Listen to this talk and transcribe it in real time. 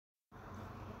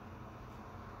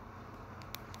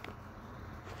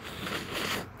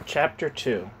Chapter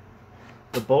 2.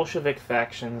 The Bolshevik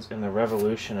Factions in the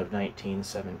Revolution of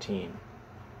 1917.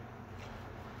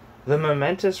 The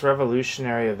momentous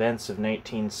revolutionary events of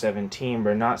 1917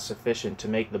 were not sufficient to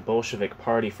make the Bolshevik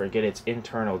Party forget its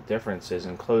internal differences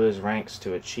and close ranks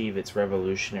to achieve its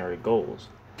revolutionary goals.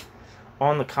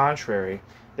 On the contrary,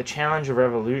 the challenge of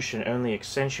revolution only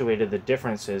accentuated the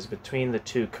differences between the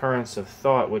two currents of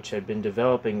thought which had been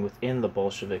developing within the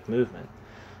Bolshevik movement.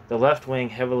 The left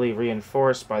wing, heavily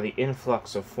reinforced by the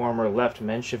influx of former left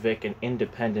Menshevik and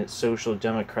independent social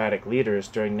democratic leaders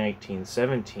during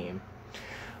 1917,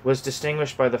 was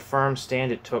distinguished by the firm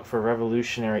stand it took for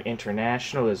revolutionary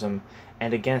internationalism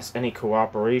and against any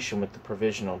cooperation with the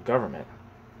provisional government.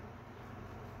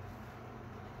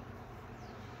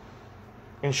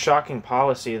 In shocking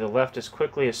policy, the leftists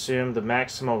quickly assumed the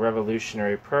maximal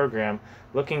revolutionary program,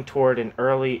 looking toward an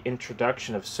early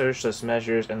introduction of socialist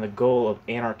measures and the goal of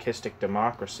anarchistic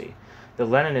democracy. The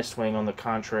Leninist wing, on the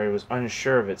contrary, was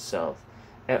unsure of itself.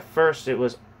 At first, it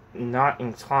was not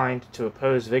inclined to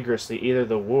oppose vigorously either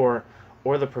the war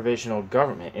or the provisional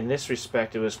government. In this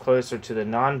respect, it was closer to the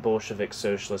non-Bolshevik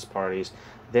socialist parties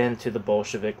than to the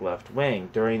Bolshevik left wing.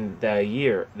 During the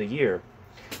year,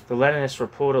 the Leninists were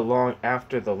pulled along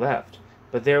after the left,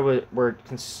 but there were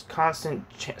constant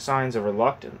signs of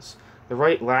reluctance. The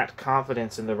right lacked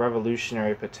confidence in the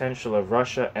revolutionary potential of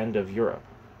Russia and of Europe.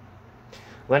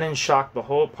 Lenin shocked the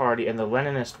whole party, and the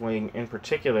Leninist wing in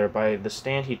particular, by the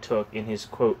stand he took in his,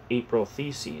 quote, April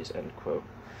Theses, end quote,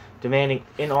 demanding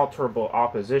inalterable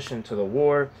opposition to the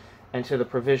war and to the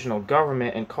provisional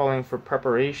government and calling for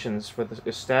preparations for the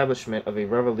establishment of a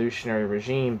revolutionary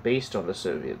regime based on the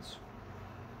Soviets.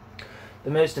 The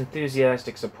most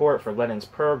enthusiastic support for Lenin's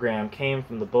program came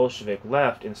from the Bolshevik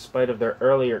left in spite of their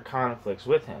earlier conflicts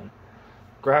with him.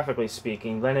 Graphically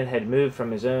speaking, Lenin had moved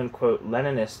from his own, quote,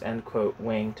 Leninist, end quote,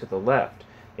 wing to the left,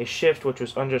 a shift which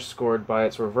was underscored by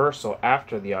its reversal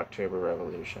after the October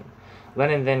Revolution.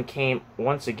 Lenin then came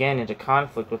once again into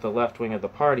conflict with the left wing of the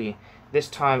party, this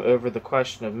time over the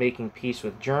question of making peace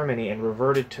with Germany, and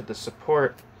reverted to the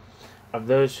support of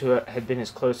those who had been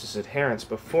his closest adherents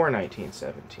before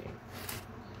 1917.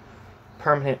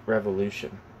 Permanent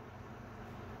revolution.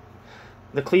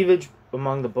 The cleavage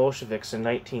among the Bolsheviks in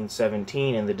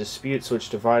 1917 and the disputes which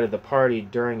divided the party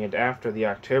during and after the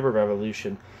October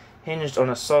Revolution hinged on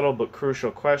a subtle but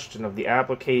crucial question of the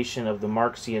application of the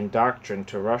Marxian doctrine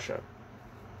to Russia.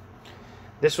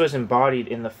 This was embodied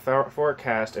in the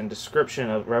forecast and description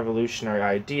of revolutionary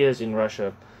ideas in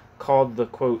Russia called the,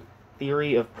 quote,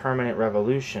 theory of permanent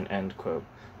revolution, end quote,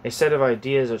 a set of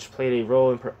ideas which played a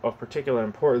role of particular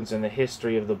importance in the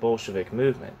history of the Bolshevik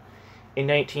movement. In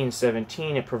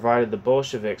 1917, it provided the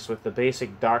Bolsheviks with the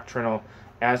basic doctrinal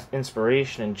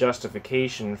inspiration and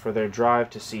justification for their drive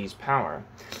to seize power.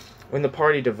 When the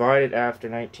party divided after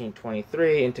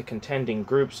 1923 into contending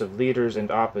groups of leaders and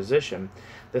opposition,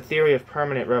 the theory of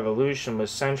permanent revolution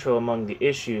was central among the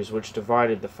issues which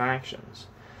divided the factions.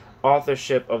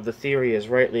 Authorship of the theory is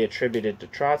rightly attributed to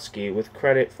Trotsky, with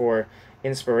credit for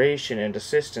inspiration and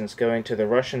assistance going to the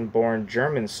Russian-born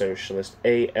German socialist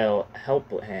A.L.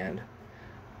 Helphand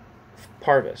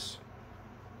Parvis.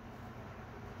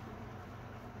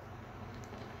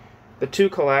 The two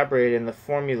collaborated in the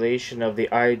formulation of the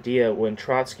idea when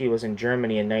Trotsky was in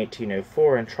Germany in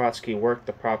 1904, and Trotsky worked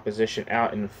the proposition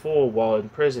out in full while in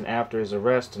prison after his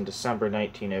arrest in December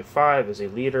 1905 as a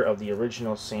leader of the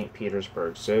original St.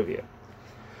 Petersburg Soviet.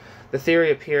 The theory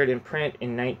appeared in print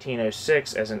in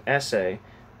 1906 as an essay,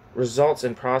 Results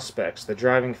and Prospects, the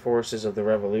Driving Forces of the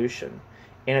Revolution,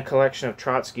 in a collection of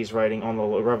Trotsky's writing on the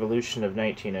Revolution of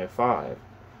 1905,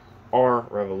 Our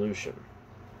Revolution.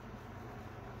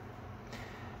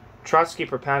 Trotsky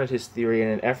propounded his theory in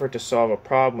an effort to solve a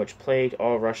problem which plagued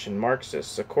all Russian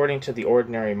Marxists. According to the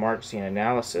ordinary Marxian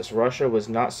analysis, Russia was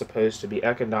not supposed to be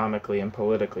economically and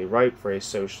politically ripe for a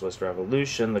socialist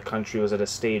revolution. The country was at a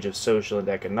stage of social and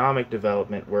economic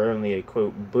development where only a,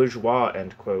 quote, bourgeois,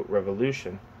 end quote,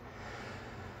 revolution,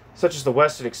 such as the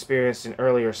West had experienced in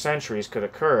earlier centuries, could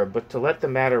occur, but to let the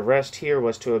matter rest here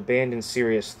was to abandon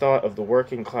serious thought of the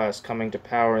working class coming to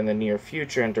power in the near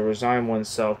future and to resign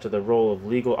oneself to the role of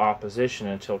legal opposition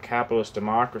until capitalist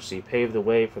democracy paved the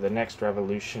way for the next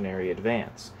revolutionary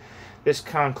advance. This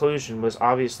conclusion was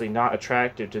obviously not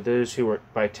attractive to those who were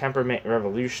by temperament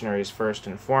revolutionaries first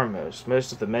and foremost.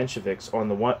 Most of the Mensheviks, on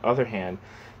the other hand,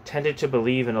 tended to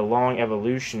believe in a long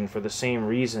evolution for the same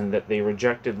reason that they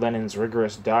rejected Lenin's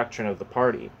rigorous doctrine of the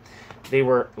party. They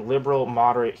were liberal,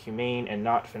 moderate, humane, and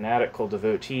not fanatical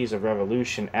devotees of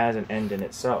revolution as an end in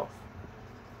itself.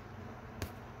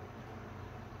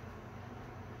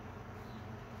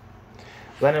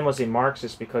 Lenin was a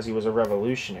Marxist because he was a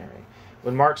revolutionary.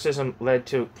 When Marxism led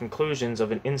to conclusions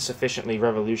of an insufficiently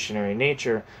revolutionary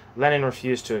nature, Lenin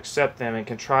refused to accept them and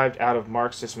contrived out of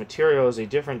Marxist materials a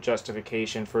different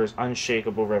justification for his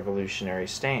unshakable revolutionary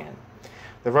stand.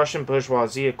 The Russian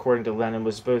bourgeoisie, according to Lenin,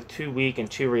 was both too weak and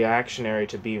too reactionary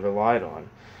to be relied on.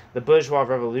 The bourgeois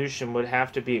revolution would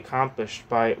have to be accomplished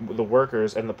by the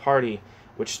workers and the party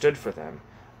which stood for them.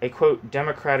 A, quote,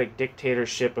 democratic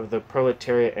dictatorship of the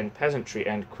proletariat and peasantry,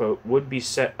 end quote, would be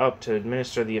set up to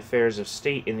administer the affairs of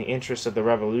state in the interests of the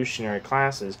revolutionary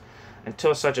classes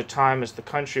until such a time as the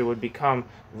country would become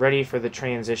ready for the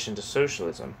transition to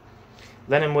socialism.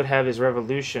 Lenin would have his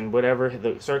revolution, whatever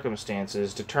the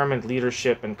circumstances, determined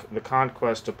leadership and the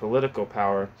conquest of political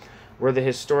power were the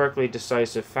historically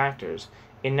decisive factors.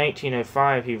 In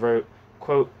 1905 he wrote,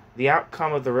 quote, the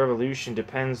outcome of the revolution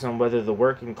depends on whether the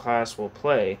working class will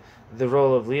play the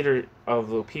role of leader of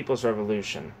the people's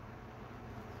revolution.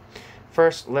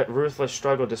 First, let ruthless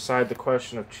struggle decide the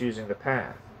question of choosing the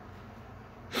path.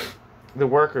 The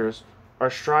workers are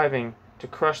striving to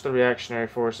crush the reactionary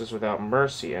forces without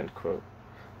mercy, end quote.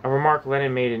 A remark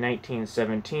Lenin made in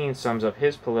 1917 sums up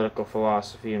his political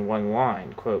philosophy in one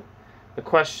line, quote, the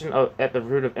question at the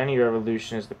root of any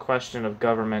revolution is the question of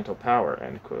governmental power,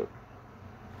 end quote.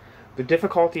 The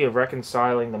difficulty of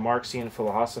reconciling the Marxian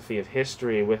philosophy of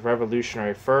history with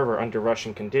revolutionary fervor under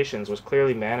Russian conditions was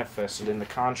clearly manifested in the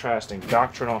contrasting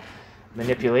doctrinal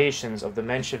manipulations of the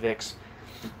Mensheviks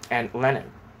and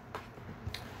Lenin.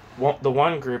 The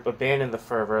one group abandoned the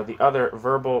fervor, the other,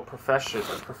 verbal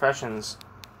professions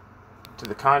to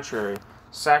the contrary,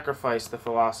 sacrificed the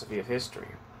philosophy of history.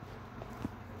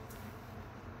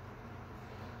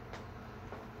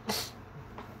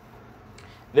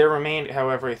 There remained,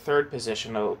 however, a third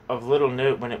position of little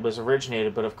note when it was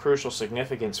originated, but of crucial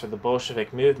significance for the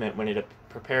Bolshevik movement when it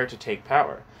prepared to take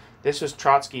power. This was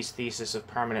Trotsky's thesis of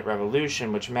permanent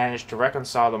revolution, which managed to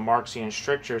reconcile the Marxian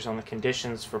strictures on the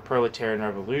conditions for proletarian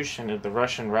revolution and the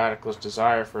Russian radicals'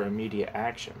 desire for immediate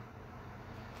action.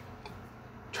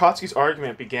 Trotsky's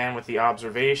argument began with the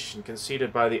observation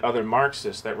conceded by the other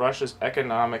Marxists that Russia's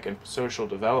economic and social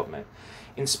development,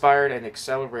 inspired and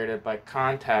accelerated by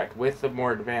contact with the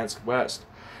more advanced West,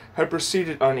 had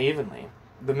proceeded unevenly.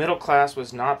 The middle class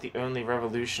was not the only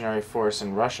revolutionary force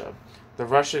in Russia. The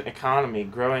Russian economy,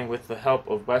 growing with the help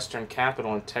of Western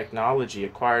capital and technology,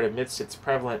 acquired amidst its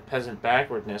prevalent peasant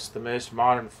backwardness the most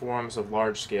modern forms of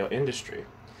large-scale industry.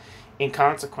 In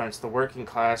consequence, the working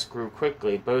class grew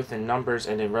quickly, both in numbers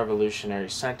and in revolutionary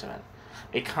sentiment.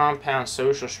 A compound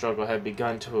social struggle had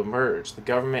begun to emerge, the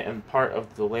government and part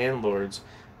of the landlords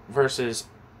versus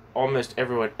almost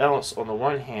everyone else on the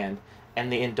one hand,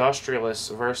 and the industrialists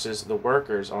versus the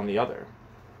workers on the other.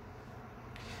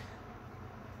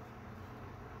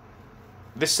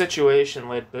 This situation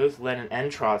led both Lenin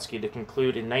and Trotsky to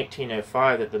conclude in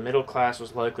 1905 that the middle class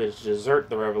was likely to desert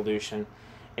the revolution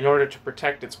in order to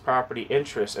protect its property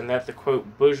interests, and that the,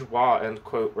 quote, bourgeois, end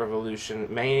quote,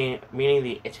 revolution, meaning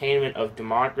the attainment of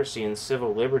democracy and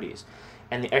civil liberties,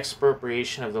 and the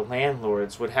expropriation of the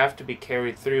landlords, would have to be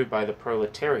carried through by the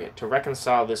proletariat. To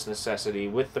reconcile this necessity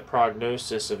with the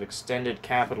prognosis of extended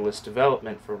capitalist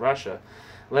development for Russia,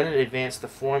 Lenin advanced the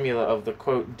formula of the,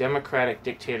 quote, democratic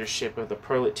dictatorship of the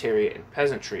proletariat and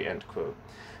peasantry, end quote.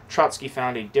 Trotsky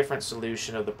found a different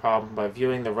solution of the problem by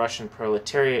viewing the Russian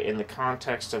proletariat in the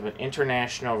context of an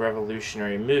international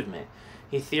revolutionary movement.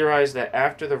 He theorized that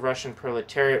after the Russian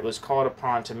proletariat was called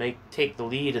upon to take the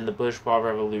lead in the bourgeois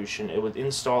revolution, it would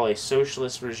install a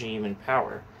socialist regime in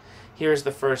power. Here is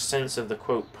the first sense of the,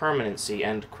 quote, permanency,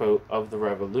 end quote, of the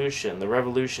revolution. The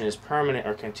revolution is permanent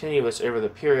or continuous over the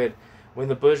period when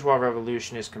the bourgeois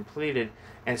revolution is completed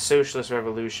and socialist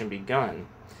revolution begun.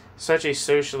 Such a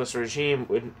socialist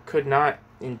regime could not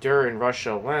endure in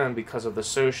Russia alone because of the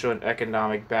social and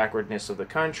economic backwardness of the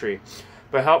country,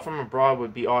 but help from abroad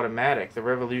would be automatic. The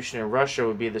revolution in Russia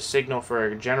would be the signal for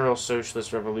a general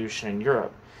socialist revolution in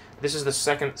Europe. This is the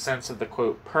second sense of the,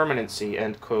 quote, permanency,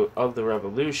 end quote, of the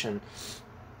revolution.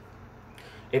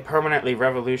 A permanently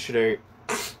revolutionary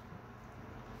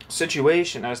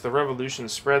situation as the revolution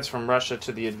spreads from Russia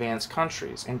to the advanced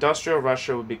countries. Industrial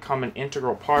Russia would become an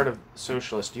integral part of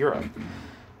socialist Europe.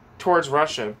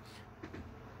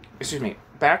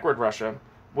 Backward Russia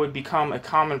would become a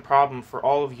common problem for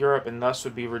all of Europe and thus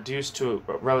would be reduced to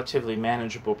relatively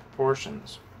manageable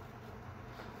proportions.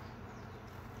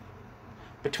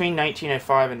 Between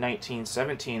 1905 and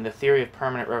 1917, the theory of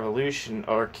permanent revolution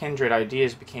or kindred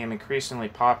ideas became increasingly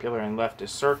popular in leftist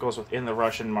circles within the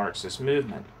Russian Marxist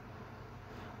movement.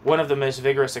 One of the most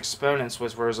vigorous exponents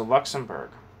was Rosa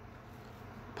Luxemburg.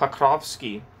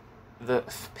 Pokrovsky the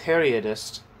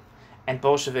periodist and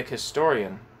Bolshevik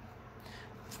historian,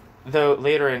 though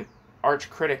later an arch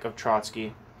critic of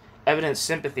Trotsky, evidenced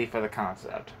sympathy for the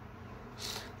concept.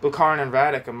 Bukharin and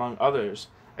Radek, among others,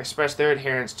 expressed their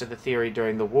adherence to the theory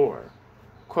during the war.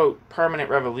 Quote, "Permanent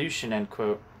revolution," end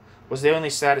quote, was the only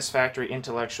satisfactory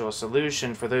intellectual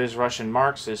solution for those Russian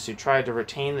Marxists who tried to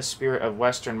retain the spirit of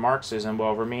Western Marxism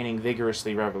while remaining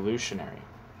vigorously revolutionary.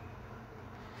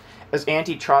 As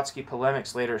anti-Trotsky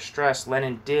polemics later stressed,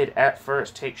 Lenin did, at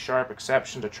first, take sharp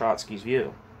exception to Trotsky's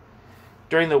view.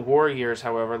 During the war years,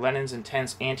 however, Lenin's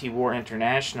intense anti-war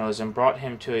internationalism brought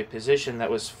him to a position that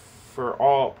was, for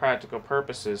all practical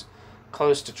purposes,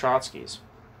 close to Trotsky's.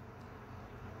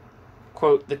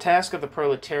 Quote, "The task of the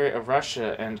proletariat of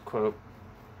Russia," end quote,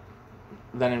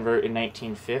 Lenin wrote in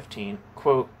 1915,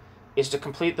 quote, "is to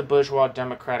complete the bourgeois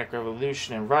democratic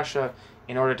revolution in Russia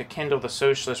in order to kindle the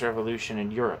socialist revolution in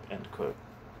Europe," end quote.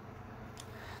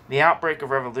 The outbreak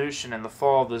of revolution and the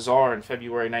fall of the Tsar in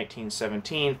February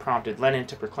 1917 prompted Lenin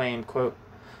to proclaim, quote,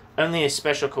 "Only a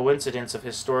special coincidence of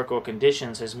historical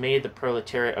conditions has made the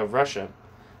proletariat of Russia,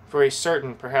 for a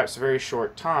certain, perhaps very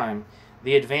short time,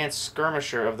 the advanced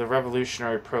skirmisher of the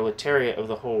revolutionary proletariat of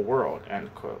the whole world,"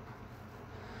 end quote.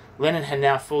 Lenin had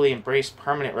now fully embraced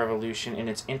permanent revolution in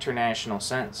its international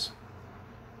sense.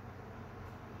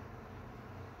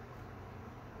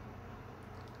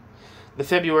 The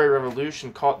February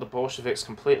Revolution caught the Bolsheviks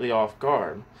completely off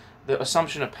guard. The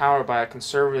assumption of power by a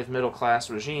conservative middle-class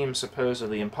regime,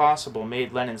 supposedly impossible,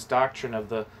 made Lenin's doctrine of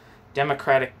the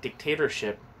democratic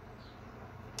dictatorship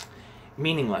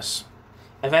meaningless.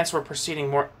 Events were proceeding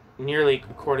more nearly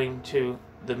according to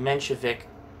the Menshevik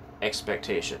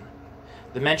expectation.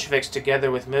 The Mensheviks,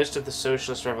 together with most of the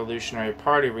Socialist Revolutionary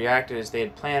Party, reacted as they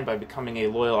had planned by becoming a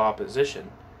loyal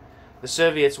opposition. The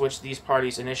Soviets, which these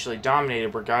parties initially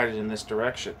dominated, were guided in this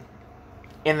direction.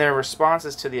 In their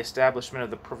responses to the establishment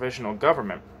of the provisional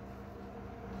government,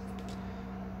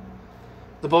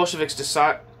 the Bolsheviks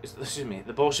divided,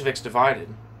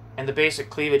 and the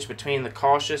basic cleavage between the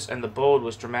cautious and the bold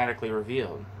was dramatically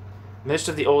revealed. Most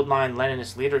of the old-line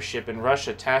Leninist leadership in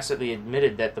Russia tacitly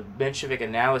admitted that the Menshevik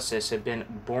analysis had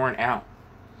been borne out.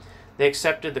 They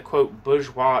accepted the, quote,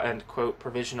 "bourgeois," end quote,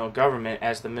 provisional government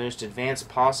as the most advanced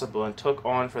possible and took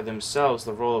on for themselves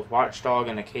the role of watchdog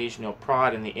and occasional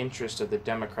prod in the interest of the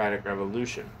democratic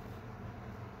revolution.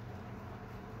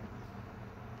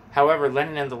 However,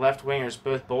 Lenin and the left-wingers,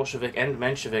 both Bolshevik and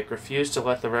Menshevik, refused to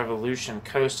let the revolution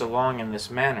coast along in this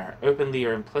manner. Openly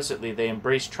or implicitly, they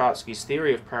embraced Trotsky's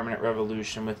theory of permanent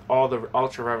revolution with all the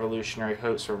ultra-revolutionary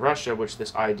hopes for Russia which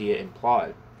this idea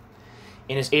implied.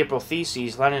 In his April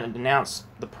theses, Lenin announced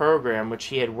the program which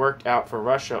he had worked out for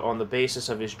Russia on the basis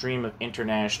of his dream of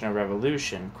international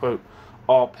revolution, quote,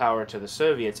 "all power to the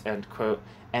Soviets," end quote,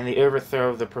 and the overthrow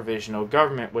of the provisional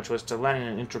government, which was to Lenin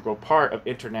an integral part of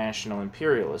international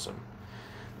imperialism.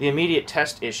 The immediate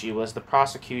test issue was the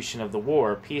prosecution of the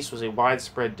war. Peace was a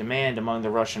widespread demand among the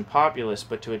Russian populace,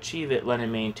 but to achieve it,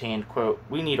 Lenin maintained, quote,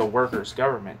 "we need a workers'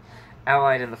 government,"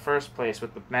 allied in the first place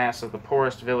with the mass of the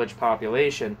poorest village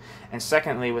population, and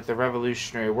secondly with the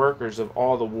revolutionary workers of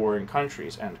all the warring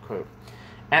countries, end quote.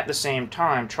 At the same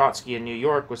time, Trotsky in New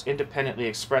York was independently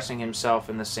expressing himself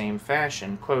in the same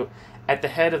fashion, quote, "At the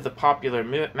head of the popular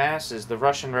masses, the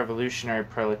Russian revolutionary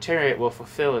proletariat will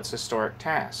fulfill its historic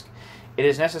task. It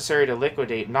is necessary to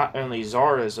liquidate not only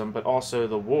Tsarism, but also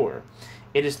the war.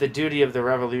 It is the duty of the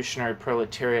revolutionary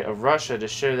proletariat of Russia to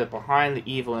show that behind the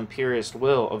evil imperialist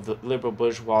will of the liberal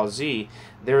bourgeoisie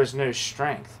there is no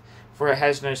strength, for it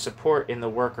has no support in the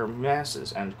worker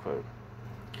masses," end quote.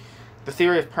 The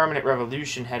theory of permanent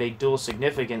revolution had a dual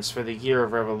significance for the year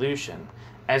of revolution.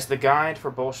 As the guide for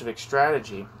Bolshevik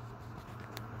strategy,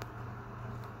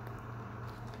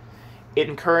 it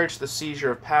encouraged the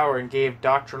seizure of power and gave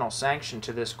doctrinal sanction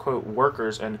to this, quote,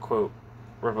 "workers," end quote,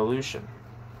 revolution.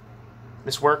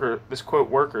 This quote,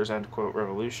 "workers," end quote,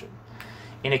 revolution,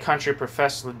 in a country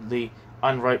professedly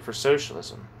unripe for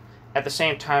socialism. At the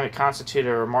same time, it constituted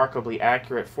a remarkably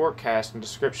accurate forecast and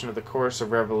description of the course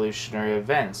of revolutionary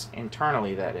events,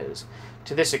 internally that is.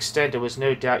 To this extent, it was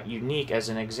no doubt unique as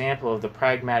an example of the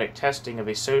pragmatic testing of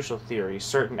a social theory.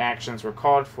 Certain actions were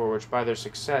called for which by their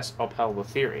success upheld the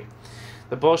theory.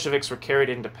 The Bolsheviks were carried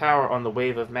into power on the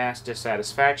wave of mass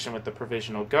dissatisfaction with the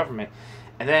provisional government,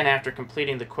 and then after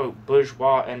completing the, quote,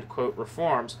 "bourgeois," end quote,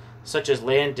 reforms, such as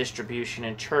land distribution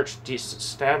and church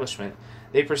disestablishment,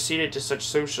 they proceeded to such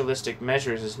socialistic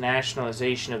measures as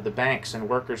nationalization of the banks and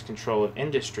workers' control of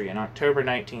industry. In October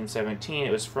 1917,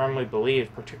 it was firmly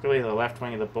believed, particularly the left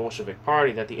wing of the Bolshevik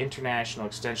Party, that the international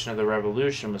extension of the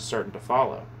revolution was certain to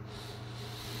follow.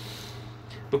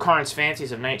 Bukharin's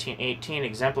fancies of 1918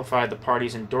 exemplified the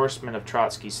party's endorsement of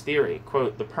Trotsky's theory.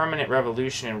 Quote, "The permanent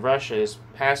revolution in Russia is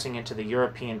passing into the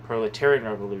European proletarian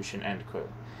revolution," end quote.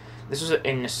 This was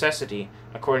a necessity,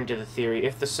 according to the theory,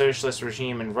 if the socialist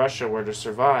regime in Russia were to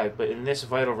survive, but in this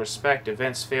vital respect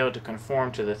events failed to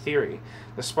conform to the theory.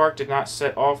 The spark did not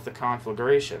set off the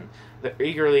conflagration. The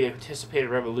eagerly anticipated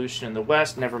revolution in the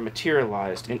West never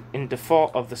materialized. In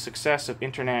default of the success of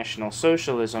international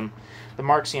socialism, the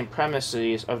Marxian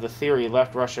premises of the theory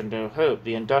left Russia no hope.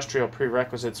 The industrial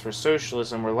prerequisites for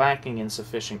socialism were lacking in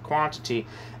sufficient quantity,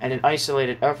 and an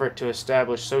isolated effort to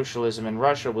establish socialism in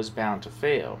Russia was bound to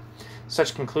fail.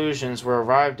 Such conclusions were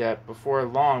arrived at before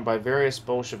long by various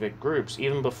Bolshevik groups,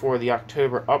 even before the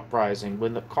October uprising,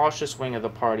 when the cautious wing of the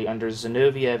party under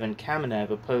Zinoviev and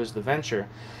Kamenev opposed the venture.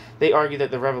 They argued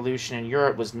that the revolution in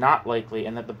Europe was not likely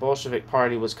and that the Bolshevik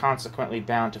party was consequently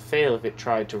bound to fail if it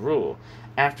tried to rule.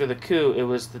 After the coup, it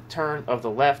was the turn of the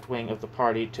left wing of the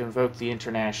party to invoke the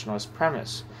internationalist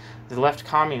premise. The left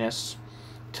communists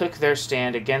took their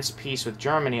stand against peace with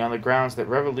Germany on the grounds that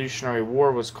revolutionary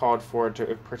war was called for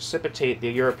to precipitate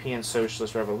the European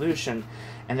socialist revolution,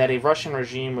 and that a Russian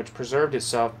regime which preserved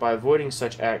itself by avoiding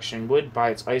such action would,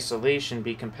 by its isolation,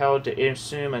 be compelled to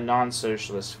assume a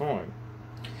non-socialist form.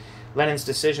 Lenin's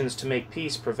decisions to make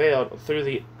peace prevailed,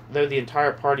 though the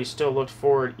entire party still looked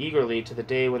forward eagerly to the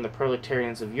day when the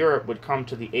proletarians of Europe would come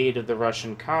to the aid of the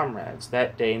Russian comrades.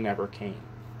 That day never came.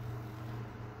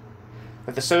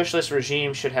 That the socialist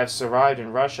regime should have survived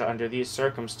in Russia under these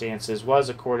circumstances was,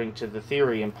 according to the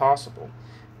theory, impossible.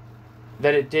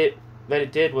 That it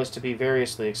did was to be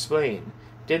variously explained.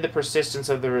 Did the persistence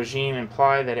of the regime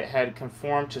imply that it had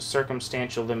conformed to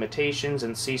circumstantial limitations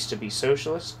and ceased to be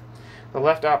socialist? The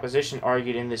left opposition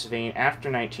argued in this vein after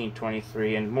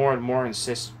 1923 with more and more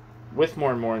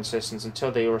insistence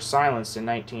until they were silenced in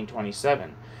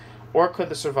 1927. Or could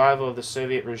the survival of the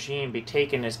Soviet regime be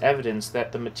taken as evidence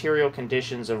that the material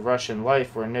conditions of Russian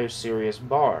life were no serious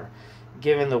bar,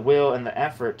 given the will and the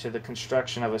effort to the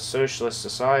construction of a socialist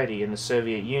society in the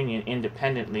Soviet Union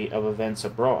independently of events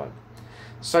abroad?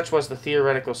 Such was the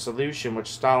theoretical solution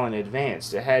which Stalin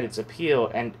advanced. It had its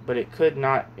appeal, but it could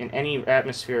not, in any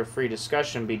atmosphere of free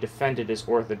discussion, be defended as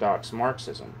orthodox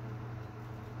Marxism.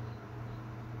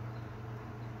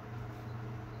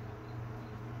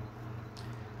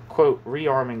 Quote,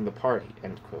 "Rearming the party,"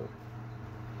 end quote.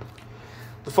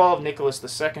 The fall of Nicholas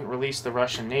II released the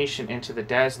Russian nation into the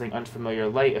dazzling, unfamiliar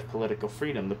light of political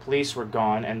freedom. The police were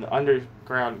gone, and the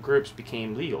underground groups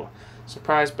became legal.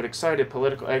 Surprised but excited,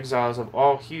 political exiles of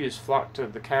all hues flocked to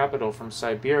the capital from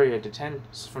Siberian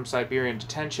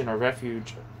detention or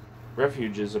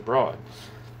refuges abroad.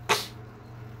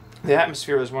 The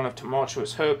atmosphere was one of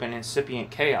tumultuous hope and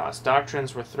incipient chaos.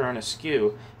 Doctrines were thrown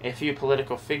askew. A few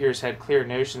political figures had clear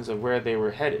notions of where they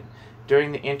were headed.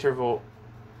 During the interval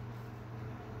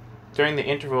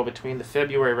between the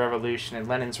February Revolution and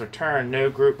Lenin's return, no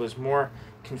group was more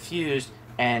confused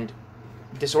and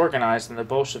disorganized than the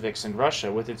Bolsheviks in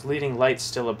Russia. With its leading lights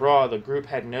still abroad, the group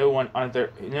had no one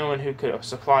who could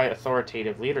supply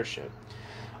authoritative leadership.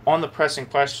 On the pressing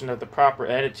question of the proper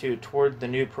attitude toward the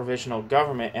new provisional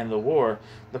government and the war,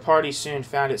 the party soon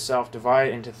found itself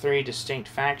divided into three distinct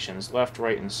factions, left,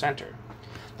 right, and center.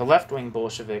 The left-wing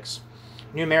Bolsheviks,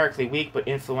 numerically weak but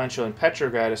influential in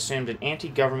Petrograd, assumed an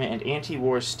anti-government and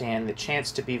anti-war stand that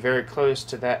chanced to be very close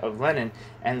to that of Lenin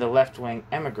and the left-wing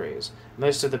émigrés.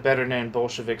 Most of the better-known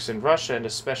Bolsheviks in Russia, and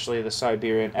especially the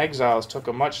Siberian exiles, took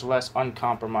a much less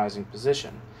uncompromising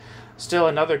position. Still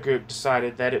another group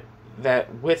decided that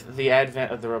with the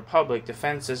advent of the Republic,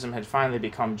 defensism had finally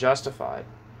become justified.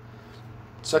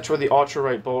 Such were the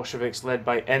ultra-right Bolsheviks led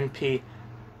by N.P.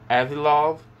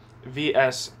 Avilov,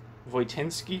 V.S.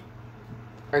 Voitinsky,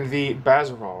 and V.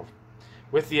 Bazarov.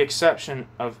 With the exception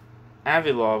of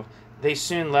Avilov, they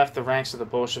soon left the ranks of the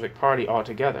Bolshevik Party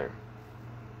altogether.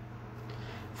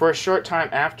 For a short time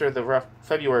after the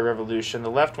February Revolution,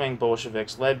 the left-wing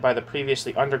Bolsheviks, led by the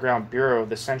previously underground bureau of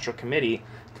the Central Committee,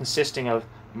 consisting of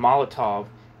Molotov,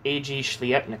 A.G.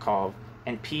 Shliapnikov,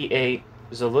 and P.A.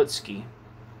 Zalutsky,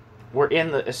 were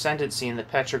in the ascendancy in the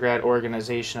Petrograd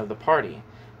organization of the party.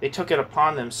 They took it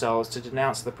upon themselves to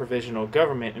denounce the provisional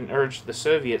government and urged the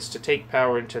Soviets to take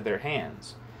power into their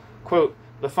hands. Quote,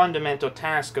 "The fundamental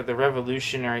task of the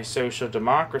revolutionary social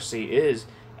democracy is,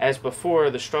 as before,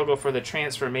 the struggle for the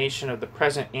transformation of the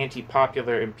present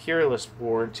anti-popular imperialist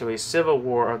war into a civil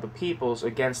war of the peoples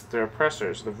against their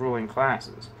oppressors, the ruling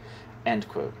classes." End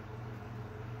quote.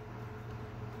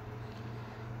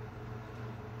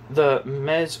 The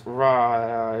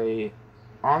Mezryansky,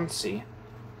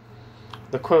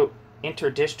 the quote,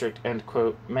 interdistrict, end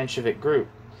quote, Menshevik group,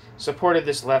 supported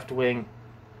this left-wing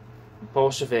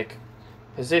Bolshevik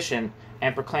position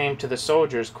and proclaimed to the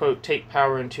soldiers, quote, "Take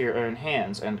power into your own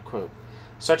hands," end quote.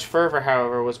 Such fervor,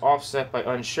 however, was offset by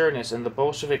unsureness, and the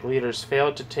Bolshevik leaders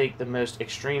failed to take the most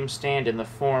extreme stand in the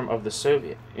form of the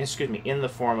Soviet.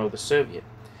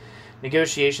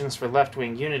 Negotiations for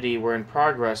left-wing unity were in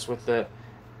progress with the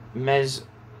Mezryancy,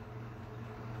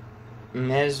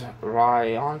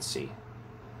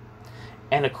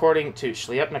 and according to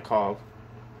Shliapnikov,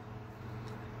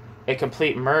 a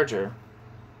complete merger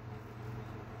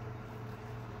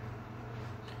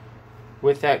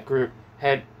with that group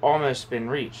had almost been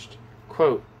reached.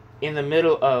 Quote, "In the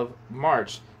middle of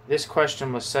March, this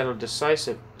question was settled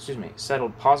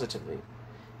positively,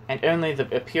 and only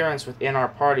the appearance within our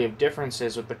party of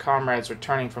differences with the comrades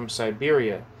returning from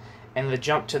Siberia, and the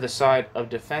jump to the side of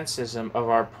defensism of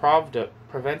our Pravda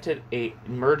prevented a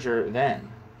merger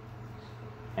then."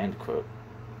 End quote.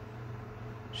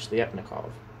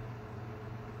 Shliapnikov.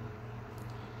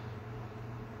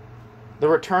 The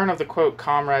return of the, quote,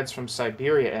 "comrades from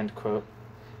Siberia," end quote,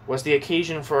 was the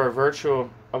occasion for a virtual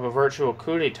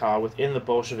coup d'etat within the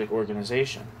Bolshevik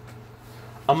organization.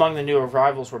 Among the new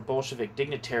arrivals were Bolshevik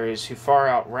dignitaries who far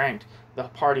outranked the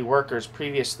party workers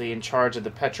previously in charge of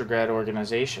the Petrograd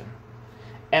organization.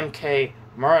 M.K.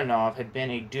 Muranov had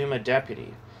been a Duma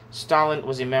deputy. Stalin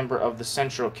was a member of the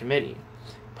Central Committee.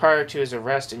 Prior to his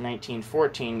arrest in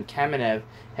 1914, Kamenev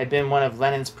had been one of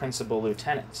Lenin's principal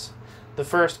lieutenants. The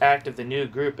first act of the new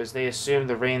group as they assumed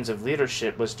the reins of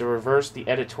leadership was to reverse the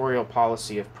editorial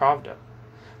policy of Pravda.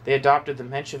 They adopted the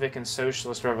Menshevik and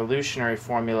socialist revolutionary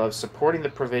formula of supporting the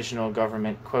provisional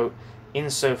government, quote,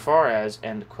 "insofar as,"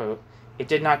 end quote, "it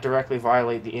did not directly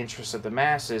violate the interests of the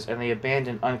masses," and they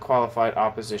abandoned unqualified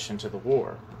opposition to the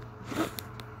war.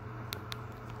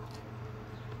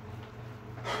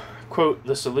 Quote,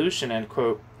 "The solution," end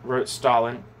quote, wrote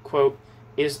Stalin, quote,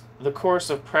 "is the course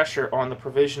of pressure on the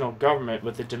provisional government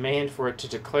with the demand for it to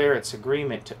declare its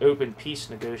agreement to open peace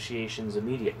negotiations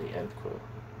immediately," end quote.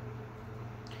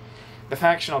 The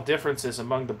factional differences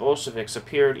among the Bolsheviks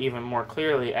appeared even more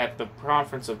clearly at the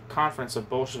conference of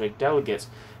Bolshevik delegates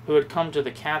who had come to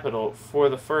the capital for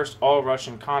the first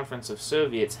all-Russian conference of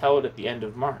Soviets held at the end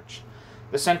of March.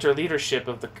 The center leadership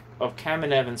of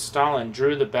Kamenev and Stalin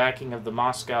drew the backing of the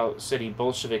Moscow City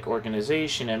Bolshevik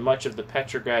organization and much of the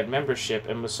Petrograd membership,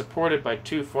 and was supported by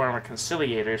two former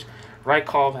conciliators,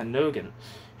 Rykov and Nogin,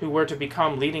 who were to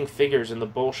become leading figures in the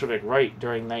Bolshevik right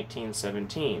during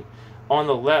 1917. On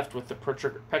the left, with the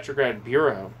Petrograd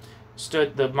Bureau,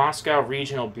 stood the Moscow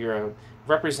Regional Bureau,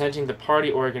 representing the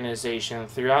party organization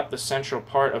throughout the central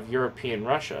part of European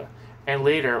Russia, and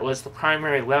later was the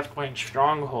primary left-wing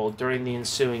stronghold during the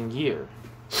ensuing year.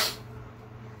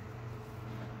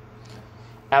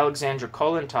 Alexandra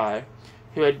Kollontai,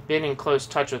 who had been in close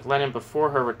touch with Lenin before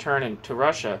her return to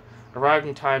Russia, arrived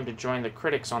in time to join the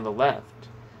critics on the left.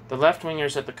 The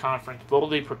left-wingers at the conference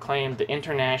boldly proclaimed the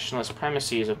internationalist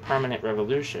premises of permanent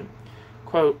revolution.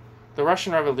 Quote, "The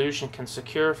Russian Revolution can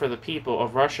secure for the people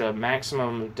of Russia a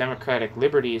maximum of democratic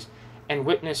liberties and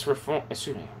witness reform..." I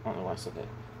don't know why I said that.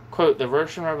 Quote, "The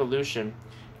Russian Revolution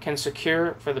can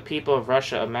secure for the people of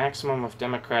Russia a maximum of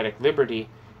democratic liberty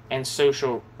and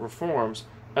social reforms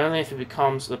only if it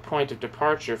becomes the point of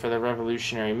departure for the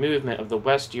revolutionary movement of the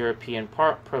West European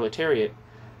proletariat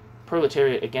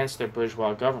against their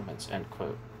bourgeois governments," end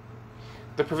quote.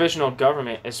 The provisional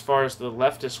government, as far as the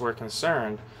leftists were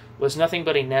concerned, was nothing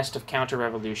but a nest of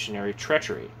counter-revolutionary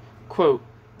treachery. Quote,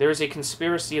 "There is a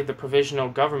conspiracy of the provisional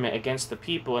government against the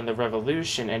people and the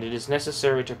revolution, and it is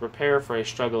necessary to prepare for a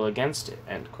struggle against it,"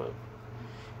 end quote.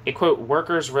 A, quote,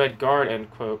 "Workers' Red Guard,"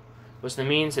 end quote, was the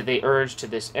means that they urged to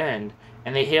this end,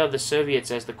 and they hailed the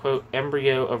Soviets as the, quote,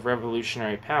 "embryo of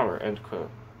revolutionary power," end quote.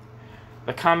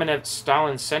 The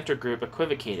Kamenev-Stalin Center Group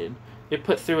equivocated. It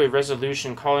put through a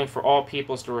resolution calling for all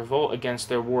peoples to revolt against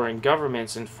their warring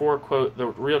governments and for, quote, "the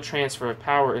real transfer of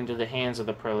power into the hands of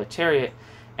the proletariat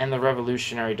and the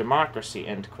revolutionary democracy,"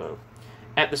 end quote.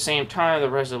 At the same time, the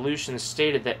resolution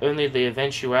stated that only the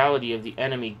eventuality of the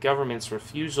enemy government's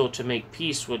refusal to make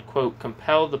peace would, quote,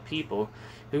 "compel the people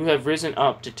who have risen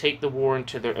up to take the war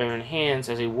into their own hands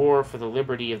as a war for the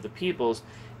liberty of the peoples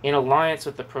in alliance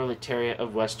with the proletariat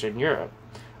of Western Europe."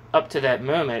 Up to that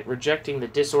moment, rejecting the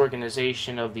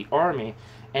disorganization of the army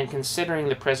and considering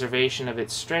the preservation of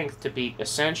its strength to be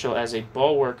essential as a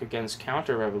bulwark against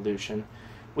counter-revolution,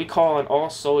 we call on all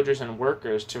soldiers and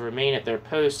workers to remain at their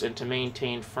posts and to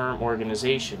maintain firm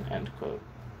organization, end quote.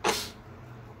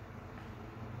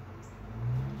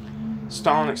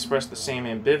 Stalin expressed the same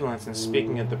ambivalence in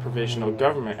speaking of the provisional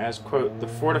government as, quote, "the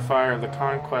fortifier of the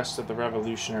conquests of the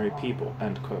revolutionary people,"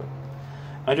 end quote.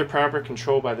 Under proper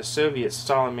control by the Soviets,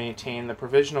 Stalin maintained, the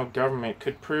provisional government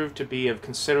could prove to be of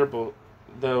considerable,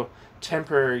 though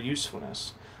temporary,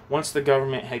 usefulness. Once the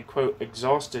government had, quote,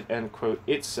 exhausted, end quote,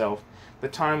 itself, the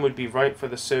time would be ripe for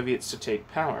the Soviets to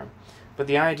take power. But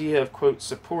the idea of, quote,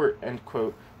 support, end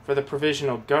quote, for the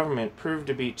provisional government proved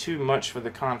to be too much for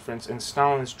the conference, and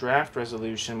Stalin's draft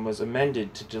resolution was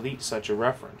amended to delete such a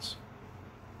reference.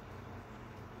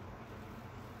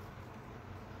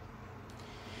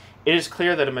 It is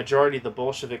clear that a majority of the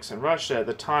Bolsheviks in Russia at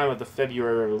the time of the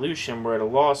February Revolution were at a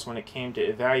loss when it came to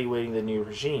evaluating the new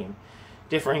regime.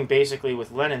 Differing basically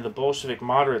with Lenin, the Bolshevik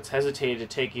moderates hesitated to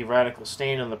take a radical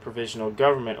stand on the provisional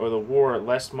government or the war,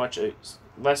 lest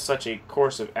such a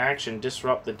course of action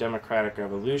disrupt the democratic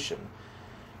revolution.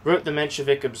 Wrote the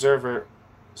Menshevik observer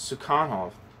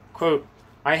Sukhanov, quote,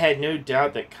 "I had no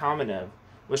doubt that Kamenev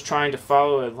was trying to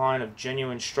follow a line of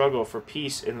genuine struggle for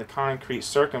peace in the concrete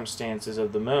circumstances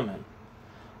of the moment.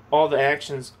 All the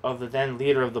actions of the then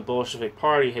leader of the Bolshevik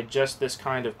party had just this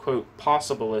kind of, quote,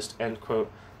 possibilist, end quote,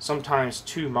 sometimes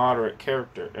too moderate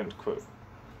character, end quote."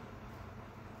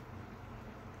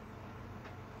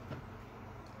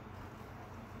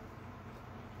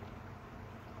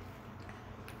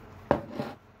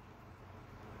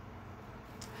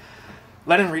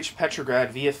 Lenin reached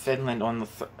Petrograd via Finland on the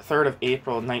 3rd of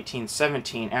April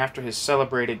 1917 after his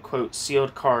celebrated, quote,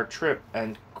 sealed car,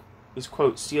 end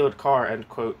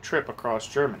quote, trip across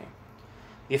Germany.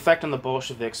 The effect on the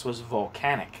Bolsheviks was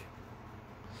volcanic.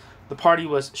 The party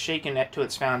was shaken to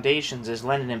its foundations as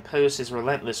Lenin imposed his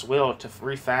relentless will to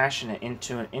refashion it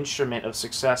into an instrument of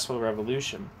successful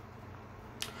revolution.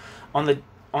 On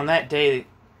that day,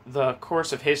 the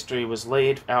course of history was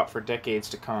laid out for decades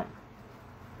to come.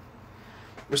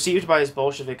 Received by his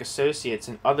Bolshevik associates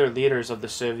and other leaders of the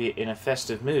Soviet in a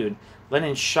festive mood,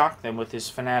 Lenin shocked them with his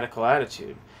fanatical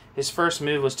attitude. His first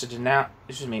move was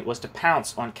to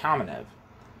pounce on Kamenev.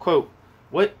 Quote,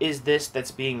 "What is this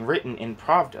that's being written in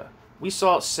Pravda? We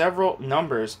saw several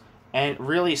numbers and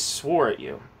really swore at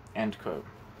you," end quote.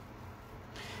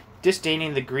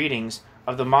 Disdaining the greetings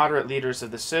of the moderate leaders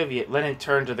of the Soviet, Lenin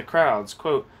turned to the crowds,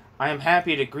 quote, "I am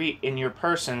happy to greet in your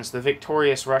persons the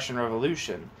victorious Russian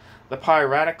Revolution. The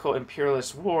piratical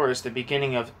imperialist war is the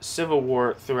beginning of civil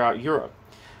war throughout Europe.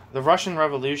 The Russian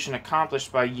Revolution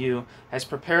accomplished by you has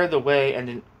prepared the way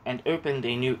and opened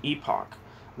a new epoch.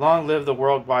 Long live the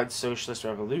worldwide socialist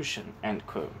revolution," end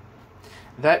quote.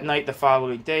 That night, the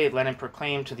following day, Lenin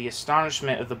proclaimed to the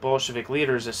astonishment of the Bolshevik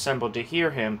leaders assembled to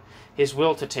hear him his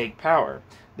will to take power.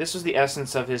 This was the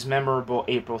essence of his memorable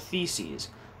April theses.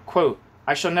 Quote,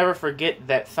 "I shall never forget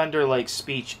that thunder-like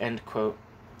speech," end quote,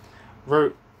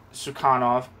 wrote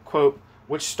Sukhanov, quote,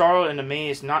 "which startled and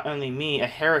amazed not only me, a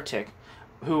heretic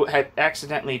who had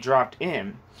accidentally dropped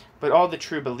in, but all the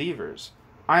true believers.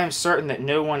 I am certain that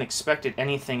no one expected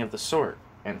anything of the sort,"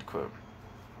 end quote.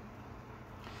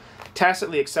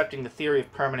 Tacitly accepting the theory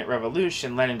of permanent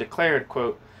revolution, Lenin declared,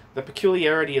 quote, "The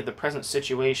peculiarity of the present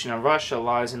situation in Russia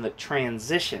lies in the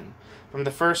transition from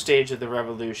the first stage of the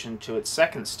revolution to its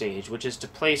second stage, which is to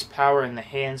place power in the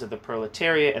hands of the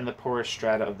proletariat and the poorest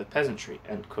strata of the peasantry,"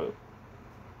 end quote.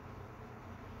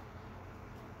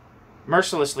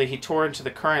 Mercilessly, he tore into the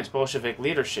current Bolshevik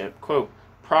leadership, quote,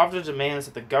 "Pravda demands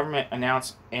that the government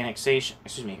renounce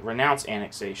annexations.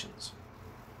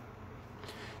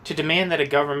 To demand that a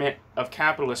government of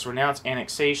capitalists renounce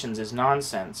annexations is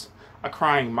nonsense, a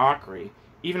crying mockery.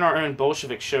 Even our own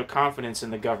Bolsheviks show confidence in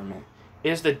the government. It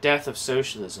is the death of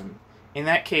socialism. In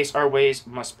that case, our ways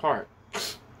must part.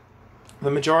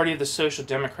 The majority of the Social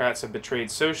Democrats have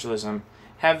betrayed socialism,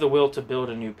 have the will to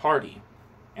build a new party,"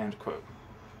 end quote.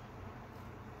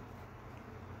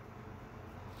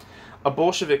 A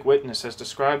Bolshevik witness has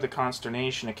described the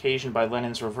consternation occasioned by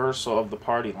Lenin's reversal of the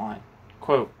party line.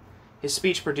 Quote, "His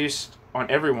speech produced on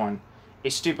everyone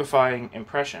a stupefying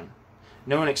impression.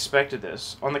 No one expected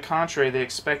this. On the contrary, they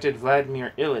expected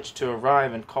Vladimir Ilyich to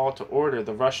arrive and call to order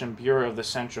the Russian Bureau of the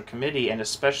Central Committee, and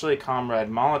especially Comrade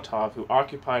Molotov, who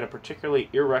occupied a particularly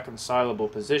irreconcilable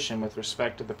position with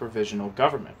respect to the provisional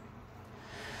government.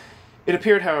 It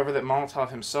appeared, however, that Molotov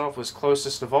himself was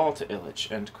closest of all to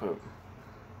Ilyich," end quote.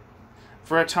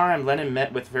 For a time, Lenin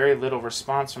met with very little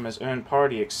response from his own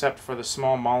party, except for the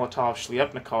small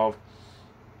Molotov-Shliapnikov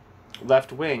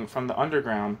left wing from the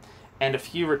underground, and a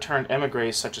few returned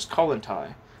émigrés such as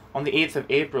Kollontai. On the 8th of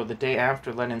April, the day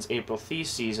after Lenin's April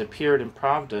theses appeared in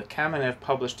Pravda, Kamenev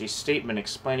published a statement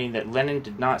explaining that Lenin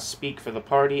did not speak for the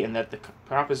party and that the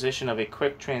proposition of a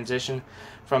quick transition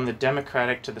from the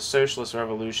democratic to the socialist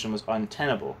revolution was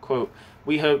untenable. Quote,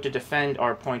 "We hope to defend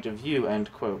our point of view,"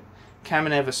 end quote.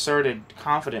 Kamenev asserted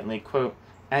confidently, quote,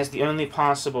 as the only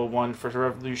possible one for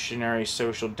revolutionary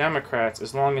social democrats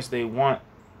as long as they want ...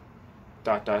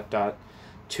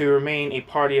 to remain a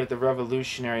party of the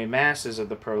revolutionary masses of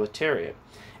the proletariat,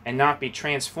 and not be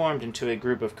transformed into a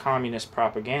group of communist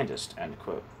propagandists, end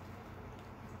quote.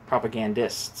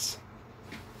 Propagandists,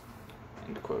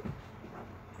 end quote.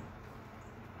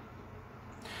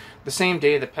 The same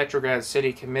day, the Petrograd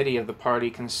City Committee of the party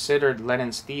considered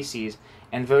Lenin's theses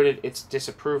and voted its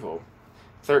disapproval,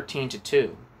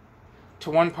 13-2. To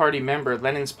one party member,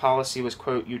 Lenin's policy was,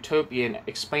 quote, utopian,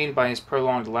 explained by his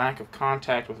prolonged lack of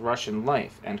contact with Russian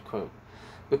life, end quote.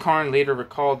 Bukharin later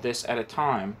recalled this as a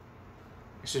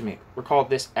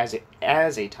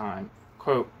time,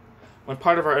 quote, when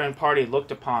part of our own party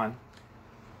looked upon,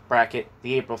 bracket,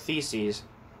 the April Theses,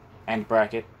 end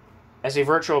bracket, as a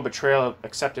virtual betrayal of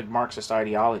accepted Marxist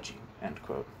ideology, end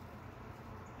quote.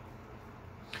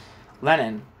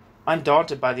 Lenin,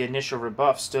 undaunted by the initial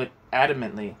rebuff, stood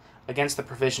adamantly against the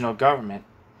provisional government,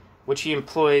 while he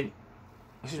employed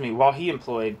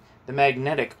the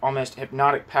magnetic, almost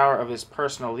hypnotic power of his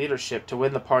personal leadership to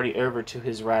win the party over to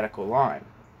his radical line.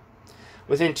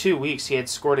 Within 2 weeks, he had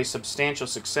scored a substantial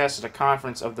success at a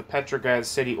conference of the Petrograd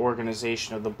City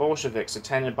Organization of the Bolsheviks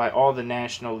attended by all the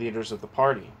national leaders of the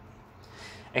party.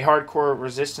 A hardcore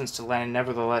resistance to Lenin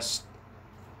nevertheless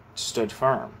stood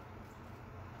firm.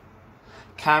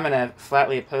 Kamenev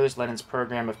flatly opposed Lenin's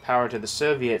program of power to the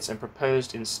Soviets and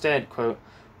proposed instead, quote,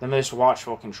 the most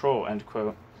watchful control, end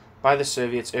quote, by the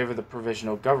Soviets over the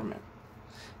provisional government.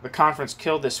 The conference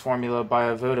killed this formula by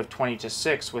a vote of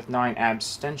 20-6 with 9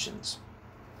 abstentions.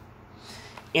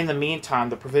 In the meantime,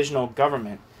 the provisional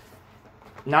government,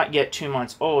 not yet 2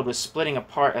 months old, was splitting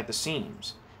apart at the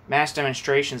seams. Mass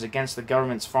demonstrations against the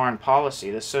government's foreign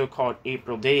policy, the so-called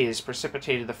April Days,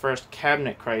 precipitated the first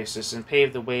cabinet crisis and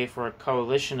paved the way for a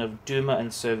coalition of Duma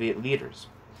and Soviet leaders.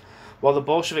 While the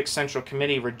Bolshevik Central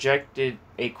Committee rejected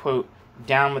a, quote,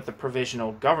 down with the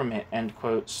provisional government, end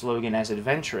quote, slogan as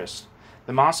adventurous,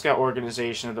 the Moscow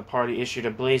organization of the party issued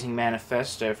a blazing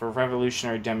manifesto for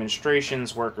revolutionary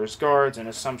demonstrations, workers' guards, and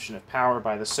assumption of power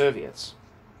by the Soviets.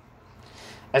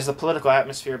 As the political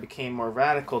atmosphere became more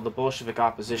radical, the Bolshevik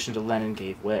opposition to Lenin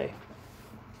gave way.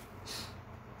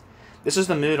 This was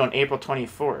the mood on April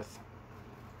 24th.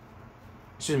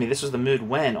 This was the mood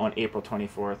when, on April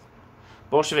 24th,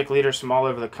 Bolshevik leaders from all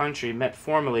over the country met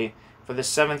formally for the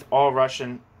 7th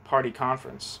All-Russian Party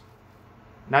Conference.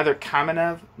 Neither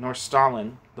Kamenev nor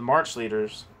Stalin, the March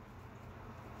leaders,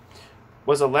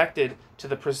 was elected to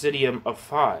the Presidium of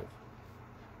 5.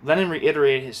 Lenin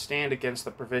reiterated his stand against the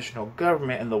provisional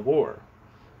government and the war.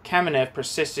 Kamenev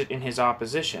persisted in his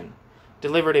opposition,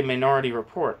 delivered a minority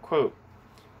report, quote,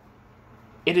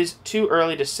 it is too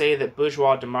early to say that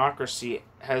bourgeois democracy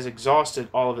has exhausted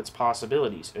all of its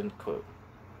possibilities, end quote.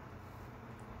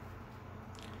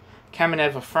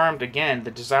 Kamenev affirmed again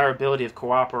the desirability of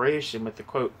cooperation with the,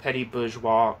 quote, petty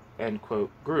bourgeois, end quote,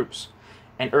 groups,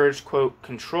 and urged, quote,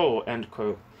 control, end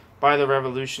quote, by the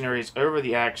revolutionaries over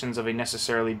the actions of a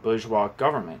necessarily bourgeois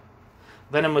government.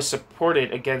 Lenin was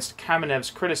supported against Kamenev's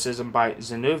criticism by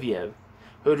Zinoviev,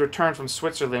 who had returned from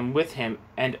Switzerland with him,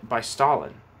 and by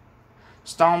Stalin.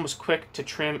 Stalin was quick to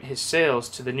trim his sails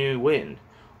to the new wind.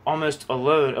 Almost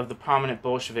alone of the prominent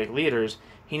Bolshevik leaders,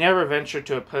 he never ventured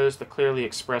to oppose the clearly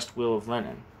expressed will of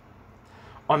Lenin.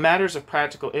 On matters of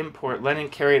practical import, Lenin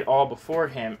carried all before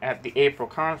him at the April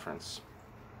conference.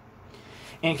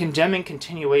 In condemning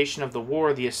continuation of the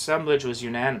war, the assemblage was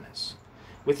unanimous,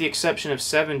 with the exception of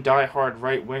 7 die-hard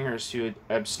right-wingers who had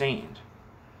abstained.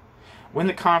 When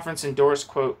the conference endorsed,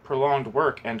 quote, prolonged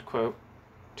work, end quote,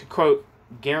 to, quote,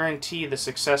 guarantee the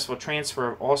successful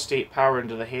transfer of all state power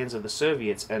into the hands of the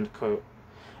Soviets, end quote,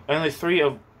 only 3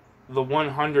 of the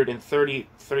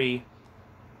 133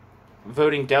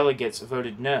 voting delegates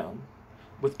voted no,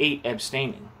 with 8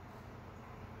 abstaining.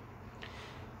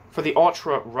 For the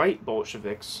ultra-right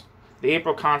Bolsheviks, the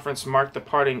April conference marked the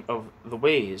parting of the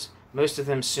ways. Most of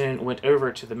them soon went over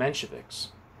to the Mensheviks.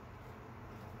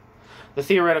 The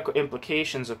theoretical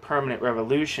implications of permanent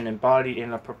revolution embodied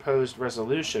in a proposed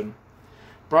resolution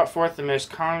brought forth the most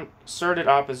concerted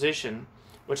opposition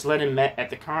which Lenin met at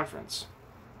the conference.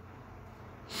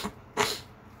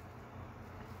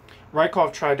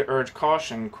 Rykov tried to urge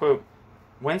caution, quote,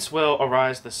 whence will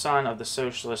arise the sun of the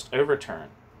socialist overturn?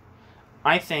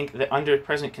 I think that under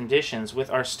present conditions, with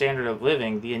our standard of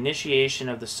living, the initiation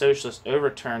of the socialist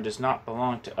overturn does not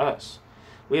belong to us.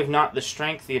 We have not the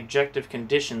strength, the objective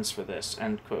conditions for this,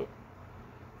 end quote.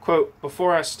 Quote,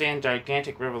 before us stand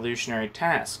gigantic revolutionary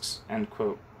tasks, end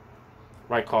quote,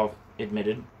 Rykov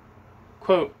admitted.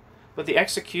 Quote, But the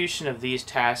execution of these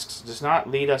tasks does not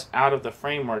lead us out of the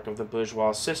framework of the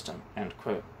bourgeois system." End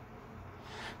quote.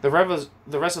 The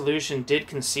resolution did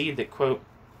concede that, quote,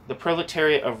 "the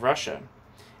proletariat of Russia,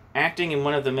 acting in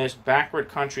one of the most backward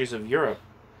countries of Europe,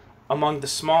 among the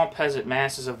small peasant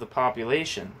masses of the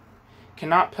population,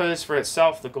 cannot pose for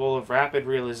itself the goal of rapid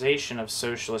realization of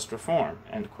socialist reform."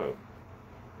 End quote.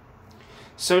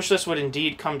 Socialists would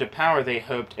indeed come to power, they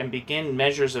hoped, and begin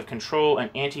measures of control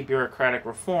and anti-bureaucratic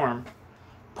reform,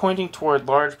 pointing toward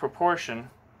large proportion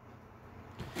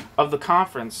of the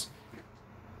conference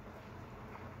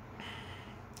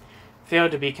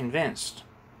failed to be convinced.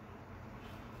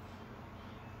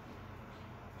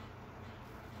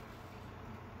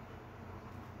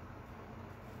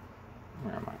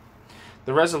 Where am I?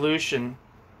 The resolution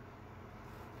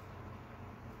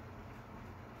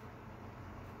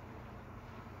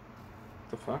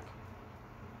the fuck?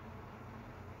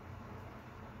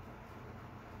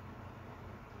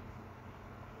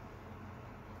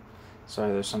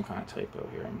 Sorry, there's some kind of typo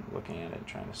here. I'm looking at it and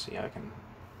trying to see how I can...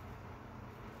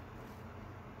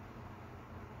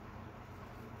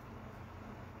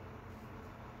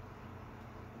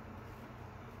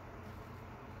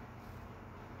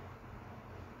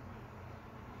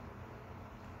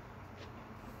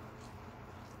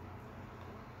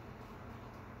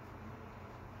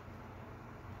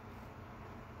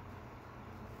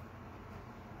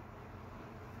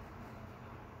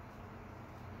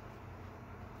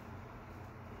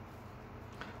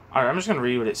 Alright, I'm just going to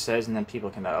read what it says, and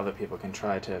then other people can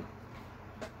try to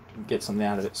get something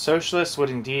out of it. Socialists would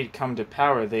indeed come to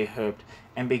power, they hoped,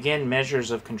 and begin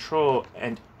measures of control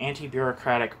and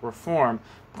anti-bureaucratic reform,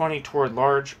 pointing toward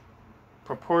large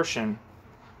proportion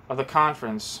of the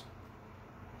conference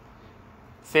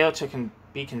failed to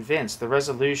be convinced. The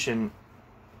resolution...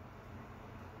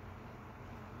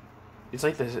 It's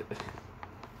like this...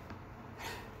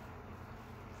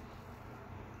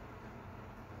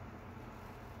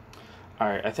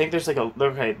 Alright, I think there's like a...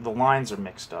 Okay, the lines are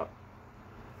mixed up.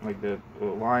 Like the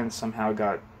lines somehow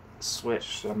got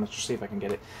switched, so I'm going to see if I can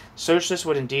get it. Socialists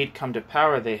would indeed come to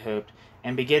power, they hoped,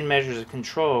 and begin measures of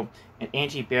control and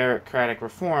anti-bureaucratic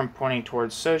reform pointing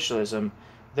towards socialism,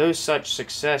 though such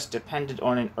success depended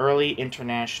on an early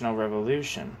international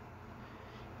revolution.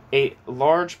 A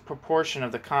large proportion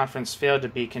of the conference failed to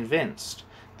be convinced.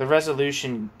 The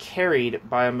resolution carried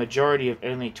by a majority of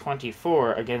only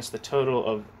 24 against the total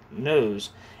of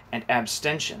noes and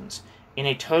abstentions, in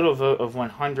a total vote of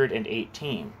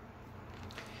 118.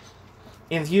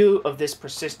 In view of this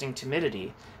persisting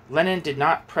timidity, Lenin did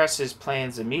not press his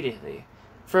plans immediately.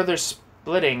 Further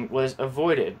splitting was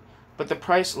avoided, but the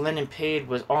price Lenin paid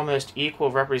was almost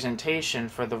equal representation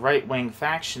for the right-wing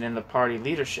faction in the party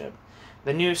leadership.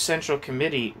 The new Central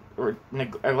Committee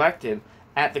elected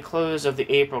at the close of the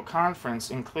April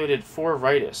conference included 4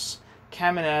 rightists: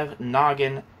 Kamenev,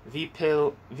 Nagin,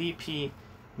 VP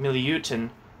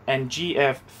Milyutin, and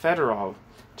G.F. Fedorov,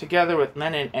 together with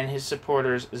Lenin and his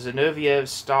supporters Zinoviev,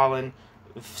 Stalin,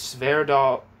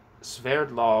 Sverdlov,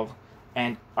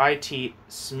 and I.T.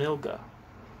 Smilga.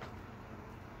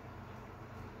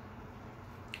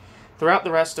 Throughout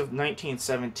the rest of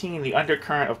 1917, the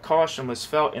undercurrent of caution was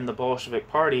felt in the Bolshevik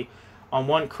Party on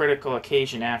one critical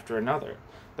occasion after another.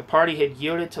 The party had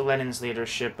yielded to Lenin's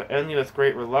leadership, but only with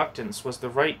great reluctance was the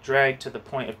right dragged to the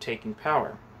point of taking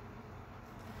power.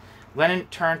 Lenin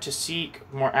turned to seek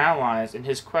more allies, and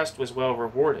his quest was well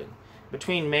rewarded.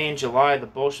 Between May and July, the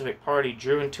Bolshevik Party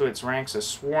drew into its ranks a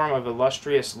swarm of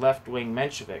illustrious left-wing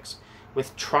Mensheviks,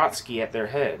 with Trotsky at their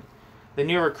head. The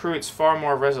new recruits, far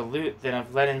more resolute than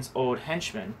of Lenin's old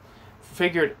henchmen,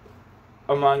 figured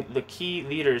among the key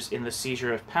leaders in the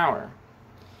seizure of power.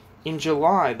 In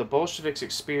July, the Bolsheviks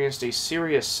experienced a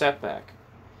serious setback.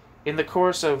 In the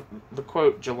course of the,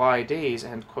 quote, July days,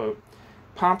 end quote,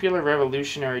 popular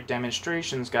revolutionary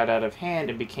demonstrations got out of hand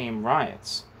and became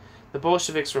riots. The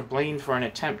Bolsheviks were blamed for an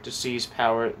attempt to seize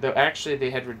power, though actually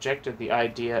they had rejected the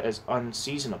idea as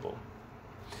unseasonable.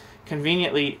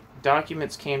 Conveniently,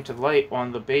 documents came to light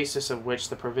on the basis of which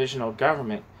the provisional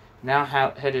government, now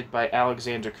headed by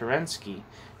Alexander Kerensky,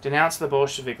 denounced the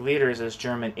Bolshevik leaders as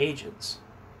German agents.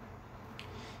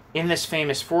 In this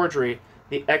famous forgery,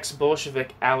 the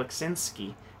ex-Bolshevik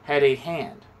Alexinsky had a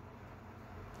hand.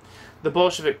 The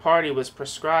Bolshevik Party was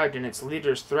proscribed and its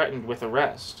leaders threatened with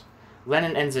arrest.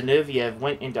 Lenin and Zinoviev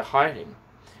went into hiding,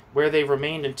 where they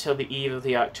remained until the eve of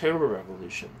the October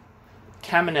Revolution.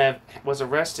 Kamenev was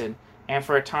arrested and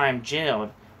for a time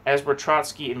jailed, as were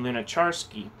Trotsky and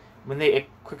Lunacharsky, when they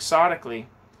quixotically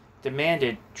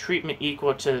demanded treatment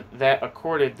equal to that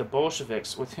accorded the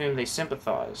Bolsheviks with whom they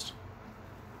sympathized.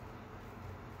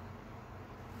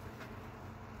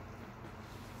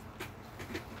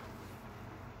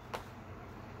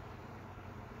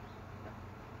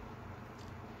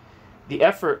 The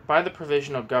effort by the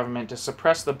provisional government to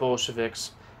suppress the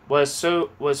Bolsheviks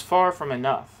was far from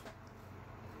enough.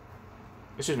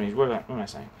 Excuse me, what am I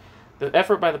saying? The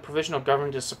effort by the provisional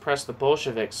government to suppress the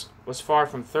Bolsheviks was far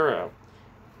from thorough,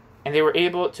 and they were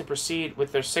able to proceed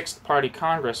with their Sixth Party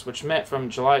Congress, which met from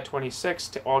July 26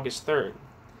 to August 3rd.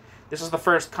 This is the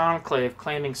first conclave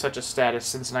claiming such a status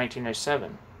since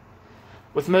 1907.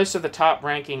 With most of the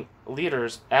top-ranking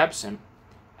leaders absent,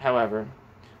 however,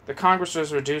 the Congress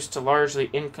was reduced to largely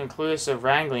inconclusive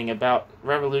wrangling about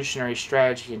revolutionary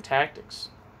strategy and tactics.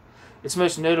 Its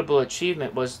most notable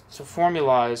achievement was to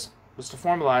formalize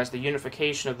the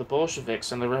unification of the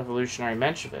Bolsheviks and the revolutionary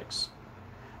Mensheviks,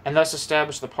 and thus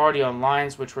establish the party on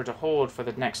lines which were to hold for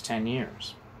the next 10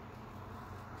 years.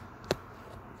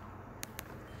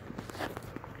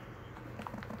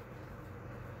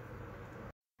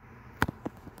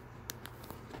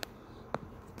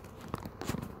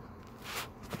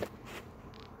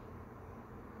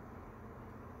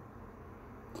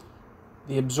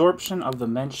 The absorption of the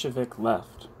Menshevik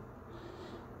left.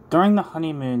 During the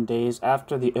honeymoon days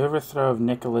after the overthrow of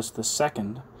Nicholas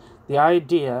II, the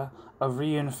idea of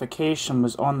reunification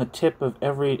was on the tip of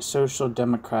every social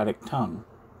democratic tongue.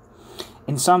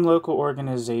 In some local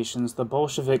organizations, the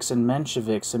Bolsheviks and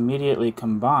Mensheviks immediately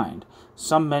combined.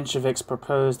 Some Mensheviks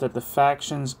proposed that the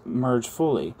factions merge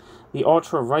fully. The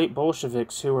ultra-right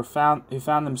Bolsheviks, who found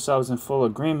themselves in full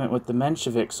agreement with the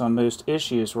Mensheviks on most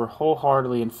issues, were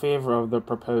wholeheartedly in favor of the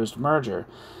proposed merger.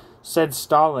 Said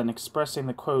Stalin, expressing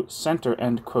the, quote, center,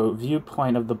 end quote,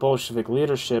 viewpoint of the Bolshevik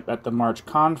leadership at the March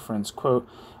Conference, quote,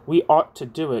 we ought to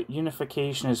do it.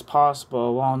 Unification is possible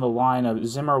along the line of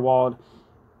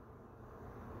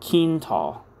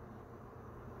Zimmerwald-Kiental,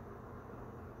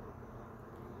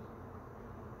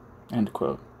 end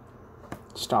quote.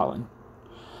 Stalin.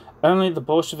 Only the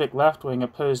Bolshevik left wing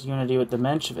opposed unity with the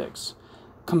Mensheviks,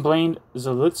 complained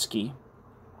Zalutsky,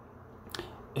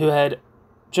 who had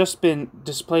just been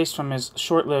displaced from his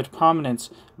short-lived prominence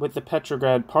with the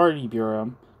Petrograd Party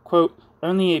Bureau. Quote,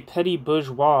 only a petty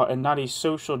bourgeois and not a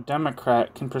social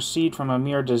democrat can proceed from a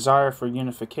mere desire for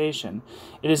unification.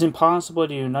 It is impossible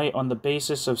to unite on the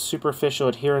basis of superficial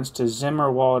adherence to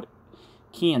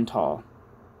Zimmerwald-Kiental.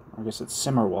 I guess it's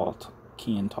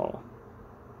Zimmerwald-Kiental.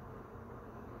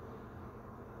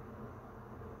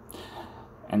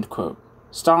 End quote.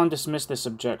 Stalin dismissed this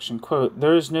objection. Quote,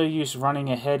 there is no use running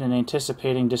ahead and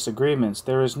anticipating disagreements.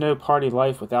 There is no party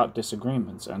life without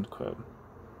disagreements. End quote.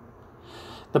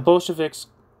 The Bolsheviks'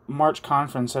 March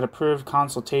Conference had approved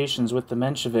consultations with the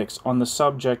Mensheviks on the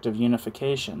subject of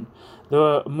unification,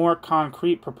 though a more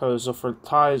concrete proposal for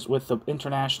ties with the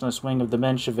internationalist wing of the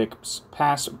Mensheviks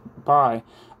passed by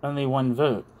only one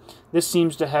vote. This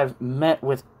seems to have met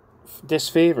with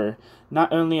disfavor,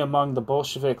 not only among the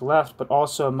Bolshevik left, but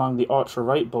also among the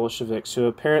ultra-right Bolsheviks, who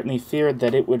apparently feared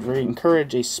that it would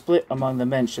encourage a split among the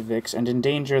Mensheviks and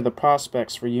endanger the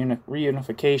prospects for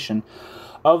reunification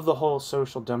of the whole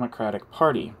Social Democratic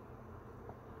Party.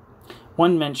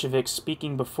 One Menshevik,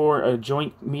 speaking before a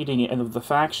joint meeting of the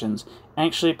factions,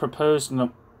 actually proposed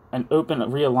an open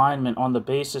realignment on the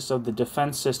basis of the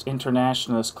defensist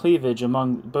internationalist cleavage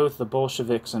among both the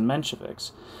Bolsheviks and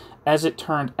Mensheviks. As it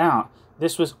turned out,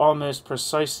 this was almost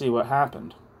precisely what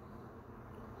happened.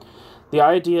 The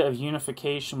idea of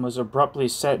unification was abruptly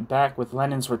set back with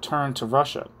Lenin's return to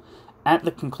Russia. At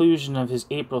the conclusion of his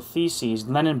April theses,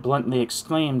 Lenin bluntly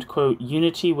exclaimed, quote,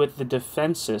 unity with the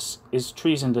defensists is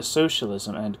treason to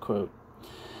socialism, end quote.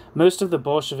 Most of the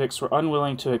Bolsheviks were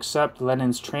unwilling to accept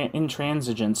Lenin's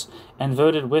intransigence and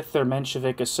voted with their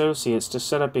Menshevik associates to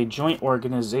set up a joint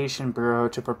organization bureau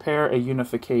to prepare a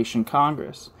unification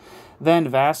congress. Then,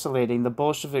 vacillating, the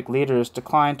Bolshevik leaders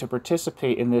declined to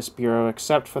participate in this bureau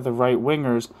except for the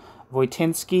right-wingers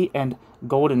Voitinsky and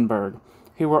Goldenberg,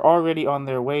 who were already on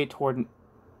their way toward an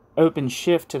open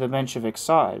shift to the Menshevik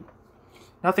side.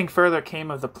 Nothing further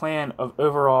came of the plan of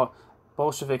overall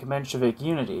Bolshevik-Menshevik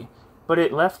unity, but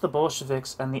it left the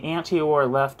Bolsheviks and the anti-war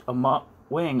left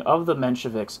wing of the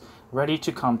Mensheviks ready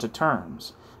to come to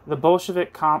terms. The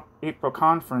Bolshevik April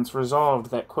Conference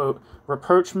resolved that, quote,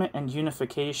 rapprochement and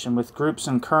unification with groups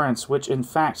and currents which in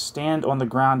fact stand on the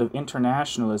ground of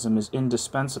internationalism is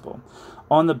indispensable,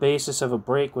 on the basis of a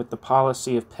break with the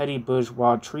policy of petty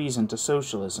bourgeois treason to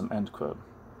socialism, end quote.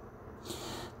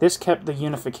 This kept the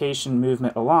unification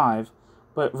movement alive,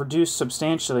 but reduced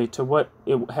substantially to what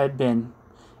it had been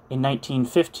in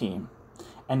 1915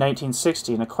 and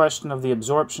 1916, a question of the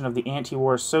absorption of the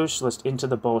anti-war socialist into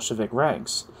the Bolshevik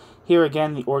ranks. Here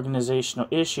again, the organizational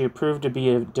issue proved to be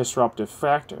a disruptive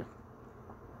factor.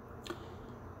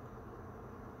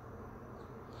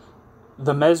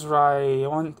 The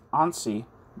Mezryaontsy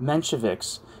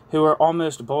Mensheviks, who were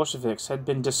almost Bolsheviks, had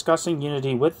been discussing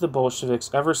unity with the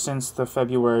Bolsheviks ever since the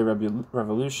February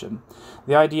Revolution.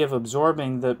 The idea of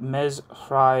absorbing the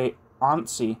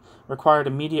Mezhryantsy acquired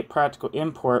immediate practical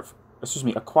import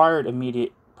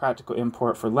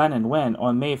for Lenin when,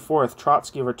 on May 4th,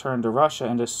 Trotsky returned to Russia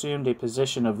and assumed a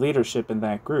position of leadership in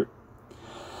that group.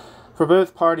 For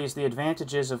both parties, the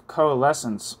advantages of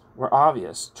coalescence were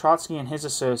obvious. Trotsky and his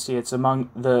associates among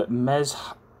the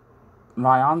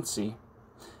Mezhryantsy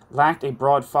lacked a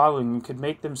broad following and could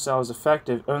make themselves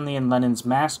effective only in Lenin's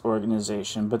mass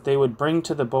organization, but they would bring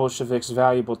to the Bolsheviks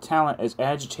valuable talent as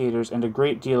agitators and a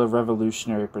great deal of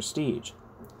revolutionary prestige.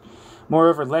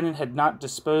 Moreover, Lenin had not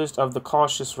disposed of the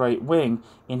cautious right wing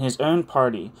in his own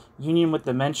party. Union with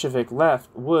the Menshevik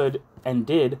left would, and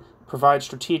did, provide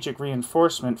strategic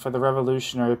reinforcement for the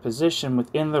revolutionary position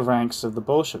within the ranks of the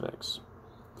Bolsheviks.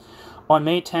 On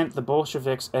May 10th, the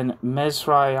Bolsheviks and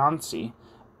Mezhryantsy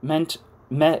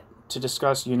met to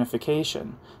discuss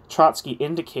unification. Trotsky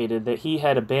indicated that he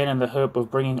had abandoned the hope of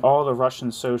bringing all the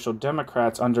Russian Social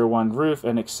Democrats under one roof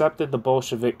and accepted the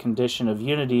Bolshevik condition of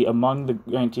unity among the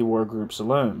anti-war groups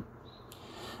alone.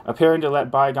 Appearing to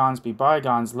let bygones be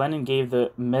bygones, Lenin gave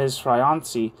the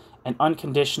Mezhryantsy an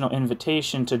unconditional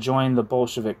invitation to join the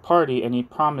Bolshevik Party, and he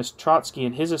promised Trotsky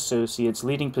and his associates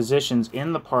leading positions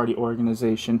in the party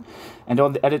organization and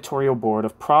on the editorial board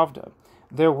of Pravda.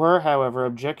 There were, however,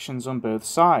 objections on both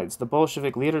sides. The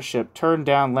Bolshevik leadership turned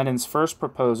down Lenin's first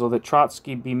proposal that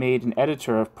Trotsky be made an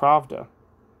editor of Pravda.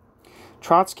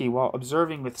 Trotsky, while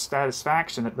observing with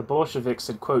satisfaction that the Bolsheviks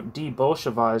had, quote,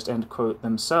 de-Bolshevized, end quote,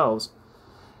 themselves,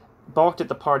 balked at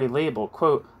the party label,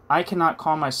 quote, "I cannot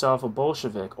call myself a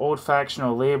Bolshevik. Old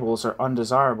factional labels are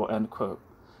undesirable," end quote.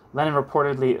 Lenin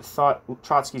reportedly thought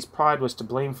Trotsky's pride was to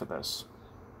blame for this.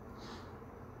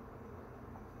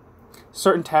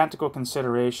 Certain tactical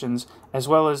considerations, as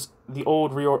well as the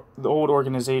old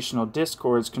organizational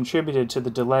discords, contributed to the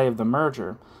delay of the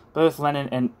merger. Both Lenin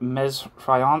and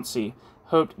Mezhryantsy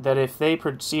hoped that if they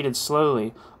proceeded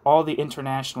slowly, all the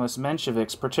internationalist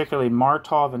Mensheviks, particularly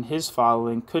Martov and his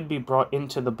following, could be brought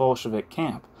into the Bolshevik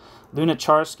camp.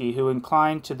 Lunacharsky, who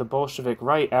inclined to the Bolshevik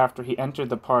right after he entered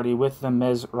the party with the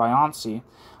Mezhryantsy,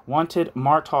 wanted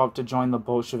Martov to join the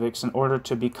Bolsheviks in order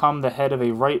to become the head of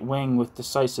a right wing with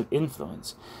decisive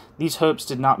influence. These hopes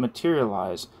did not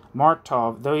materialize.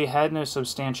 Martov, though he had no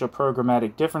substantial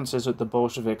programmatic differences with the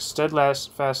Bolsheviks,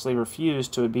 steadfastly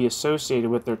refused to be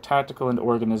associated with their tactical and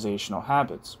organizational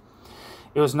habits.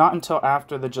 It was not until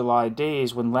after the July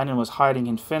days, when Lenin was hiding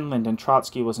in Finland and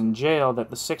Trotsky was in jail, that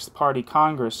the Sixth Party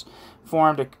Congress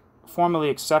formally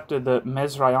accepted the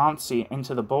Mezhryantsy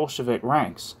into the Bolshevik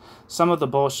ranks. Some of the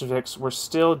Bolsheviks were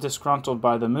still disgruntled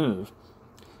by the move.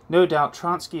 No doubt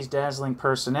Trotsky's dazzling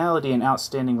personality and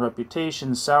outstanding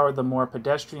reputation soured the more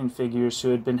pedestrian figures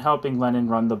who had been helping Lenin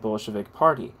run the Bolshevik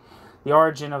Party. The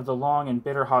origin of the long and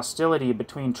bitter hostility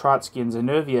between Trotsky and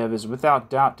Zinoviev is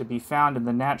without doubt to be found in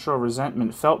the natural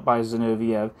resentment felt by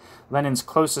Zinoviev, Lenin's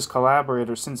closest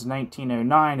collaborator since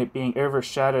 1909, at being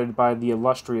overshadowed by the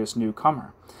illustrious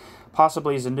newcomer.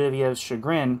 Possibly Zinoviev's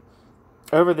chagrin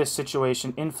over this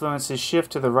situation influenced his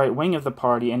shift to the right wing of the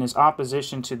party and his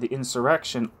opposition to the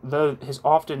insurrection, though his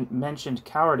often mentioned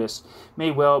cowardice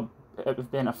may well have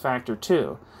been a factor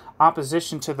too.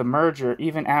 Opposition to the merger,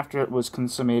 even after it was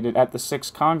consummated at the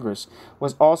Sixth Congress,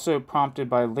 was also prompted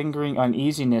by lingering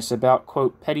uneasiness about,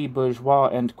 quote, petty bourgeois,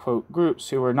 end quote, groups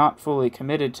who were not fully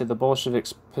committed to the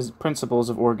Bolsheviks' principles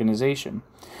of organization.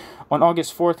 On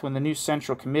August 4th, when the new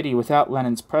Central Committee, without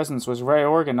Lenin's presence, was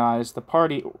reorganized, the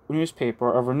party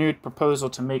newspaper, a renewed proposal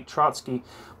to make Trotsky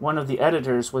one of the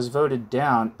editors, was voted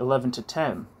down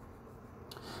 11-10.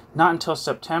 Not until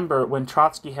September, when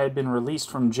Trotsky had been released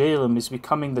from jail and was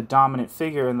becoming the dominant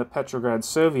figure in the Petrograd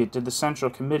Soviet, did the Central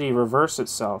Committee reverse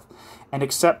itself and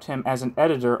accept him as an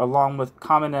editor along with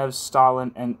Kamenev,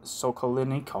 Stalin, and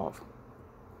Sokolnikov.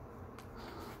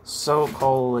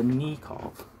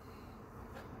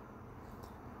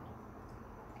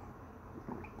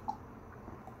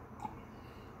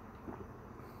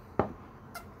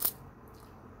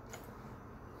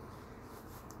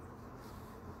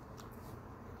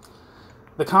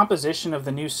 The composition of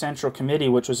the new Central Committee,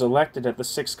 which was elected at the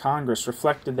Sixth Congress,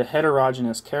 reflected the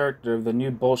heterogeneous character of the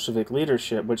new Bolshevik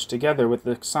leadership, which, together with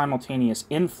the simultaneous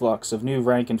influx of new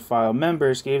rank-and-file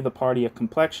members, gave the party a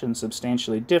complexion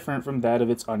substantially different from that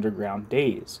of its underground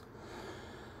days.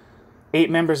 8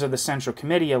 members of the Central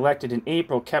Committee, elected in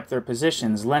April, kept their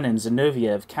positions: Lenin,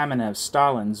 Zinoviev, Kamenev,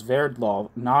 Stalin, Sverdlov,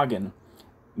 Nagin,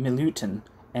 Milutin,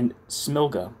 and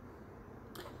Smilga.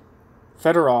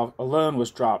 Fedorov alone was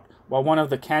dropped. while one of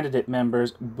the candidate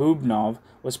members, Bubnov,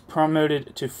 was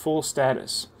promoted to full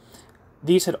status.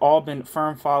 These had all been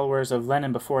firm followers of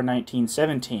Lenin before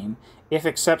 1917, if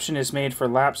exception is made for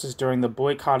lapses during the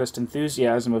boycottist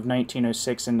enthusiasm of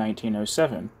 1906 and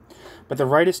 1907. But the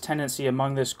rightist tendency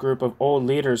among this group of old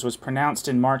leaders was pronounced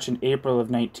in March and April of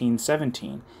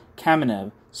 1917.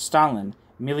 Kamenev, Stalin,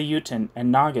 Miliutin,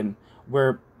 and Nagin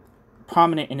were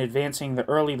prominent in advancing the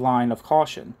early line of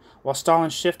caution. While Stalin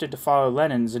shifted to follow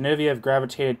Lenin, Zinoviev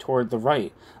gravitated toward the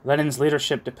right. Lenin's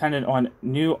leadership depended on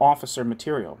new officer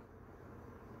material.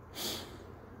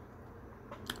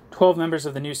 12 members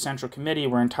of the new Central Committee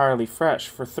were entirely fresh.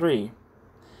 For 3,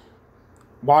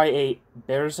 Y.A.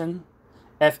 Berzin,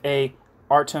 F.A.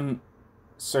 Artem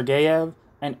Sergeyev,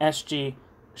 and S.G.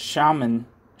 Shamian.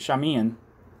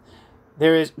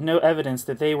 There is no evidence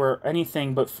that they were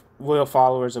anything but loyal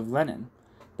followers of Lenin.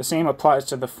 The same applies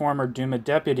to the former Duma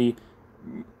deputy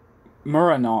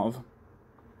Muranov,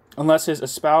 unless his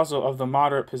espousal of the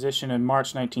moderate position in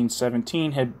March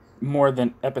 1917 had more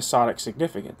than episodic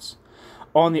significance.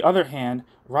 On the other hand,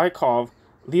 Rykov,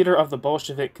 leader of the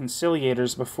Bolshevik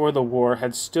conciliators before the war,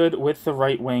 had stood with the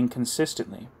right wing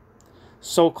consistently.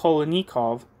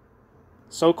 Sokolnikov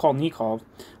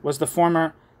was the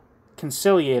former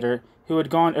conciliator who had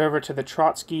gone over to the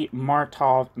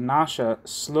Trotsky-Martov-Nasha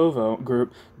Slovo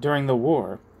group during the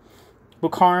war.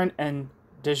 Bukharin and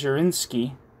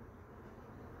Dzerzhinsky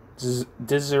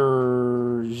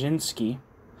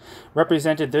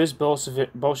represented those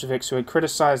Bolsheviks who had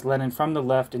criticized Lenin from the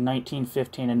left in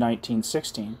 1915 and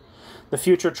 1916. The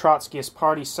future Trotskyist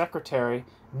party secretary,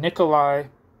 Nikolai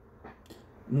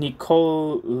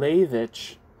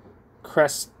Nikolaevich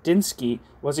Krestinsky,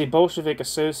 was a Bolshevik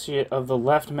associate of the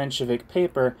left Menshevik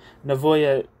paper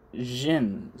Novoye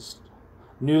Zhinsk,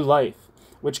 New Life,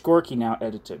 which Gorky now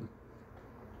edited.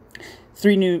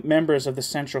 3 new members of the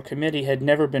Central Committee had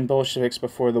never been Bolsheviks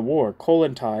before the war.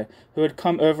 Kollontai, who had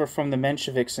come over from the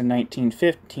Mensheviks in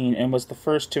 1915 and was the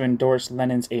first to endorse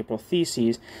Lenin's April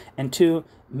theses, and 2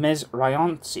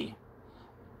 Mezryansky,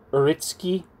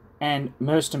 Uritsky, and,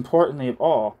 most importantly of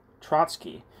all,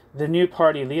 Trotsky. The new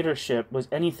party leadership was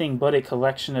anything but a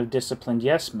collection of disciplined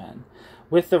yes-men.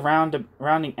 With the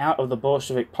rounding out of the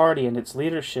Bolshevik Party and its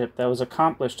leadership that was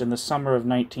accomplished in the summer of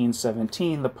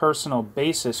 1917, the personal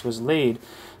basis was laid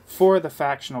for the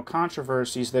factional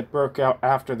controversies that broke out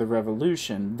after the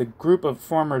revolution. The group of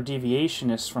former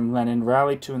deviationists from Lenin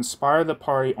rallied to inspire the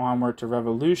party onward to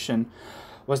revolution,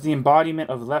 was the embodiment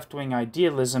of left-wing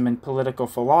idealism and political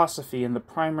philosophy, and the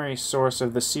primary source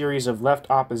of the series of left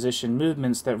opposition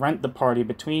movements that rent the party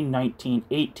between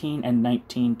 1918 and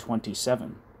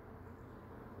 1927.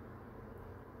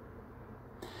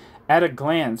 At a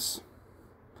glance,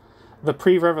 the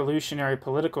pre-revolutionary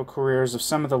political careers of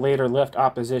some of the later left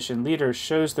opposition leaders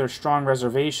shows their strong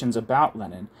reservations about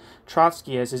Lenin.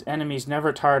 Trotsky, as his enemies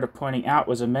never tired of pointing out,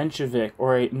 was a Menshevik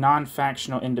or a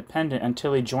non-factional independent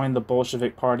until he joined the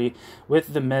Bolshevik Party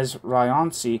with the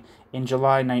Mezryansky in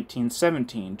July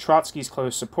 1917. Trotsky's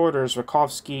close supporters,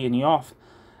 Rakovsky and Yov,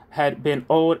 had been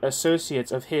old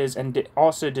associates of his and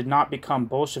also did not become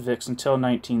Bolsheviks until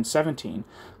 1917.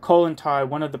 Kollontai,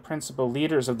 one of the principal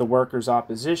leaders of the workers'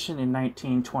 opposition in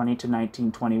 1920 to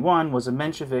 1921, was a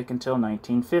Menshevik until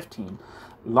 1915.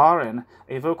 Larin,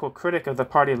 a vocal critic of the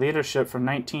party leadership from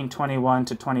 1921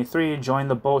 to 23, joined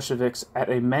the Bolsheviks as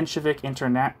a Menshevik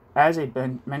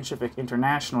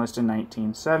internationalist in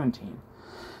 1917.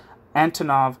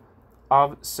 Antonov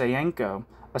Ovseyenko,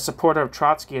 a supporter of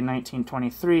Trotsky in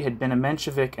 1923, had been a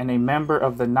Menshevik and a member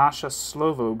of the Nasha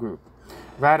Slovo group.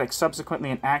 Radek,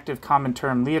 subsequently an active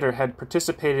Comintern leader, had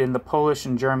participated in the Polish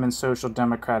and German Social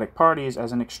Democratic parties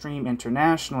as an extreme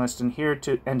internationalist and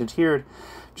adhered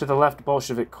to the left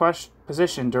Bolshevik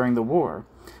position during the war.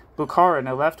 Bukharin,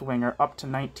 a left-winger up to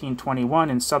 1921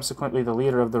 and subsequently the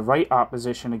leader of the right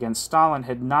opposition against Stalin,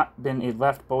 had not been a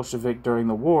left Bolshevik during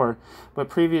the war, but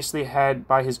previously had,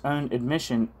 by his own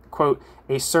admission, quote,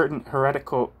 a certain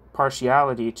heretical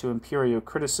partiality to imperial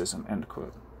criticism, end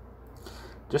quote.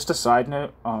 Just a side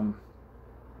note, I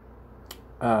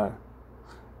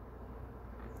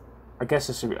guess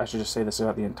I should just say this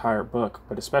about the entire book,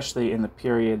 but especially in the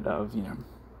period of,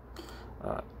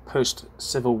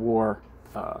 post-Civil War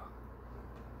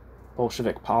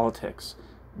Bolshevik politics,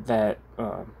 that,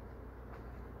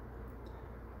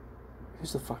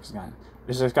 who's the fuck's guy?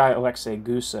 There's this guy, Alexei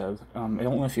Gusev. I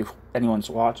don't know if anyone's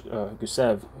watched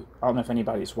Gusev. I don't know if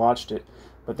anybody's watched it,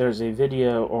 but there's a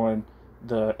video on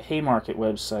the Haymarket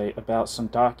website about some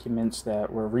documents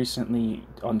that were recently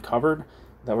uncovered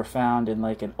that were found in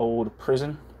like an old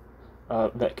prison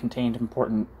that contained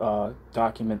important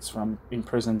documents from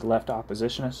imprisoned left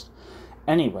oppositionists.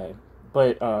 Anyway,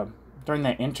 but during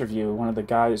that interview, one of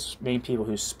the main people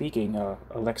who's speaking,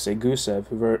 Alexei Gusev,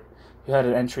 who had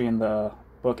an entry in the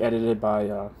book edited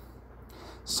by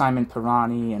Simon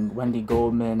Pirani and Wendy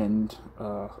Goldman and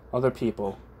other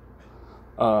people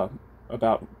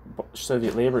about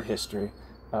Soviet labor history.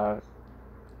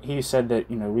 He said that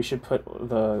we should put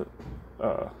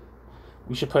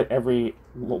every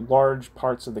large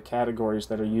parts of the categories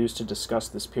that are used to discuss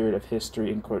this period of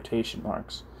history in quotation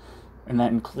marks, and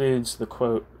that includes the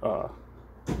quote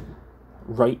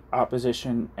right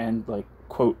opposition and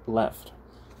quote left.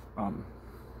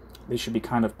 They should be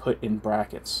kind of put in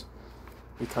brackets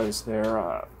because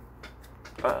their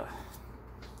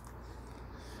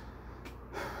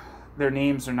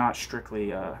names are not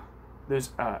strictly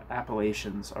those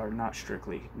appellations are not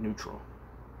strictly neutral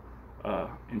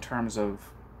in terms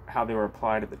of how they were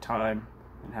applied at the time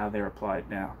and how they're applied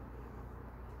now.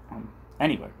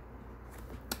 Anyway,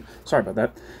 sorry about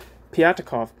that.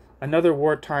 Pyatakov, another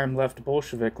wartime left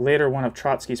Bolshevik, later one of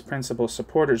Trotsky's principal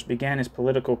supporters, began his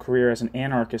political career as an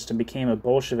anarchist and became a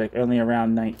Bolshevik only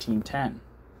around 1910.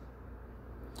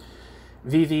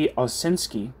 V.V.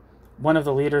 Osinski, one of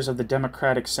the leaders of the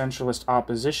Democratic Centralist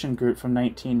Opposition Group from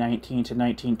 1919 to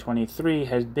 1923,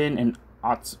 had been an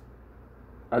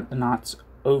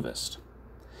Nazovist.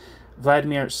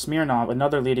 Vladimir Smirnov,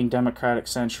 another leading Democratic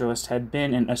Centralist, had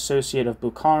been an associate of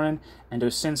Bukharin and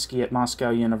Osinski at Moscow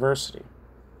University.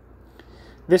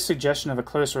 This suggestion of a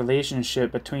close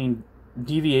relationship between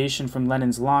deviation from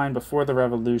Lenin's line before the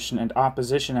revolution and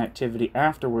opposition activity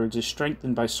afterwards is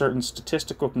strengthened by certain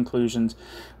statistical conclusions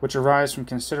which arise from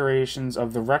considerations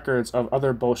of the records of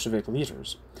other Bolshevik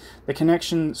leaders. The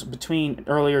connections between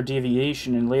earlier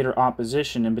deviation and later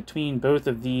opposition, and between both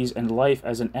of these and life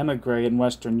as an émigré in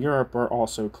Western Europe, are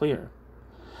also clear.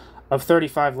 Of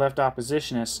 35 left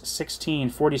oppositionists,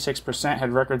 46%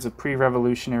 had records of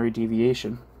pre-revolutionary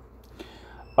deviation.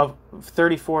 Of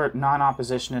 34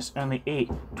 non-oppositionists, only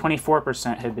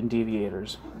 24% had been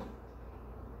deviators.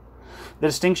 The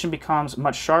distinction becomes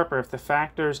much sharper if the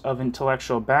factors of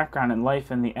intellectual background and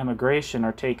life in the emigration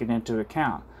are taken into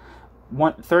account.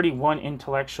 31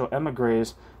 intellectual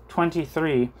émigrés,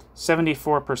 23,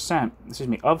 74%,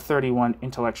 of 31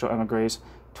 intellectual émigrés,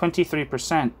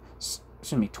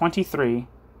 23,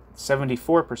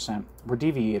 74% were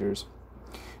deviators.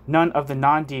 None of the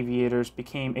non-deviators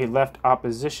became a left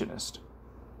oppositionist.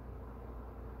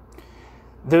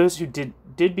 Those who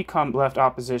did become left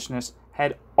oppositionists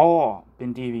had all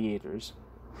been deviators.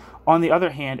 On the other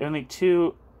hand, only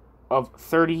 2 of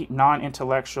 30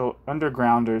 non-intellectual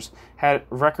undergrounders had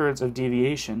records of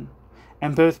deviation,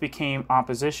 and both became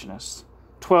oppositionists.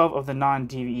 12 of the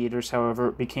non-deviators,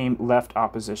 however, became left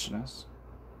oppositionists.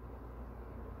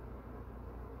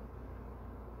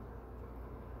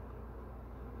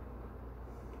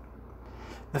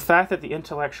 The fact that the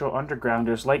intellectual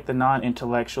undergrounders, like the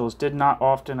non-intellectuals, did not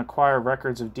often acquire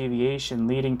records of deviation,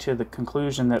 leading to the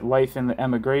conclusion that life in the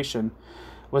emigration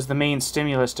was the main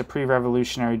stimulus to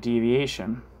pre-revolutionary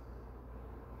deviation.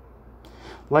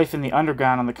 Life in the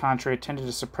underground, on the contrary, tended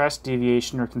to suppress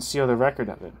deviation or conceal the record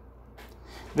of it.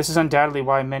 This is undoubtedly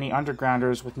why many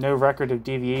undergrounders with no record of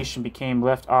deviation became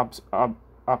left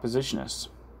oppositionists,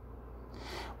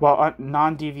 while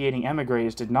non-deviating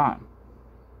émigrés did not.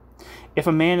 If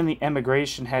a man in the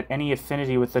emigration had any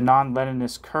affinity with the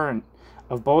non-Leninist current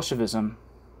of Bolshevism,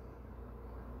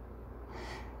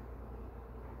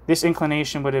 this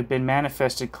inclination would have been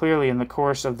manifested clearly in the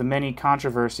course of the many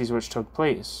controversies which took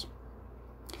place.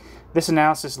 This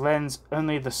analysis lends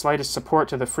only the slightest support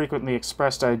to the frequently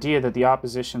expressed idea that the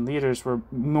opposition leaders were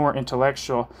more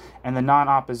intellectual and the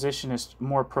non-oppositionists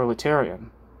more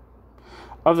proletarian.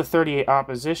 Of the 38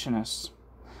 oppositionists,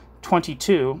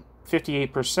 22,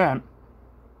 58%,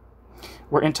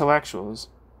 were intellectuals.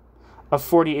 Of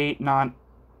 48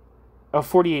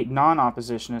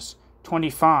 non-oppositionists,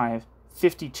 25,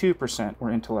 52%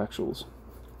 were intellectuals.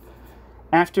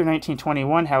 After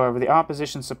 1921, however, the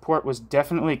opposition support was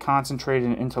definitely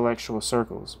concentrated in intellectual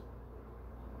circles.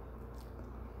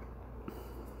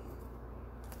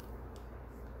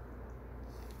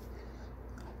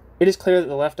 It is clear that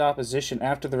the left opposition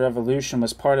after the revolution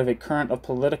was part of a current of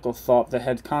political thought that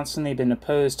had constantly been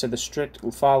opposed to the strict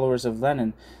followers of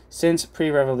Lenin since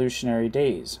pre-revolutionary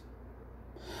days.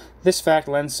 This fact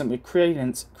lends some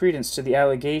credence to the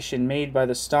allegation made by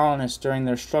the Stalinists during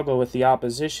their struggle with the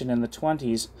opposition in the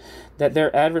 1920s that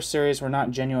their adversaries were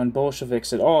not genuine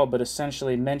Bolsheviks at all, but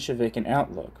essentially Menshevik in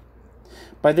outlook.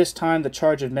 By this time, the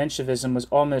charge of Menshevism was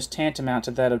almost tantamount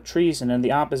to that of treason, and the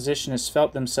oppositionists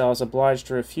felt themselves obliged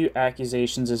to refute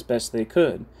accusations as best they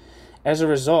could. As a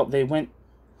result, they went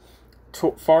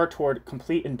far toward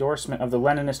complete endorsement of the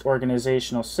Leninist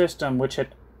organizational system, which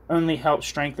had only helped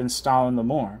strengthen Stalin the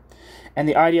more. And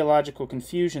the ideological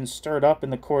confusion stirred up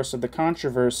in the course of the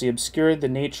controversy obscured the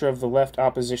nature of the left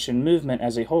opposition movement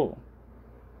as a whole.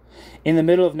 In the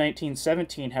middle of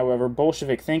 1917, however,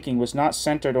 Bolshevik thinking was not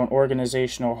centered on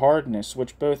organizational hardness,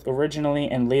 which both originally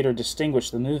and later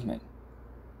distinguished the movement.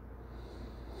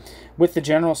 With the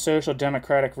general social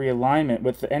democratic realignment,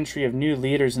 with the entry of new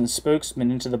leaders and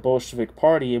spokesmen into the Bolshevik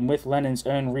Party, and with Lenin's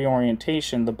own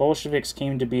reorientation, the Bolsheviks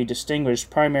came to be distinguished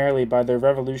primarily by their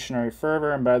revolutionary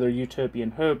fervor and by their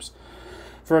utopian hopes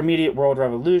for immediate world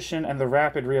revolution and the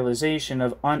rapid realization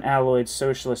of unalloyed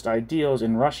socialist ideals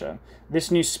in Russia. This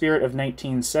new spirit of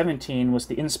 1917 was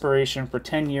the inspiration for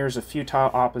 10 years of futile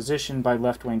opposition by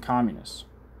left-wing communists.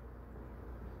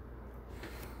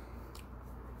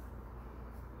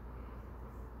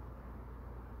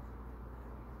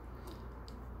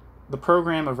 The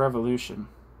program of revolution.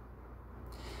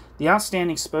 The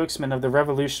outstanding spokesman of the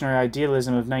revolutionary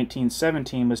idealism of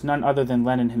 1917 was none other than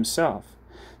Lenin himself.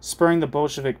 Spurring the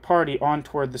Bolshevik Party on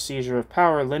toward the seizure of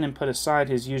power, Lenin put aside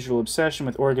his usual obsession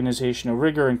with organizational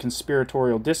rigor and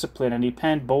conspiratorial discipline, and he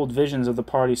penned bold visions of the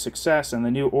party's success and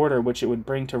the new order which it would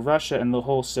bring to Russia and the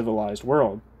whole civilized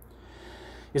world.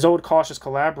 His old cautious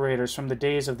collaborators from the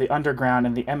days of the underground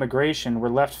and the emigration were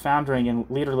left foundering in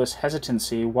leaderless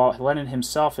hesitancy, while Lenin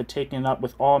himself had taken up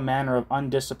with all manner of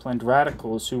undisciplined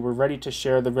radicals who were ready to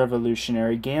share the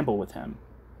revolutionary gamble with him.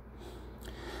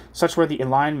 Such were the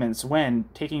alignments when,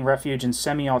 taking refuge in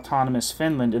semi-autonomous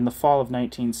Finland in the fall of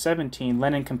 1917,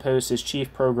 Lenin composed his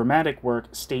chief programmatic work,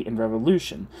 State and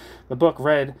Revolution. The book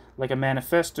read like a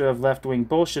manifesto of left-wing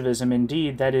Bolshevism.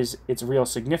 Indeed, that is its real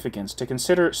significance. To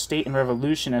consider State and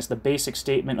Revolution as the basic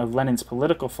statement of Lenin's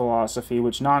political philosophy,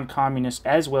 which non-communists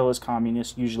as well as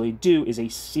communists usually do, is a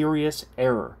serious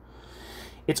error.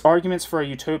 Its arguments for a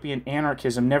utopian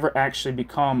anarchism never actually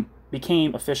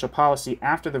became official policy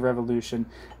after the revolution,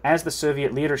 as the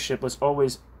Soviet leadership has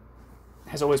always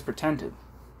pretended.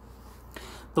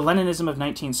 The Leninism of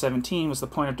 1917 was the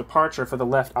point of departure for the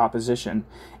left opposition,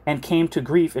 and came to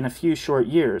grief in a few short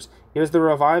years. It was the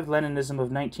revived Leninism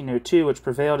of 1902 which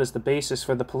prevailed as the basis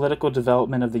for the political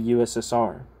development of the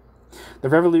USSR. The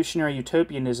revolutionary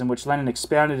utopianism which Lenin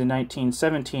expounded in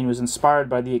 1917 was inspired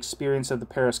by the experience of the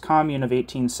Paris Commune of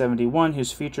 1871,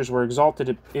 whose features were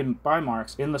exalted by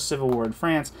Marx in the Civil War in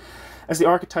France as the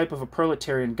archetype of a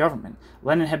proletarian government.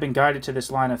 Lenin had been guided to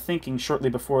this line of thinking shortly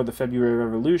before the February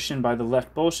Revolution by the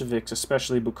left Bolsheviks,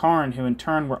 especially Bukharin, who in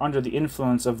turn were under the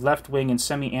influence of left-wing and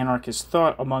semi-anarchist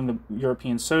thought among the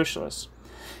European socialists.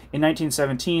 In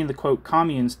 1917, the, quote,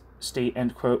 communes state,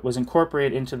 end quote, was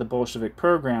incorporated into the Bolshevik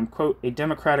program, quote, a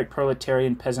democratic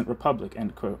proletarian peasant republic,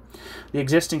 end quote. The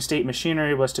existing state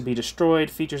machinery was to be destroyed.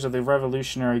 Features of the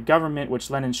revolutionary government, which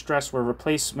Lenin stressed, were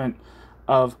replacement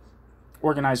of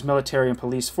organized military and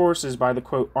police forces by the,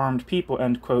 quote, armed people,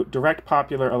 end quote, direct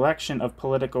popular election of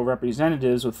political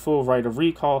representatives with full right of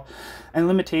recall, and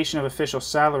limitation of official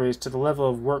salaries to the level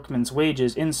of workmen's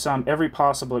wages, in sum, every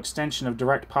possible extension of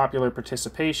direct popular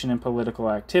participation in political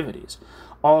activities.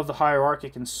 All of the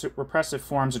hierarchic and repressive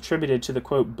forms attributed to the,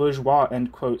 quote, bourgeois,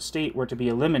 end quote, state were to be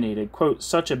eliminated. Quote,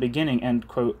 such a beginning, end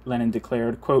quote, Lenin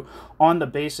declared, quote, on the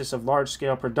basis of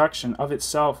large-scale production of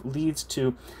itself leads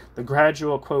to the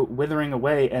gradual, quote, withering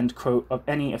away, end quote, of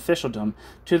any officialdom,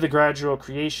 to the gradual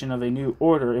creation of a new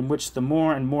order in which the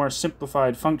more and more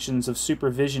simplified functions of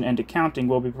supervision and accounting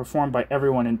will be performed by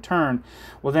everyone in turn,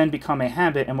 will then become a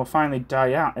habit, and will finally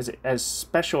die out as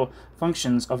special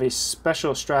functions of a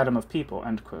special stratum of people,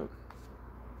 end quote.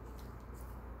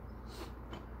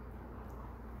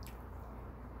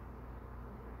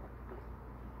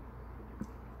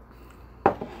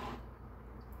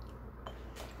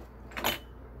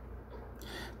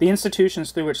 The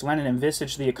institutions through which Lenin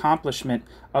envisaged the accomplishment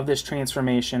of this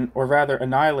transformation, or rather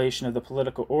annihilation of the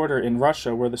political order in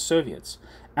Russia, were the Soviets.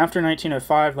 After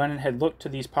 1905, Lenin had looked to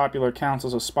these popular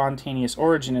councils of spontaneous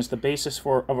origin as the basis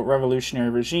of a revolutionary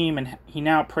regime, and he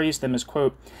now praised them as,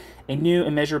 quote, a new,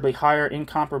 immeasurably higher,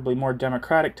 incomparably more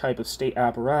democratic type of state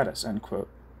apparatus, end quote.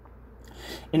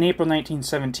 In April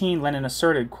 1917, Lenin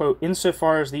asserted, quote,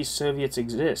 insofar as these Soviets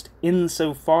exist,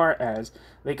 insofar as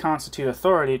they constitute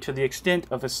authority to the extent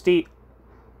of a state,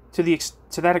 to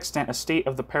that extent a state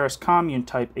of the Paris Commune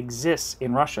type exists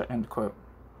in Russia, end quote.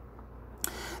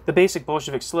 The basic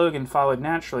Bolshevik slogan followed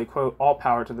naturally, quote, all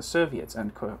power to the Soviets,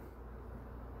 end quote.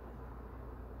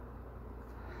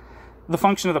 The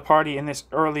function of the party in this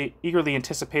eagerly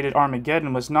anticipated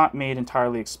Armageddon was not made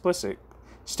entirely explicit.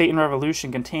 State and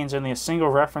Revolution contains only a single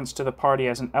reference to the party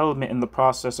as an element in the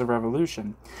process of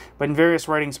revolution. But in various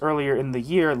writings earlier in the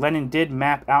year, Lenin did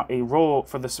map out a role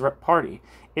for this party.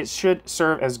 It should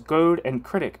serve as goad and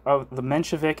critic of the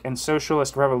Menshevik and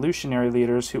socialist revolutionary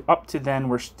leaders who up to then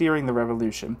were steering the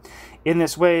revolution. In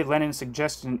this way, Lenin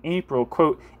suggested in April,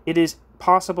 quote, "It is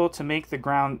possible to make the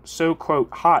ground so, quote,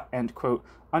 hot, end quote,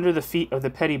 under the feet of the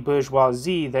petty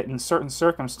bourgeoisie that in certain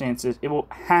circumstances it will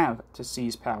have to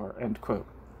seize power," end quote.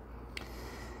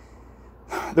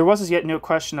 There was as yet no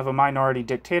question of a minority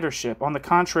dictatorship. On the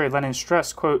contrary, Lenin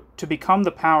stressed, quote, "To become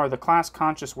the power, the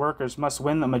class-conscious workers must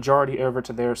win the majority over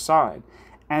to their side.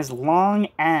 As long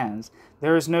as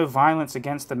there is no violence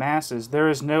against the masses, there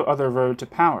is no other road to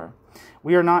power.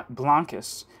 We are not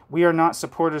Blanquists. We are not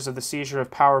supporters of the seizure of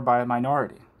power by a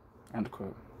minority," end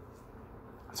quote.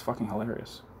 That's fucking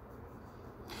hilarious.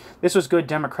 This was good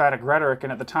democratic rhetoric,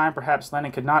 and at the time perhaps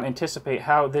Lenin could not anticipate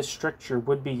how this stricture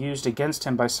would be used against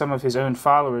him by some of his own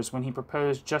followers when he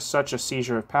proposed just such a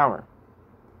seizure of power.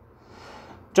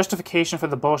 Justification for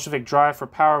the Bolshevik drive for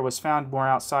power was found more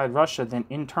outside Russia than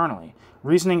internally.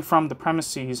 Reasoning from the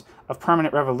premises of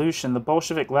permanent revolution, the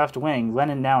Bolshevik left wing,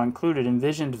 Lenin now included,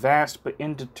 envisioned vast but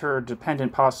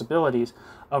interdependent possibilities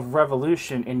of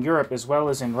revolution in Europe as well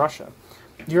as in Russia.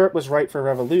 Europe was ripe for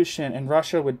revolution, and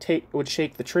Russia would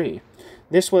shake the tree.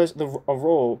 This was a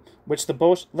role which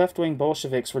the left-wing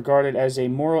Bolsheviks regarded as a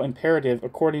moral imperative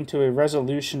according to a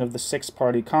resolution of the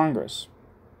Six-Party Congress.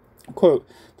 Quote,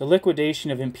 "The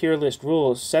liquidation of imperialist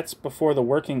rules sets before the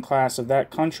working class of that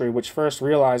country, which first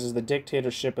realizes the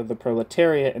dictatorship of the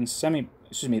proletariat and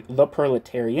the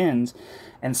proletarians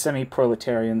and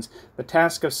semi-proletarians, the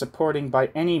task of supporting by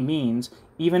any means,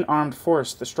 even armed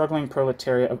force, the struggling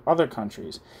proletariat of other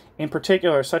countries. In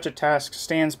particular, such a task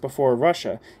stands before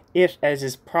Russia, if, as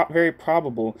is very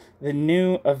probable, the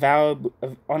new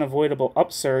unavoidable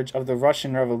upsurge of the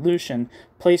Russian Revolution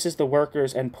places the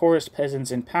workers and poorest peasants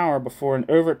in power before an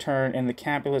overturn in the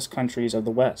capitalist countries of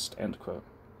the West," end quote.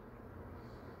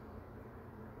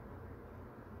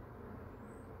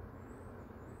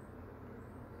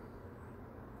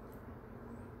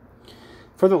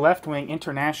 For the left-wing,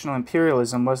 international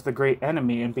imperialism was the great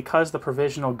enemy, and because the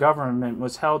provisional government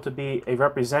was held to be a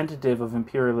representative of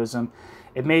imperialism,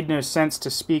 it made no sense to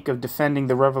speak of defending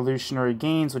the revolutionary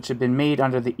gains which had been made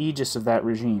under the aegis of that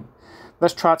regime.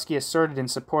 Thus Trotsky asserted in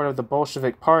support of the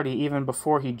Bolshevik party even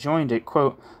before he joined it,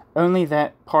 quote, "Only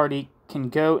that party can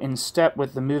go in step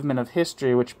with the movement of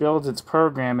history which builds its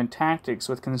program and tactics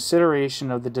with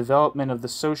consideration of the development of the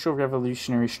social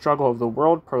revolutionary struggle of the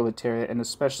world proletariat and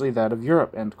especially that of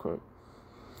Europe," end quote.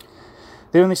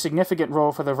 The only significant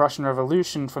role for the Russian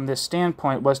Revolution from this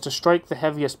standpoint was to strike the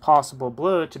heaviest possible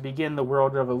blow to begin the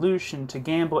world revolution, to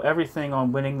gamble everything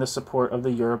on winning the support of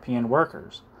the European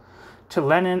workers. To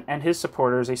Lenin and his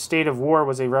supporters, a state of war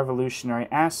was a revolutionary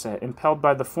asset, impelled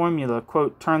by the formula,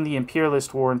 quote, "turn the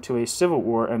imperialist war into a civil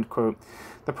war," end quote.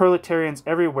 The proletarians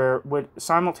everywhere would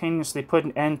simultaneously put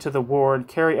an end to the war and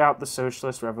carry out the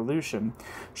socialist revolution.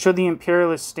 Should the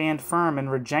imperialists stand firm and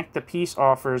reject the peace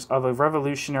offers of a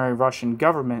revolutionary Russian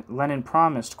government, Lenin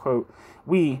promised, quote,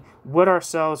 "We would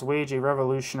ourselves wage a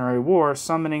revolutionary war,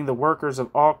 summoning the workers of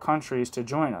all countries to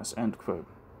join us," end quote.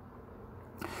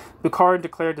 Bukharin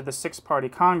declared to the Six-Party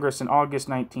Congress in August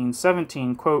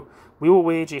 1917, quote, "We will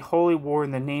wage a holy war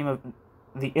in the name of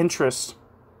the interests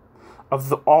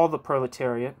of all the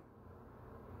proletariat.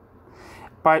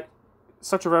 By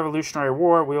such a revolutionary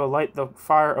war, we will light the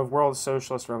fire of world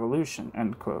socialist revolution,"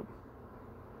 end quote.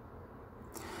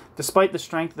 Despite the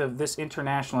strength of this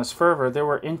internationalist fervor, there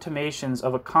were intimations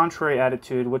of a contrary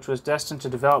attitude which was destined to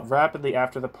develop rapidly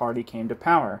after the party came to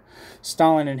power.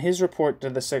 Stalin, in his report to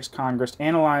the Sixth Congress,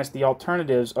 analyzed the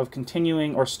alternatives of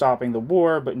continuing or stopping the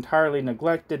war, but entirely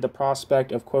neglected the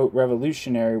prospect of, quote,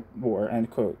 "revolutionary war,"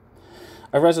 end quote.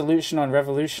 A resolution on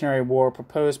revolutionary war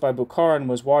proposed by Bukharin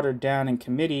was watered down in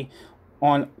committee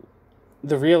on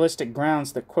the realistic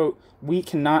grounds that, quote, "we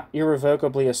cannot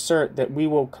irrevocably assert that we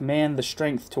will command the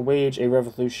strength to wage a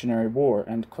revolutionary war,"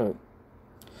 end quote.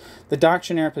 The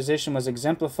doctrinaire position was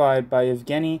exemplified by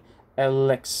Evgeny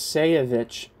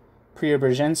Alexeyevich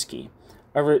Preobrazhensky,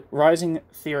 a rising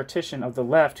theoretician of the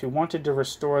left who wanted to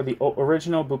restore the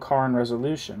original Bukharin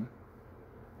resolution.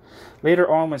 Later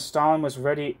on, when Stalin was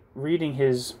reading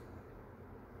his...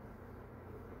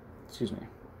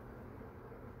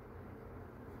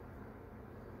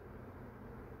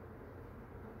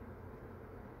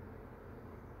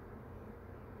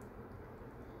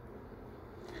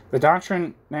 The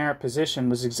doctrinaire position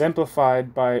was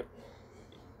exemplified by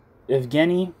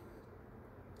Evgeny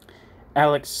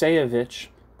Alexeyevich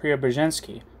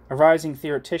Preobrazhensky, a rising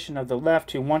theoretician of the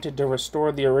left who wanted to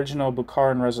restore the original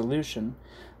Bukharin resolution.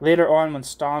 Later on, when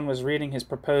Stalin was reading his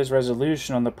proposed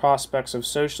resolution on the prospects of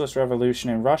socialist revolution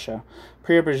in Russia,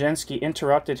 Preobrazhensky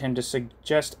interrupted him to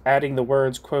suggest adding the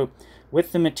words, quote,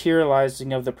 "with the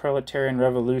materializing of the proletarian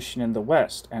revolution in the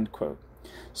West," end quote.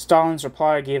 Stalin's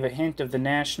reply gave a hint of the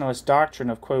nationalist doctrine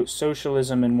of, quote,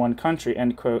 "socialism in one country,"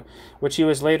 end quote, which he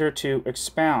was later to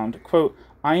expound, quote,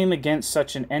 "I am against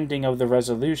such an ending of the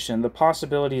resolution. The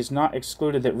possibility is not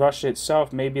excluded that Russia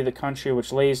itself may be the country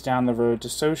which lays down the road to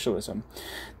socialism.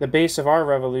 The base of our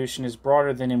revolution is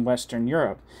broader than in Western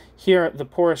Europe. Here, the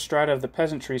poorest strata of the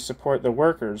peasantry support the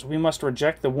workers. We must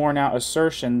reject the worn-out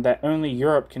assertion that only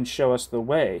Europe can show us the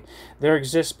way. There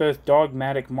exists both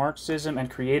dogmatic Marxism and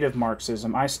creative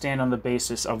Marxism. I stand on the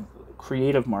basis of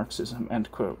creative Marxism,"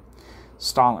 end quote.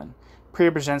 Stalin.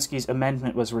 Preobrazhensky's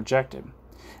amendment was rejected.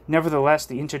 Nevertheless,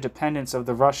 the interdependence of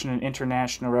the Russian and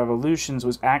international revolutions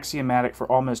was axiomatic for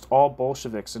almost all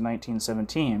Bolsheviks in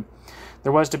 1917.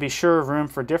 There was, to be sure, room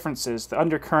for differences. The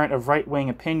undercurrent of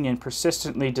right-wing opinion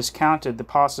persistently discounted the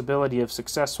possibility of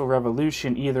successful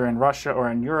revolution either in Russia or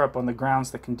in Europe on the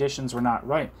grounds the conditions were not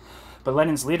right. But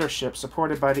Lenin's leadership,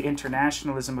 supported by the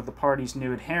internationalism of the party's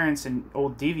new adherents and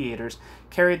old deviators,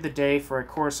 carried the day for a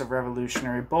course of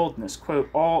revolutionary boldness. Quote,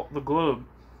 all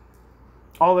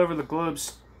over the globe,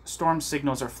 storm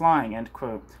signals are flying," end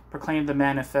quote, proclaimed the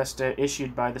manifesto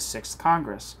issued by the Sixth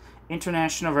Congress.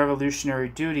 International revolutionary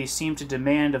duty seemed to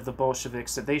demand of the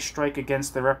Bolsheviks that they strike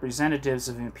against the representatives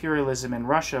of imperialism in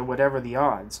Russia, whatever the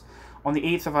odds. On the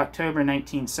 8th of October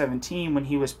 1917, when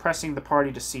he was pressing the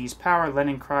party to seize power,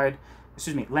 Lenin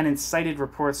cited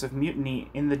reports of mutiny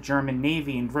in the German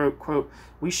Navy and wrote, quote,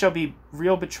 "We shall be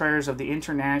real betrayers of the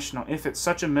International if at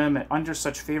such a moment, under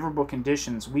such favorable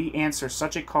conditions, we answer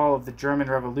such a call of the German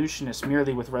revolutionists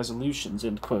merely with resolutions,"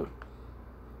 end quote.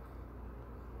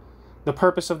 The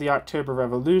purpose of the October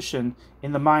Revolution,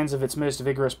 in the minds of its most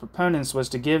vigorous proponents, was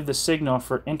to give the signal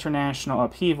for international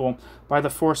upheaval by the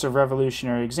force of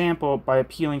revolutionary example, by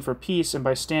appealing for peace, and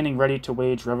by standing ready to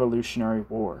wage revolutionary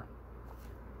war.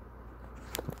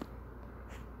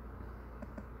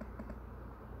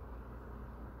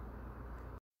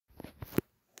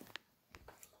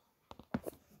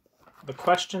 The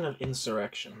question of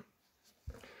insurrection.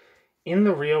 In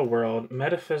the real world,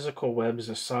 metaphysical webs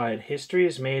aside, history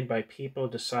is made by people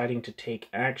deciding to take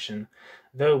action,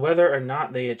 though whether or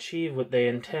not they achieve what they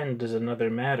intend is another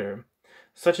matter.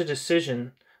 Such a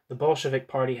decision the Bolshevik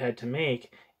Party had to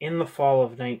make in the fall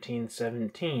of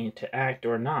 1917, to act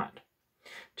or not,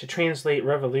 to translate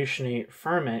revolutionary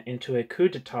ferment into a coup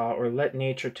d'etat or let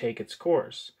nature take its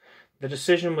course. The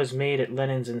decision was made at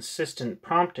Lenin's insistent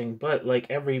prompting, but, like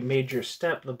every major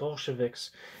step the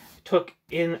Bolsheviks took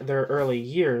in their early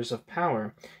years of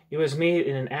power, it was made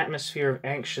in an atmosphere of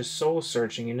anxious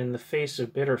soul-searching and in the face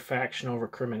of bitter factional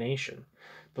recrimination.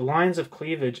 The lines of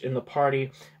cleavage in the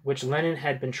party which Lenin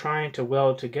had been trying to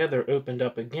weld together opened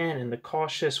up again, and the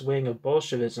cautious wing of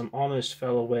Bolshevism almost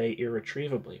fell away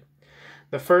irretrievably.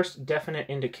 The first definite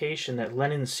indication that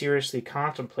Lenin seriously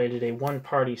contemplated a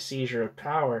one-party seizure of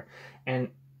power and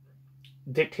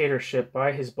dictatorship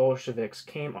by his Bolsheviks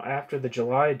came after the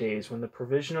July days, when the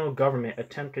provisional government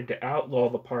attempted to outlaw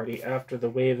the party after the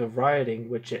wave of rioting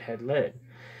which it had led.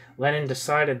 Lenin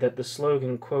decided that the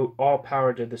slogan, quote, "all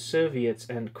power to the Soviets,"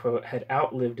 end quote, had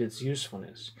outlived its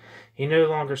usefulness. He no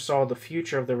longer saw the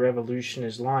future of the revolution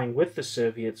as lying with the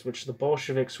Soviets, which the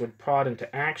Bolsheviks would prod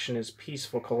into action as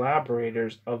peaceful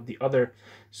collaborators of the other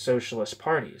socialist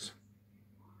parties.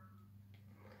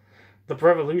 The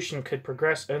revolution could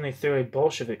progress only through a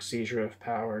Bolshevik seizure of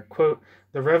power. Quote,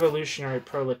 "the revolutionary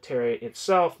proletariat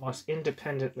itself must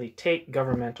independently take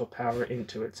governmental power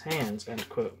into its hands," end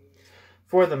quote.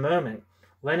 For the moment,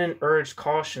 Lenin urged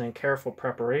caution and careful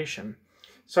preparation.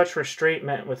 Such restraint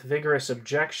met with vigorous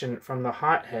objection from the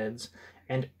hotheads,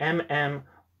 and M.M.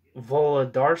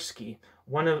 Volodarsky,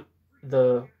 one of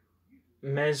the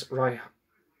Mezryansky,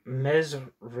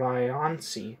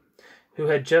 who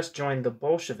had just joined the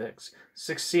Bolsheviks,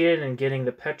 succeeded in getting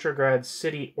the Petrograd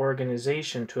city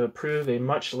organization to approve a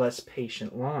much less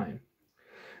patient line.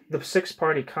 The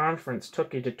six-party conference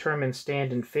took a determined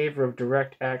stand in favor of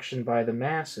direct action by the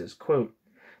masses. Quote,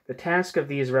 "The task of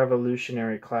these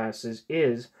revolutionary classes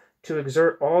is to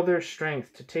exert all their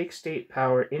strength to take state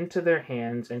power into their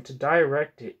hands and to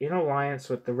direct it in alliance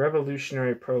with the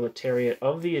revolutionary proletariat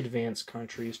of the advanced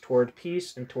countries toward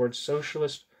peace and toward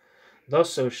the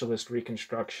socialist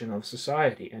reconstruction of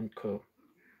society," end quote.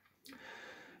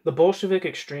 The Bolshevik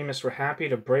extremists were happy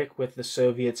to break with the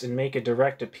Soviets and make a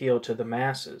direct appeal to the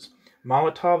masses.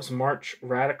 Molotov's March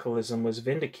radicalism was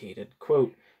vindicated.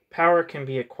 Quote, "Power can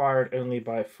be acquired only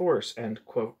by force," end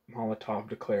quote, Molotov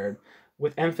declared,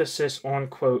 with emphasis on,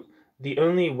 quote, "the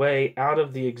only way out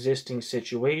of the existing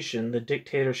situation, the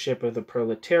dictatorship of the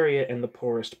proletariat and the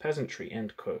poorest peasantry,"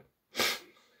 end quote.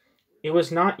 It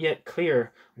was not yet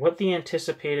clear what the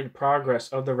anticipated progress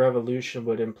of the revolution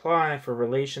would imply for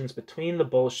relations between the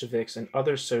Bolsheviks and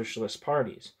other socialist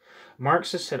parties.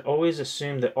 Marxists had always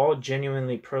assumed that all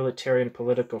genuinely proletarian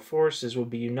political forces would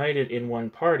be united in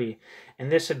one party,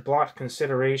 and this had blocked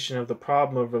consideration of the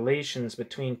problem of relations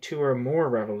between two or more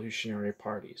revolutionary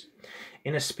parties.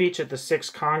 In a speech at the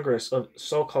Sixth Congress of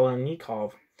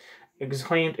Sokolnikov,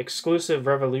 exclaimed exclusive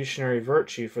revolutionary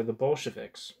virtue for the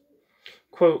Bolsheviks.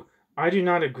 Quote, "I do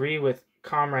not agree with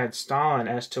Comrade Stalin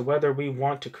as to whether we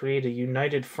want to create a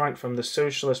united front from the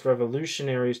socialist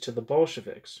revolutionaries to the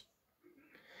Bolsheviks.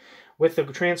 With the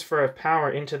transfer of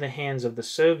power into the hands of the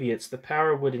Soviets, the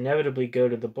power would inevitably go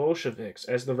to the Bolsheviks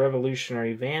as the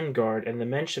revolutionary vanguard, and the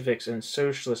Mensheviks and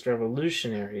socialist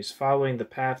revolutionaries, following the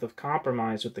path of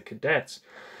compromise with the cadets,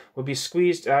 would be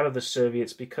squeezed out of the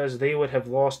Soviets because they would have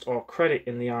lost all credit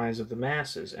in the eyes of the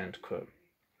masses," end quote.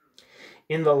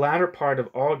 In the latter part of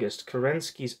August,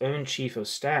 Kerensky's own chief of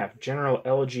staff, General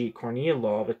L.G.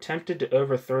 Kornilov, attempted to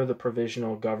overthrow the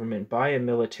provisional government by a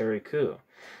military coup.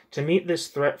 To meet this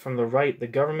threat from the right, the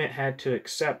government had to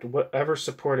accept whatever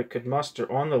support it could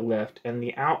muster on the left, and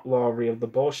the outlawry of the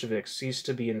Bolsheviks ceased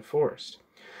to be enforced.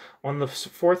 On the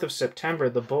 4th of September,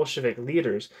 the Bolshevik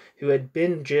leaders, who had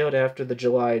been jailed after the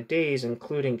July days,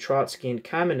 including Trotsky and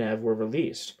Kamenev, were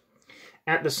released.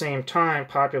 At the same time,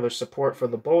 popular support for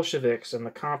the Bolsheviks and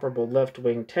the comparable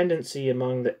left-wing tendency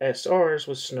among the SRs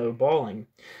was snowballing.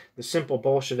 The simple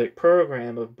Bolshevik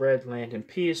program of bread, land, and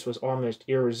peace was almost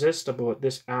irresistible at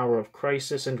this hour of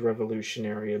crisis and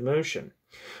revolutionary emotion.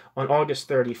 On August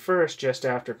 31st, just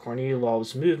after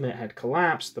Kornilov's movement had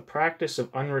collapsed, the practice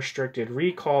of unrestricted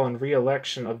recall and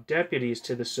re-election of deputies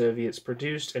to the Soviets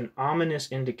produced an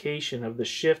ominous indication of the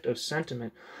shift of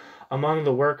sentiment among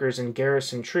the workers and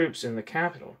garrison troops in the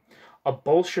capital. A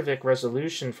Bolshevik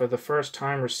resolution for the first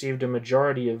time received a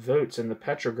majority of votes in the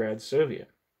Petrograd Soviet.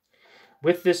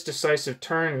 With this decisive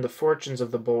turn in the fortunes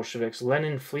of the Bolsheviks,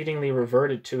 Lenin fleetingly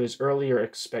reverted to his earlier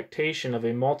expectation of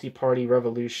a multi-party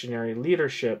revolutionary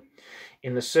leadership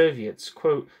in the Soviets.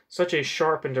 Quote, "Such a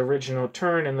sharp and original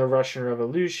turn in the Russian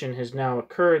Revolution has now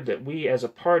occurred that we as a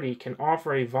party can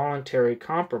offer a voluntary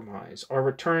compromise. Our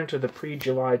return to the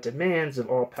pre-July demands of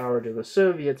all power to the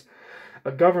Soviets,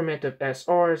 a government of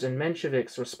SRs and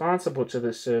Mensheviks responsible to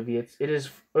the Soviets. It is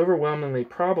overwhelmingly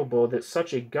probable that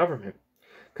such a government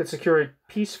could secure a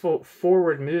peaceful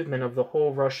forward movement of the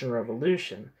whole Russian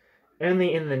Revolution.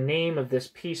 Only in the name of this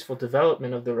peaceful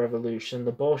development of the revolution,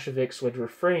 the Bolsheviks would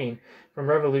refrain from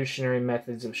revolutionary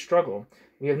methods of struggle.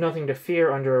 We have nothing to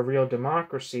fear under a real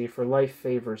democracy, for life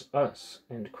favors us,"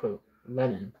 end quote.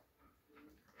 Lenin.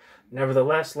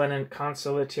 Nevertheless, Lenin's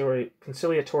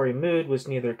conciliatory mood was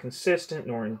neither consistent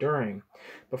nor enduring.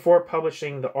 Before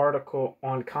publishing the article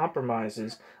on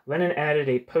compromises, Lenin added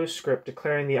a postscript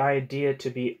declaring the idea to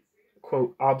be,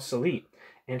 quote, "obsolete,"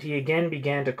 and he again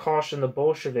began to caution the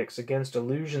Bolsheviks against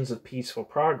illusions of peaceful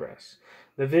progress.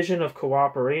 The vision of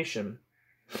cooperation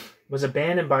was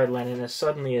abandoned by Lenin as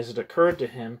suddenly as it occurred to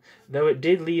him, though it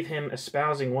did leave him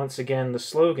espousing once again the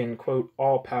slogan, quote,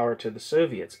 "all power to the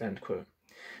Soviets," end quote.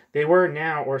 They were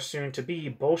now, or soon to be,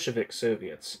 Bolshevik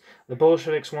Soviets. The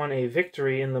Bolsheviks won a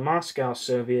victory in the Moscow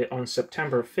Soviet on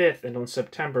September 5th, and on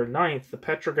September 9th, the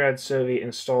Petrograd Soviet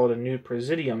installed a new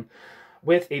presidium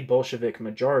with a Bolshevik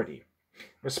majority.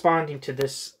 Responding to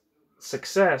this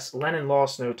success, Lenin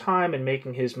lost no time in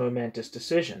making his momentous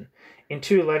decision. In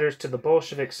two letters to the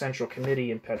Bolshevik Central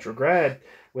Committee in Petrograd,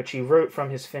 which he wrote from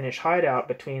his Finnish hideout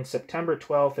between September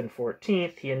 12th and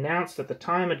 14th, he announced that the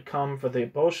time had come for the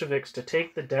Bolsheviks to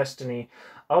take the destiny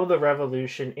of the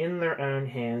revolution in their own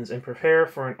hands and prepare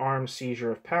for an armed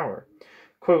seizure of power.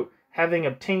 Quote, "Having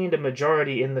obtained a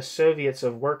majority in the Soviets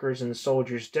of workers' and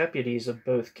soldiers' deputies of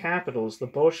both capitals, the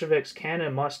Bolsheviks can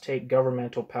and must take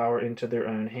governmental power into their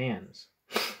own hands."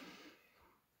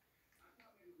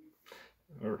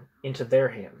 Or into their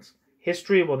hands.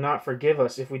 "History will not forgive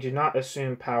us if we do not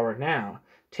assume power now.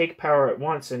 Take power at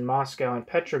once in Moscow and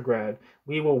Petrograd.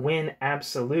 We will win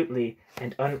absolutely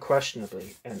and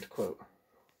unquestionably," end quote.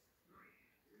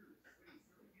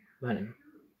 Lenin.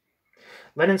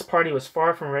 Lenin's party was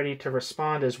far from ready to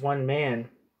respond as one man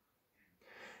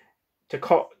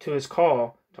to his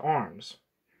call to arms.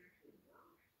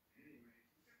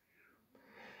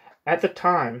 At the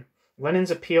time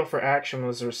Lenin's appeal for action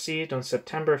was received on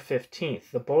September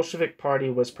 15th. The Bolshevik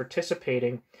Party was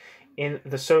participating in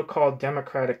the so-called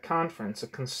Democratic Conference, a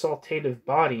consultative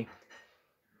body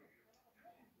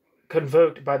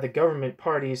convoked by the government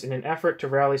parties in an effort to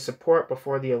rally support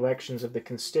before the elections of the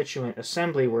Constituent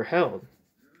Assembly were held.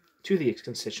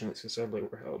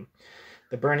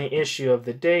 The burning issue of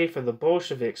the day for the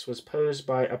Bolsheviks was posed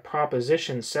by a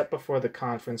proposition set before the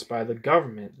conference by the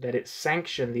government that it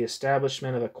sanctioned the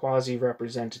establishment of a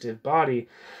quasi-representative body,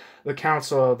 the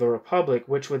Council of the Republic,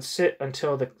 which would sit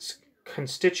until the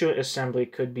Constituent Assembly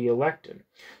could be elected.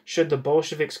 Should the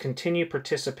Bolsheviks continue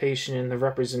participation in the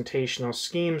representational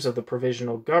schemes of the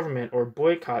provisional government or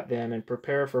boycott them and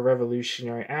prepare for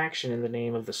revolutionary action in the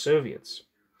name of the Soviets?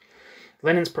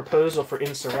 Lenin's proposal for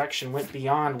insurrection went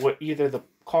beyond what either the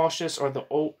cautious or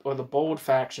the bold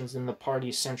factions in the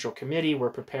party's Central Committee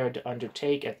were prepared to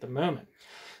undertake at the moment.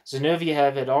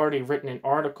 Zinoviev had already written an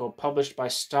article published by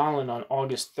Stalin on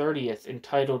August 30th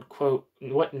entitled, quote,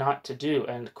 "What Not to Do,"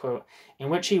 end quote, in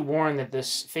which he warned that the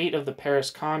fate of the Paris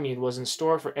Commune was in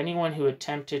store for anyone who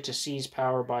attempted to seize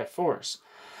power by force.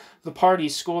 The party,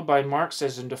 schooled by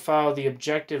Marxism to follow the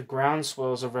objective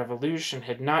groundswells of revolution,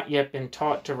 had not yet been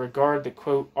taught to regard the,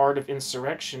 quote, "art of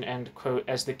insurrection," end quote,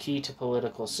 as the key to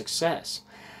political success.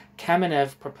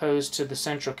 Kamenev proposed to the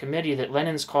Central Committee that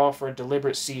Lenin's call for a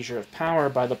deliberate seizure of power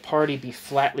by the party be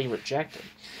flatly rejected.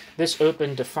 This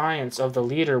open defiance of the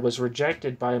leader was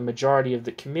rejected by a majority of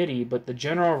the committee, but the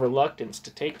general reluctance to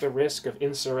take the risk of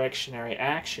insurrectionary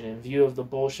action in view of the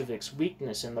Bolsheviks'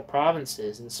 weakness in the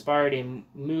provinces inspired a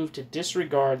move to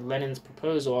disregard Lenin's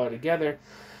proposal altogether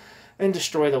and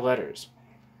destroy the letters.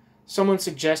 Someone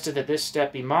suggested that this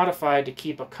step be modified to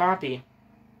keep a copy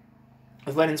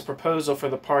of Lenin's proposal for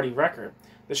the party record.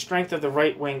 The strength of the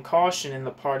right-wing caution in the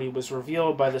party was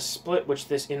revealed by the split which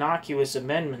this innocuous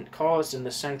amendment caused in the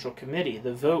Central Committee.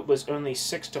 The vote was only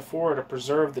 6-4 to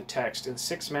preserve the text, and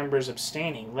 6 members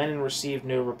abstaining. Lenin received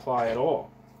no reply at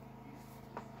all.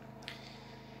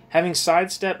 Having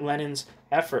sidestepped Lenin's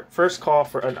first call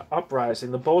for an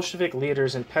uprising, the Bolshevik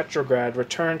leaders in Petrograd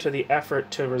returned to the effort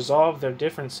to resolve their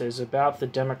differences about the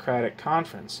Democratic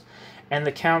Conference and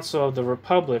the Council of the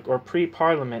Republic, or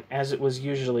pre-Parliament as it was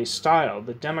usually styled.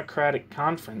 The Democratic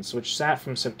Conference, which sat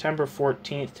from September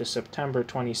 14th to September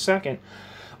 22nd,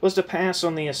 was to pass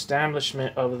on the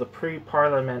establishment of the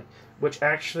pre-Parliament, which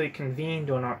actually convened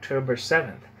on October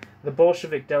 7th. The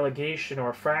Bolshevik delegation,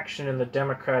 or fraction in the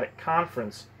Democratic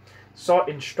Conference, sought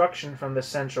instruction from the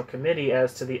Central Committee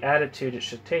as to the attitude it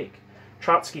should take.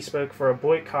 Trotsky spoke for a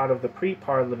boycott of the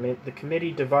pre-Parliament. The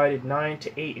committee divided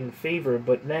 9-8 in favor,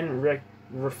 but then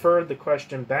referred the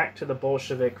question back to the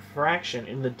Bolshevik fraction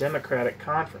in the Democratic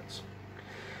Conference.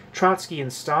 Trotsky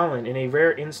and Stalin, in a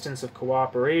rare instance of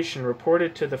cooperation,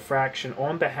 reported to the fraction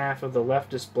on behalf of the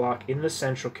leftist bloc in the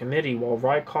Central Committee, while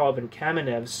Rykov and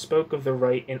Kamenev spoke for the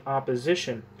right in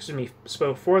opposition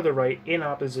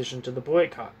to the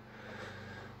boycott.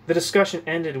 The discussion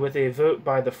ended with a vote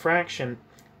by the fraction,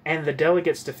 and the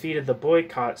delegates defeated the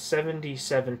boycott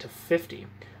 77-50.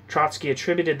 Trotsky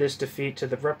attributed this defeat to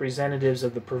the representatives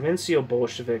of the provincial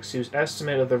Bolsheviks, whose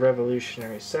estimate of the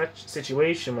revolutionary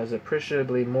situation was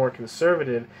appreciably more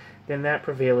conservative than that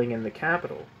prevailing in the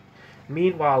capital.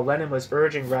 Meanwhile, Lenin was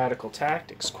urging radical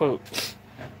tactics. Quote,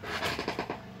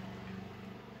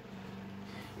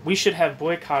 "We should have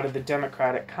boycotted the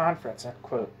Democratic Conference," end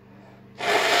quote.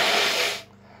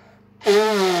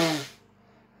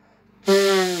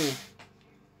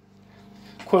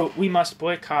 Quote, "We must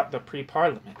boycott the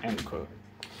pre-Parliament," end quote.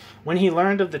 When he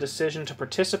learned of the decision to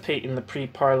participate in the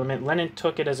pre-Parliament, Lenin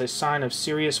took it as a sign of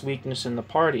serious weakness in the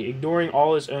party. Ignoring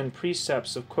all his own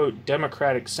precepts of, quote,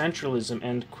 democratic centralism,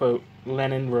 end quote,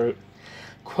 Lenin wrote,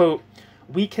 quote,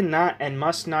 "We cannot and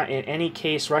must not in any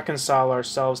case reconcile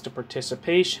ourselves to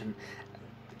participation.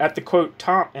 At the, quote,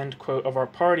 top, end quote, of our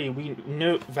party, we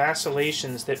note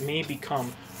vacillations that may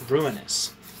become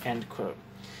ruinous," end quote.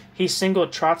 He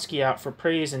singled Trotsky out for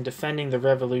praise in defending the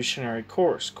revolutionary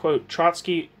course. Quote,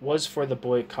 "Trotsky was for the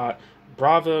boycott.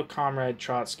 Bravo, Comrade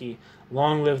Trotsky.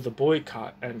 Long live the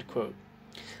boycott," end quote.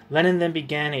 Lenin then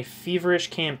began a feverish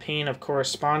campaign of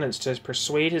correspondence to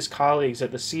persuade his colleagues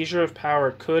that the seizure of power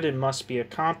could and must be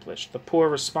accomplished. The poor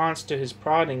response to his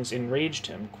proddings enraged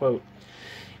him. Quote,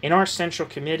 "In our Central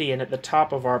Committee and at the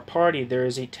top of our party, there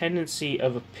is a tendency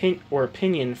of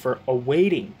opinion for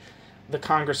awaiting the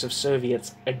Congress of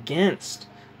Soviets against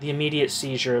the immediate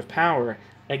seizure of power,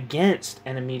 against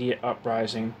an immediate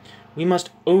uprising. We must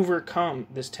overcome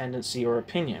this tendency or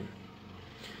opinion.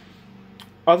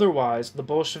 Otherwise, the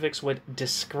Bolsheviks would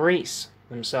disgrace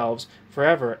themselves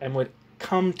forever and would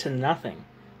come to nothing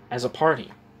as a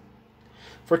party.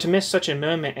 For to miss such a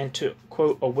moment and to,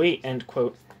 quote, await, end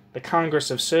quote, the Congress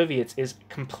of Soviets is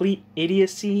complete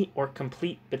idiocy or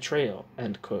complete betrayal,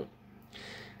 end quote.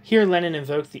 Here Lenin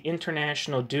invoked the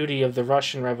international duty of the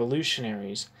Russian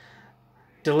revolutionaries.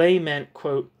 Delay meant,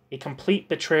 quote, a complete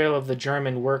betrayal of the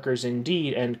German workers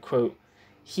indeed, end quote.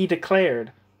 He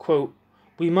declared, quote,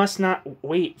 we must not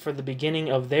wait for the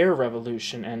beginning of their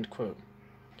revolution, end quote.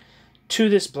 To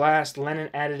this blast, Lenin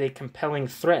added a compelling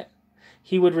threat.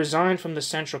 He would resign from the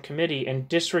Central Committee and,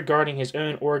 disregarding his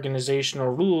own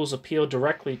organizational rules, appeal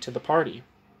directly to the party.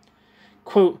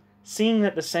 Quote, seeing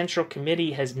that the Central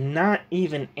Committee has not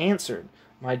even answered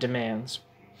my demands,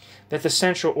 that the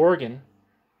central organ,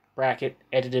 bracket,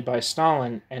 edited by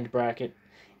Stalin, end bracket,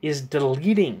 is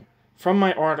deleting from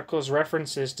my articles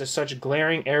references to such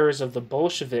glaring errors of the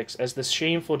Bolsheviks as the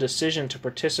shameful decision to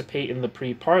participate in the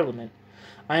pre-parliament,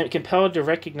 I am compelled to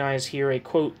recognize here a,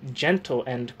 quote, gentle,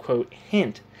 end quote,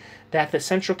 hint that the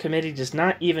Central Committee does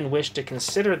not even wish to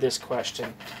consider this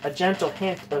question, a gentle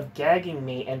hint of gagging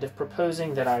me and of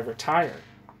proposing that I retire.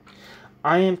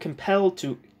 I am compelled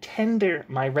to tender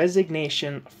my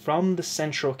resignation from the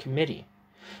Central Committee,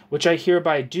 which I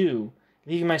hereby do,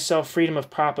 leaving myself freedom of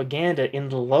propaganda in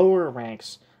the lower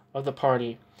ranks of the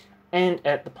party and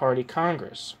at the party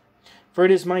Congress. For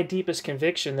it is my deepest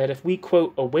conviction that if we,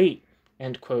 quote, await,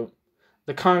 end quote,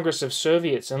 the Congress of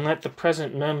Soviets and let the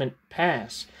present moment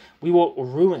pass, we will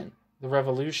ruin the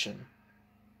revolution.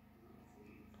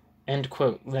 End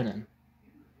quote, Lenin.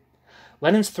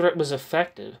 Lenin's threat was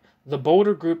effective. The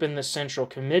bolder group in the Central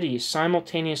Committee,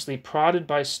 simultaneously prodded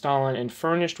by Stalin and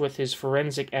furnished with his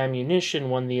forensic ammunition,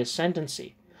 won the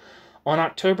ascendancy. On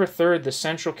October 3rd, the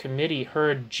Central Committee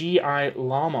heard G.I.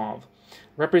 Lomov,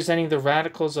 representing the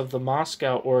radicals of the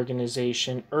Moscow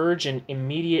organization, urge an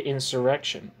immediate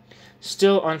insurrection.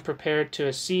 Still unprepared to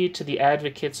accede to the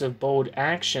advocates of bold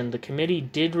action, the committee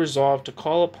did resolve to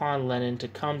call upon Lenin to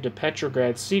come to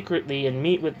Petrograd secretly and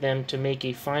meet with them to make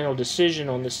a final decision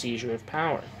on the seizure of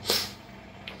power.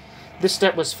 This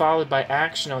step was followed by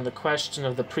action on the question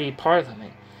of the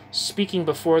pre-parliament. Speaking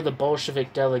before the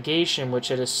Bolshevik delegation which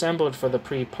had assembled for the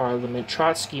pre-parliament,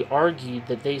 Trotsky argued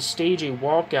that they stage a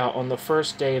walkout on the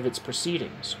first day of its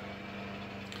proceedings.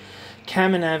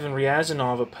 Kamenev and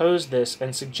Ryazanov opposed this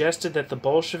and suggested that the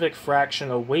Bolshevik fraction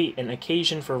await an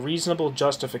occasion for reasonable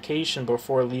justification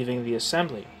before leaving the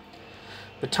assembly.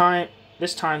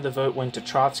 This time the vote went to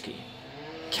Trotsky.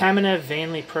 Kamenev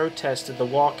vainly protested the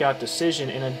walkout decision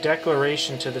in a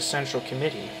declaration to the Central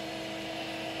Committee.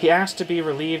 He asked to be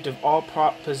relieved of all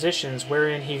positions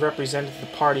wherein he represented the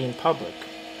party in public.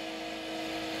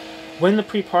 When the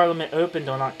pre-parliament opened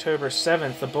on October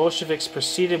 7th, the Bolsheviks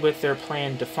proceeded with their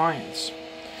planned defiance.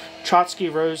 Trotsky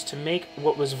rose to make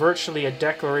what was virtually a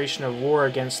declaration of war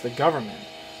against the government.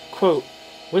 Quote,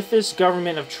 with this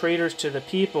government of traitors to the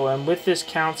people and with this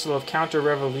council of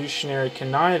counter-revolutionary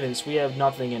connivance, we have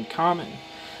nothing in common.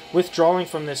 Withdrawing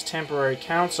from this temporary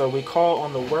council, we call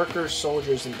on the workers,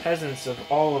 soldiers, and peasants of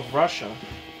all of Russia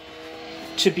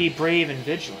to be brave and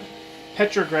vigilant.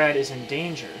 Petrograd is in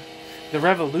danger. The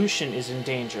revolution is in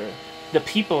danger. The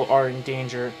people are in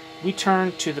danger. We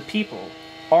turn to the people.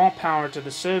 All power to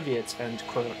the Soviets, end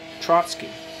quote. Trotsky.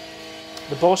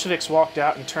 The Bolsheviks walked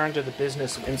out and turned to the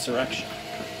business of insurrection.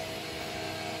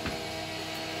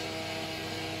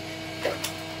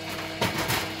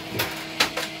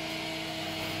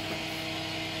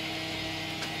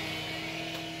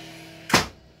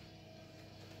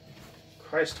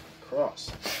 Christ cross.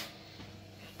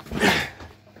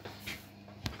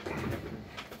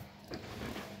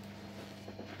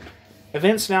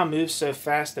 Events now moved so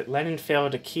fast that Lenin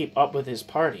failed to keep up with his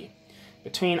party.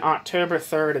 Between October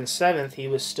 3rd and 7th, he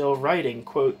was still writing,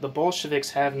 quote, the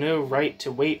Bolsheviks have no right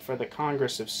to wait for the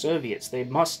Congress of Soviets. They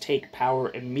must take power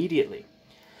immediately.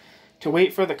 To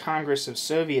wait for the Congress of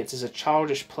Soviets is a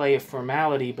childish play of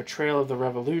formality, betrayal of the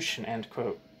revolution, end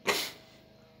quote.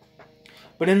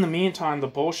 But in the meantime, the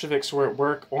Bolsheviks were at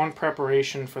work on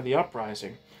preparation for the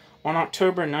uprising. On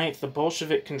October 9th, the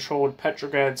Bolshevik-controlled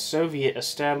Petrograd Soviet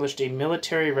established a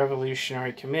military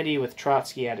revolutionary committee with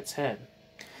Trotsky at its head.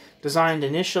 Designed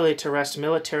initially to wrest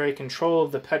military control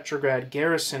of the Petrograd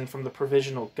garrison from the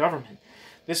provisional government,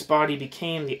 this body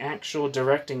became the actual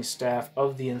directing staff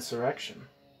of the insurrection.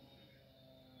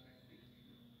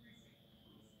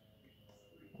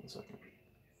 One second.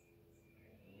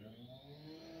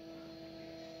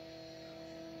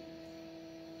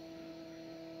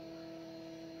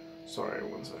 Sorry,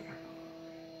 one second.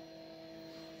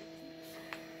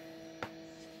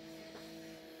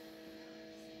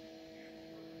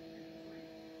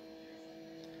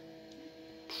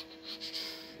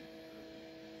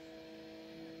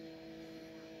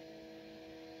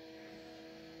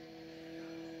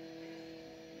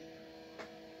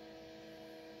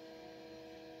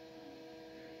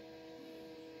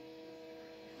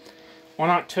 On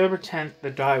October 10th,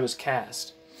 the die was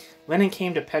cast. Lenin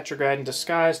came to Petrograd in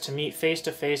disguise to meet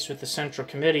face-to-face with the Central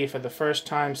Committee for the first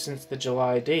time since the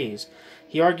July days.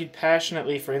 He argued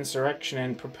passionately for insurrection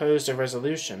and proposed a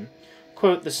resolution.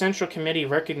 Quote, the Central Committee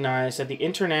recognized that the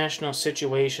international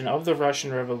situation of the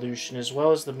Russian Revolution, as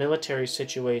well as the military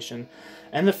situation,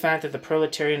 and the fact that the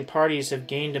proletarian parties have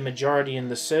gained a majority in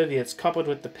the Soviets, coupled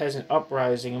with the peasant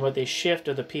uprising and with a shift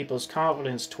of the people's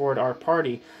confidence toward our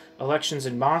party, elections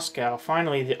in Moscow,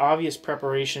 finally, the obvious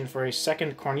preparation for a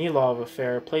second Kornilov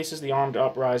affair places the armed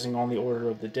uprising on the order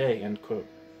of the day, end quote.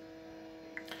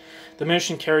 The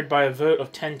motion carried by a vote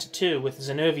of 10-2, with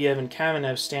Zinoviev and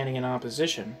Kamenev standing in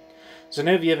opposition.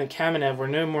 Zinoviev and Kamenev were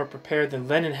no more prepared than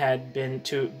Lenin had been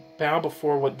to bow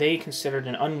before what they considered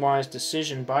an unwise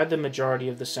decision by the majority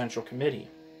of the Central Committee.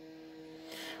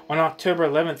 On October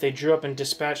 11th, they drew up and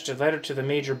dispatched a letter to the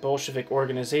major Bolshevik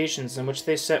organizations in which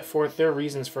they set forth their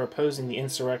reasons for opposing the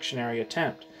insurrectionary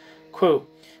attempt. Quote,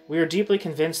 we are deeply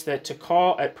convinced that to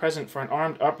call at present for an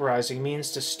armed uprising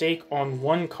means to stake on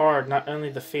one card not only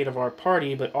the fate of our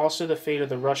party, but also the fate of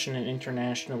the Russian and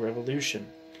international revolution.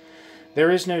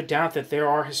 There is no doubt that there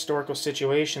are historical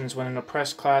situations when an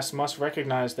oppressed class must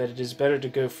recognize that it is better to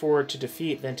go forward to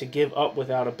defeat than to give up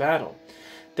without a battle.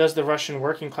 Does the Russian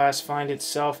working class find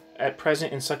itself at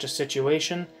present in such a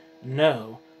situation?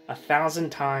 No. 1,000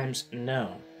 times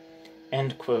no.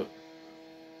 End quote.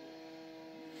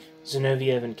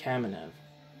 Zinoviev and Kamenev.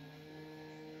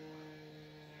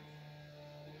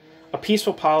 A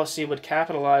peaceful policy would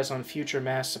capitalize on future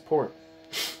mass support,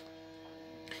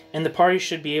 and the party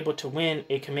should be able to win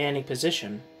a commanding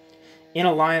position in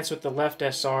alliance with the left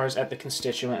SRs at the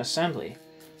Constituent Assembly.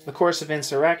 The course of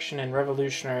insurrection and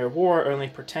revolutionary war only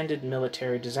pretended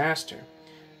military disaster.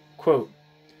 Quote,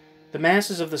 the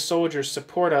masses of the soldiers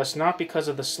support us not because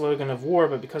of the slogan of war,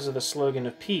 but because of the slogan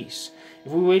of peace.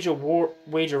 If we wage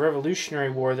a revolutionary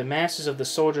war, the masses of the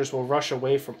soldiers will rush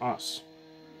away from us.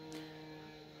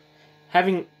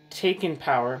 Having taken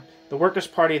power, the Workers'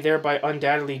 Party thereby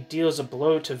undoubtedly deals a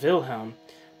blow to Wilhelm,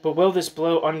 but will this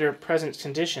blow under present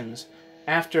conditions,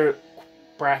 after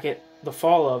bracket, the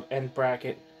fall of, end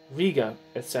bracket, Riga,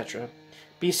 etc.,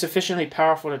 be sufficiently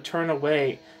powerful to turn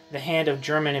away the hand of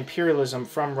German imperialism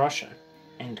from Russia,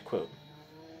 end quote.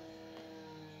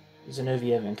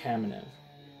 Zinoviev and Kamenev.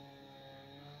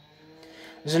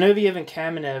 Zinoviev and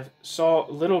Kamenev saw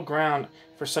little ground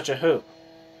for such a hope.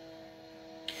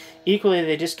 Equally,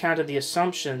 they discounted the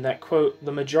assumption that, quote,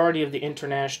 the majority of the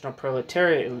international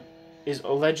proletariat is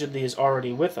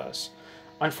already with us.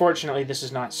 Unfortunately, this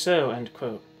is not so, end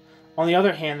quote. On the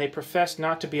other hand, they professed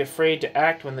not to be afraid to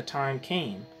act when the time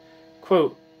came.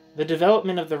 Quote, the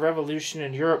development of the revolution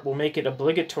in Europe will make it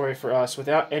obligatory for us,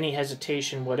 without any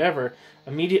hesitation whatever,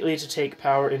 immediately to take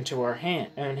power into our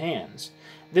own hands.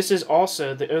 This is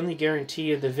also the only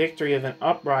guarantee of the victory of an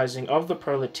uprising of the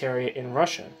proletariat in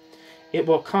Russia. It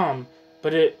will come,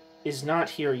 but it is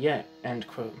not here yet, end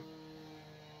quote.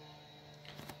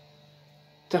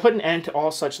 To put an end to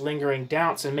all such lingering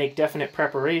doubts and make definite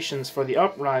preparations for the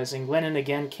uprising, Lenin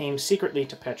again came secretly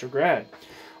to Petrograd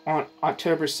on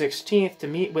October 16th to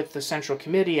meet with the Central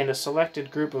Committee and a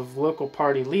selected group of local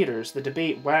party leaders. The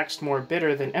debate waxed more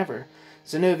bitter than ever.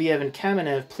 Zinoviev and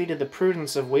Kamenev pleaded the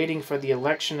prudence of waiting for the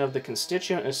election of the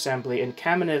Constituent Assembly, and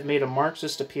Kamenev made a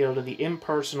Marxist appeal to the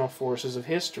impersonal forces of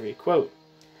history. Quote,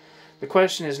 the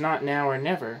question is not now or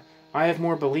never. I have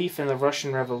more belief in the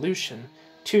Russian Revolution.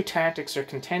 Two tactics are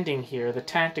contending here, the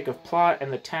tactic of plot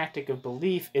and the tactic of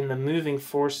belief in the moving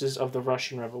forces of the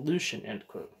Russian Revolution, end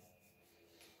quote.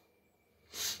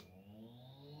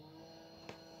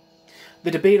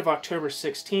 The debate of October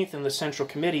 16th in the Central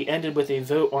Committee ended with a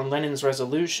vote on Lenin's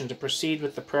resolution to proceed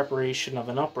with the preparation of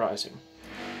an uprising.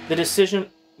 The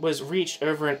decision was reached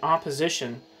over an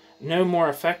opposition no more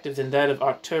effective than that of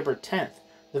October 10th.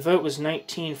 The vote was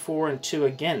 19-4 and 2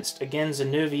 against, again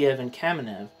Zinoviev and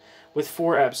Kamenev, with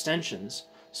 4 abstentions.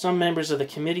 Some members of the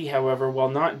committee, however, while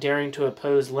not daring to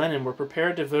oppose Lenin, were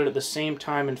prepared to vote at the same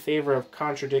time in favor of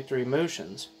contradictory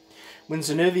motions. When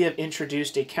Zinoviev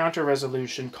introduced a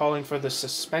counter-resolution calling for the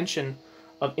suspension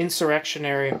of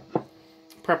insurrectionary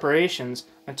preparations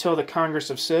until the Congress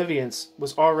of Soviets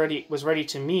was ready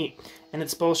to meet and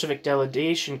its Bolshevik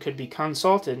delegation could be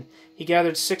consulted, he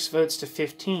gathered 6 votes to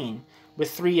 15,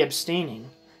 with 3 abstaining.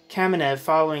 Kamenev,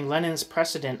 following Lenin's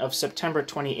precedent of September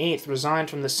 28th, resigned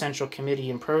from the Central Committee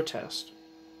in protest.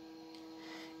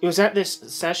 It was at this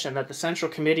session that the Central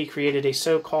Committee created a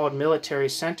so-called military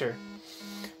center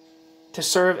to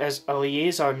serve as a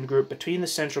liaison group between the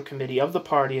Central Committee of the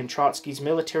party and Trotsky's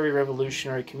Military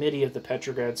Revolutionary Committee of the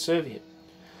Petrograd Soviet.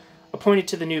 Appointed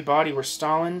to the new body were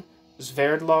Stalin,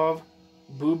 Sverdlov,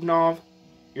 Bubnov,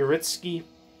 Uritsky,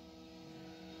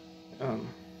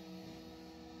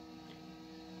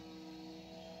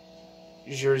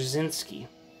 Dzerzhinsky.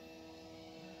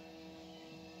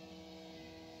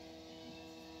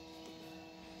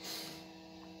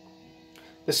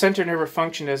 The center never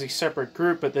functioned as a separate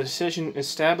group, but the decision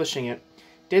establishing it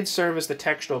did serve as the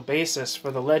textual basis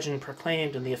for the legend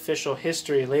proclaimed in the official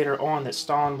history later on that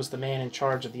Stalin was the man in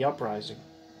charge of the uprising.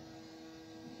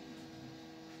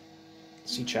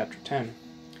 See Chapter 10.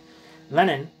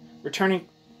 Lenin, returning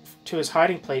to his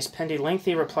hiding place, penned a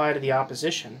lengthy reply to the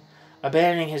opposition.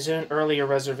 Abandoning his own earlier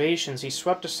reservations, he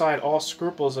swept aside all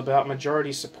scruples about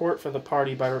majority support for the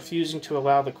party by refusing to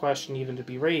allow the question even to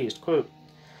be raised. Quote,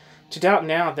 "To doubt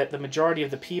now that the majority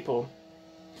of the people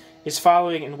is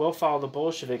following and will follow the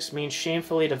Bolsheviks means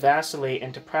shamefully to vacillate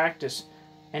and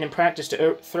in practice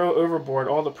to throw overboard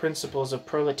all the principles of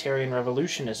proletarian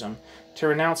revolutionism, to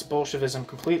renounce Bolshevism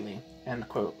completely." End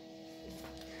quote.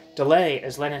 Delay,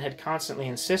 as Lenin had constantly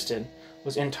insisted,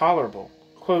 was intolerable.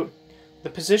 Quote, "The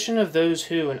position of those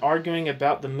who, in arguing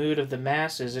about the mood of the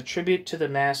masses, attribute to the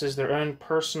masses their own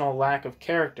personal lack of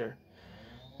character,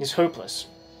 is hopeless."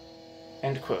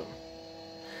 End quote.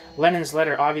 Lenin's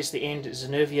letter, obviously aimed at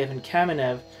Zinoviev and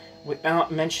Kamenev,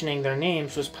 without mentioning their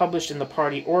names, was published in the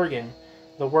party organ,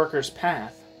 The Workers'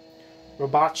 Path,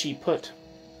 Robachi Put,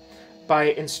 by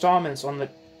installments on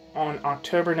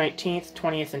October 19th,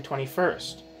 20th, and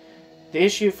 21st. The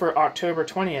issue for October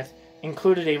 20th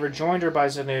included a rejoinder by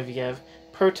Zinoviev,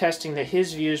 protesting that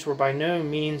his views were by no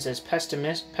means as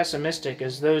pessimistic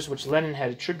as those which Lenin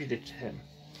had attributed to him.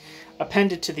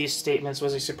 Appended to these statements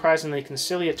was a surprisingly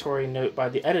conciliatory note by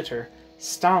the editor,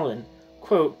 Stalin,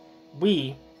 quote,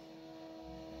 "We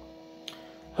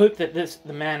hope that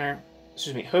the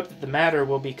matter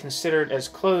will be considered as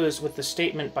closed with the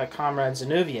statement by Comrade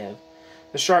Zinoviev.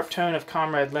 The sharp tone of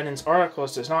Comrade Lenin's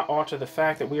articles does not alter the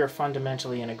fact that we are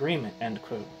fundamentally in agreement." End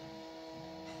quote.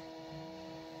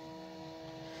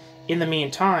 In the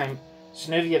meantime, the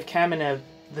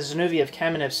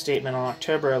Zinoviev-Kamenev statement on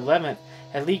October 11th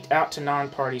had leaked out to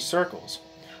non-party circles.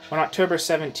 On October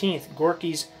 17th,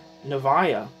 Gorky's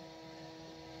Novaya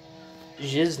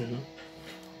Zhizn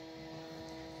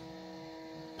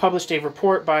published a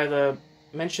report by the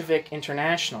Menshevik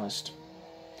internationalist,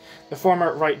 the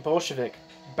former right Bolshevik,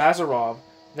 Bazarov,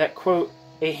 that, quote,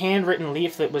 "a handwritten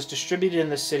leaflet was distributed in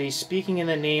the city speaking in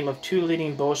the name of two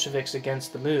leading Bolsheviks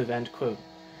against the move," end quote.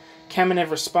 Kamenev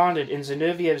responded in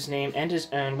Zinoviev's name and his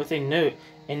own with a note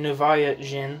in Novaya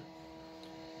Zhizn,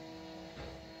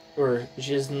 or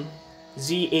Zhizn,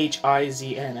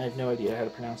 Z-H-I-Z-N, I have no idea how to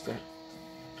pronounce that,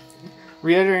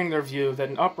 reiterating their view that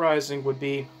an uprising would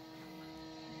be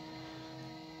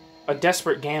a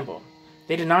desperate gamble.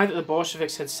 They denied that the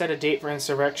Bolsheviks had set a date for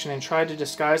insurrection and tried to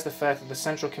disguise the fact that the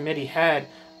Central Committee had,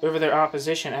 over their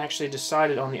opposition, actually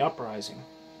decided on the uprising.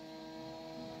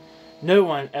 No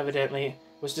one, evidently,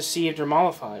 was deceived or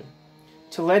mollified.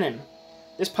 To Lenin,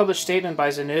 this published statement by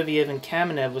Zinoviev and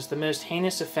Kamenev was the most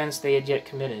heinous offense they had yet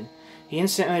committed. He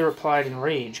instantly replied in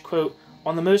rage, quote,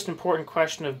 "On the most important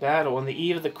question of battle, on the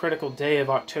eve of the critical day of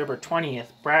October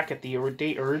 20th, bracket, the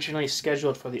date originally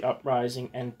scheduled for the uprising,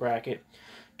 end bracket,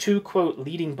 two, quote,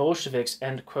 leading Bolsheviks,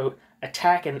 end quote,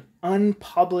 attack an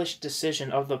unpublished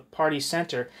decision of the party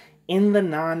center in the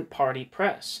non-party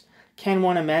press. Can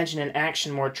one imagine an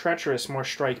action more treacherous, more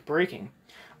strike-breaking?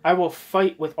 I will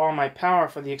fight with all my power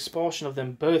for the expulsion of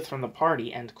them both from the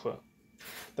party," end quote.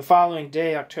 The following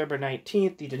day, October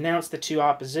 19th, he denounced the two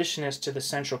oppositionists to the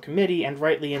Central Committee and,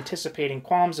 rightly anticipating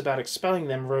qualms about expelling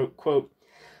them, wrote, quote,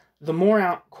 "The more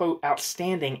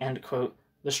outstanding," end quote,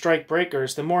 "the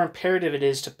strike-breakers, the more imperative it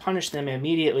is to punish them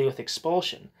immediately with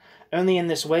expulsion. Only in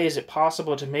this way is it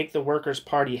possible to make the Workers'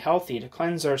 Party healthy, to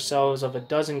cleanse ourselves of a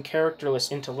dozen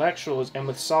characterless intellectuals and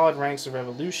with solid ranks of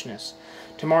revolutionists,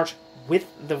 to march with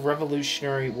the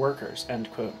revolutionary workers,"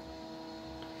 end quote.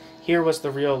 Here was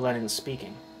the real Lenin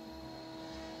speaking.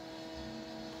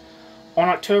 On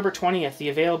October 20th, the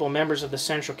available members of the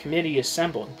Central Committee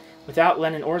assembled, without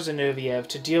Lenin or Zinoviev,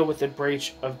 to deal with the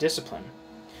breach of discipline.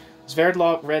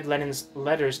 Sverdlov read Lenin's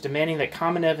letters demanding that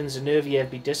Kamenev and Zinoviev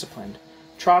be disciplined.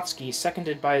 Trotsky,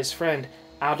 seconded by his friend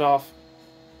Adolf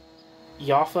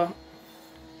Ioffe,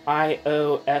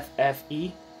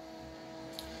 I-O-F-F-E,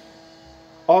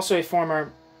 also a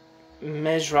former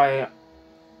Mezryanets,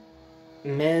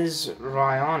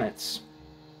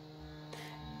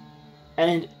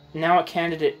 and now a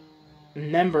candidate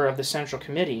member of the Central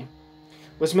Committee,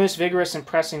 was most vigorous in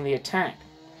pressing the attack,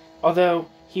 although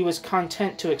he was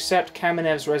content to accept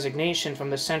Kamenev's resignation from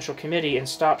the Central Committee and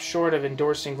stopped short of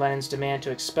endorsing Lenin's demand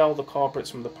to expel the culprits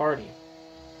from the party.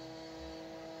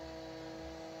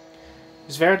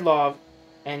 Sverdlov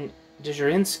and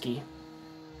Dzerzhinsky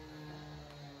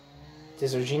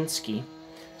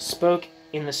spoke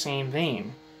in the same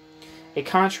vein. A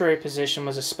contrary position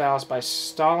was espoused by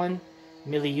Stalin,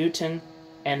 Miliutin,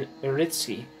 and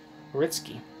Uritsky,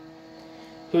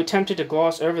 who attempted to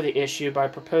gloss over the issue by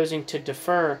proposing to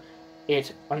defer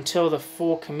it until the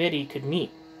full committee could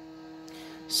meet.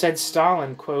 Said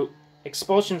Stalin, quote,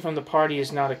 "Expulsion from the party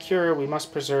is not a cure, we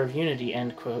must preserve unity,"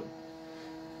 end quote.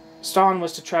 Stalin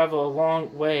was to travel a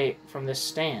long way from this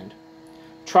stand.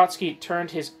 Trotsky turned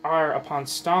his ire upon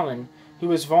Stalin, who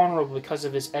was vulnerable because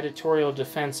of his editorial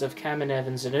defense of Kamenev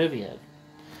and Zinoviev.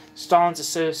 Stalin's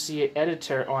associate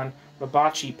editor on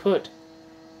Rabachi Put,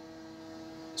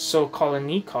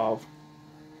 Sokolnikov,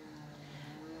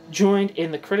 joined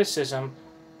in the criticism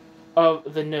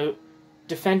of the note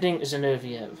defending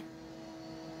Zinoviev.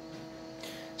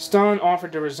 Stalin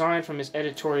offered to resign from his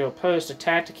editorial post, a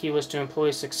tactic he was to employ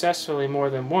successfully more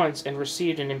than once, and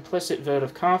received an implicit vote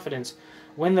of confidence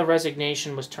when the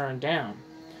resignation was turned down.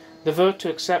 The vote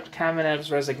to accept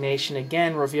Kamenev's resignation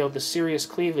again revealed the serious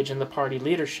cleavage in the party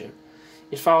leadership.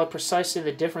 It followed precisely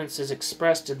the differences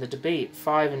expressed in the debate,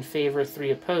 5 in favor, 3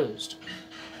 opposed.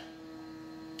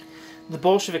 The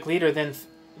Bolshevik leaders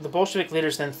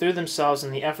then threw themselves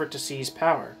in the effort to seize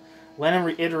power. Lenin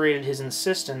reiterated his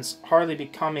insistence, hardly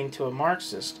becoming to a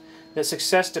Marxist, that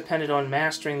success depended on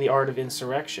mastering the art of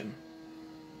insurrection.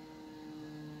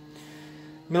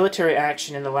 Military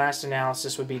action in the last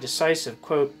analysis would be decisive.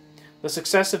 Quote, "The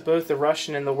success of both the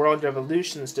Russian and the world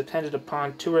revolutions depended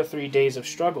upon 2 or 3 days of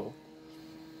struggle."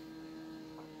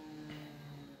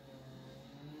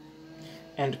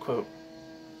 End quote.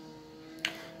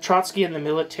 Trotsky and the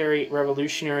Military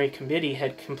Revolutionary Committee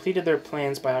had completed their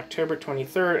plans by October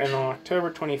 23rd, and on October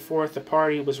 24th the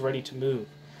party was ready to move.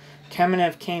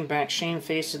 Kamenev came back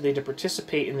shamefacedly to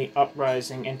participate in the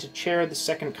uprising and to chair the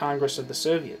Second Congress of the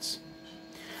Soviets.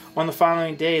 On the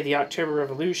following day, the October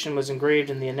Revolution was engraved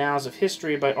in the annals of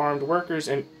history by armed workers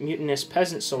and mutinous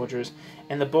peasant soldiers,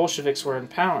 and the Bolsheviks were in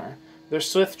power. Their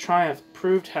swift triumph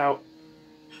proved how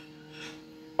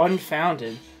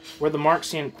unfounded were the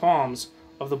Marxian qualms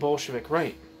of the Bolshevik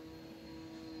right.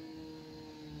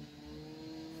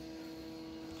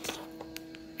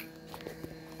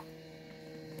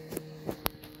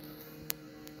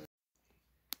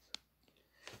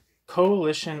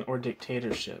 Coalition or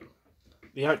dictatorship.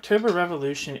 The October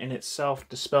Revolution in itself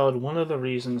dispelled one of the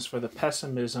reasons for the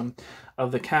pessimism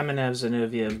of the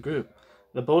Kamenev-Zinoviev group.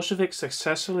 The Bolsheviks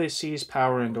successfully seized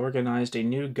power and organized a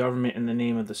new government in the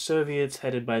name of the Soviets,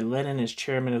 headed by Lenin as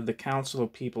chairman of the Council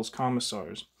of People's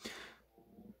Commissars.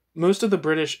 Most of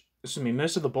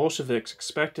the Bolsheviks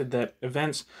expected that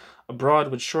events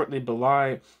abroad would shortly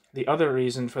belie the other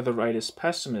reason for the rightist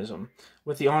pessimism,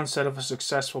 with the onset of a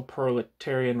successful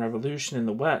proletarian revolution in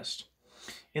the West.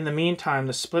 In the meantime,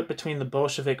 the split between the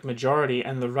Bolshevik majority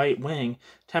and the right wing,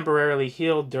 temporarily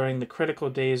healed during the critical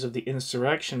days of the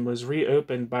insurrection, was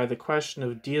reopened by the question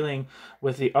of dealing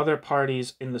with the other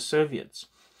parties in the Soviets.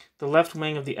 The left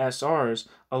wing of the SRs,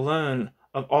 alone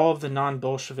of all of the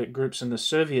non-Bolshevik groups in the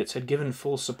Soviets, had given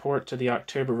full support to the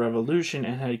October Revolution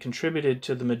and had contributed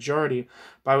to the majority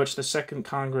by which the Second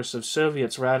Congress of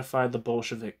Soviets ratified the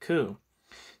Bolshevik coup.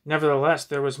 Nevertheless,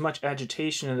 there was much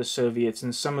agitation in the Soviets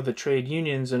and some of the trade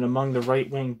unions and among the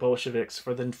right-wing Bolsheviks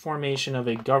for the formation of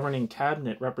a governing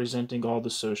cabinet representing all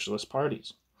the socialist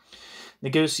parties.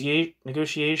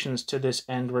 Negotiations to this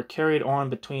end were carried on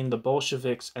between the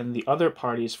Bolsheviks and the other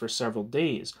parties for several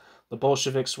days. The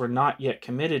Bolsheviks were not yet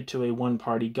committed to a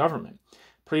one-party government.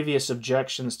 Previous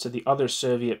objections to the other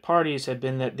Soviet parties had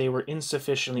been that they were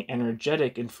insufficiently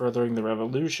energetic in furthering the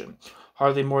revolution.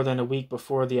 Hardly more than a week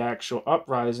before the actual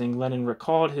uprising, Lenin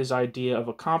recalled his idea of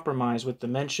a compromise with the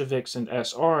Mensheviks and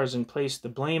SRs and placed the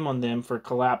blame on them for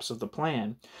collapse of the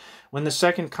plan. When the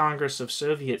Second Congress of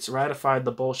Soviets ratified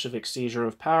the Bolshevik seizure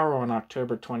of power on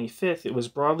October 25th, it was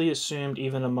broadly assumed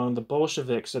even among the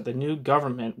Bolsheviks that the new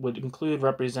government would include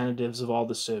representatives of all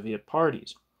the Soviet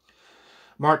parties.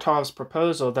 Martov's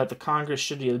proposal that the Congress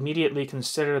should immediately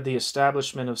consider the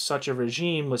establishment of such a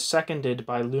regime was seconded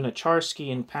by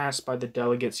Lunacharsky and passed by the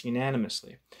delegates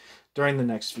unanimously. During the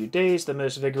next few days, the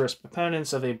most vigorous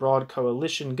proponents of a broad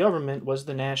coalition government was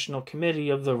the National Committee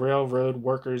of the Railroad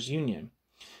Workers' Union,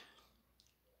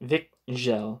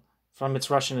 Vikzhel, from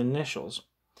its Russian initials,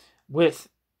 which,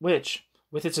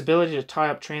 with its ability to tie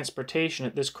up transportation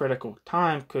at this critical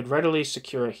time, could readily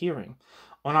secure a hearing.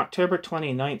 On October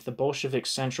 29th, the Bolshevik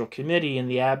Central Committee, in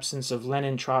the absence of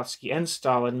Lenin, Trotsky, and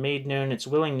Stalin, made known its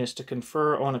willingness to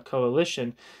confer on a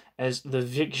coalition as the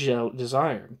Vikzhel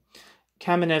desired.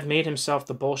 Kamenev made himself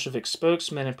the Bolshevik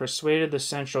spokesman and persuaded the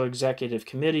Central Executive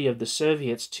Committee of the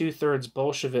Soviets, 2/3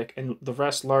 Bolshevik and the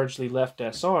rest largely left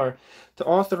SR, to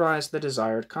authorize the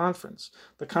desired conference.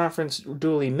 The conference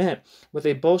duly met, with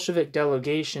a Bolshevik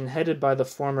delegation headed by the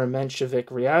former Menshevik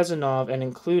Ryazanov and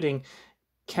including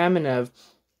Kamenev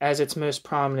as its most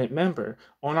prominent member.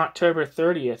 On October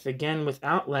 30th, again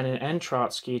without Lenin and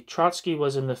Trotsky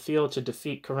was in the field to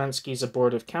defeat Kerensky's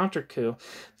abortive counter-coup.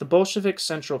 The Bolshevik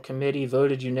Central Committee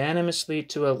voted unanimously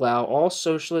to allow all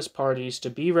socialist parties to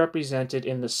be represented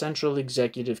in the Central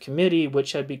Executive Committee,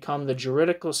 which had become the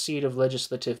juridical seat of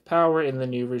legislative power in the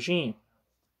new regime.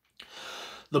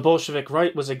 The Bolshevik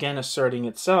right was again asserting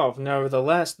itself.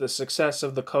 Nevertheless, the success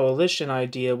of the coalition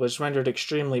idea was rendered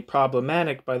extremely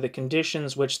problematic by the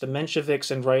conditions which the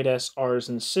Mensheviks and right SRs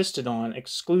insisted on: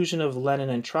 exclusion of Lenin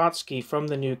and Trotsky from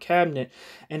the new cabinet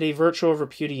and a virtual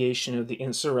repudiation of the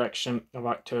insurrection of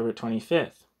October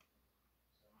 25th.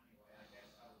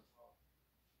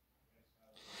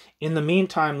 In the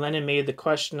meantime, Lenin made the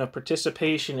question of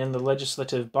participation in the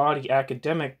legislative body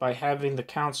academic by having the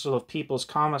Council of People's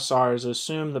Commissars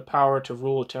assume the power to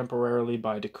rule temporarily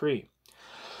by decree.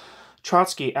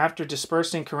 Trotsky, after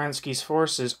dispersing Kerensky's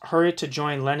forces, hurried to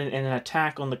join Lenin in an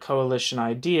attack on the coalition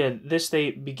idea. This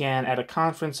they began at a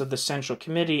conference of the Central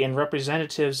Committee and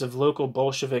representatives of local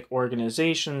Bolshevik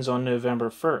organizations on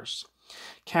November 1st.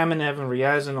 Kamenev and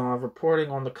Ryazanov, reporting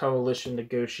on the coalition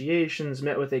negotiations,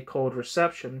 met with a cold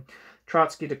reception.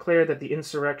 Trotsky declared that the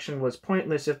insurrection was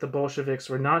pointless if the Bolsheviks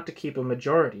were not to keep a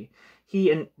majority.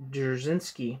 He and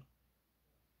Dzerzhinsky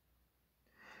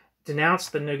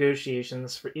denounced the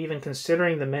negotiations for even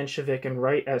considering the Menshevik and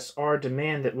right SR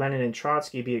demand that Lenin and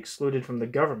Trotsky be excluded from the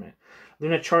government.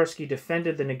 Lunacharsky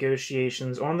defended the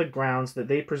negotiations on the grounds that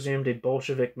they presumed a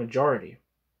Bolshevik majority.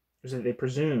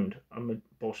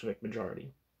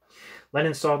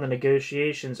 Lenin saw the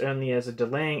negotiations only as a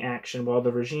delaying action while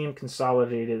the regime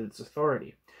consolidated its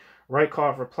authority.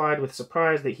 Rykov replied with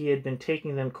surprise that he had been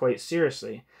taking them quite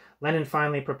seriously. Lenin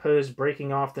finally proposed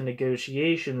breaking off the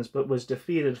negotiations, but was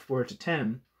defeated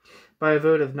 4-10. By a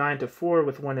vote of 9-4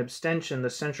 with one abstention, the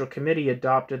Central Committee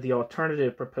adopted the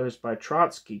alternative proposed by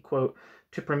Trotsky, quote,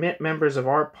 to permit members of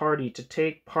our party to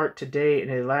take part today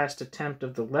in a last attempt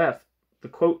of the left, the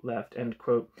quote left, end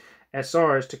quote,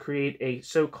 SRs to create a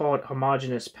so-called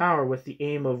homogeneous power with the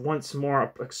aim of once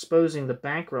more exposing the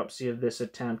bankruptcy of this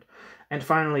attempt and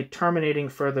finally terminating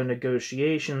further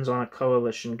negotiations on a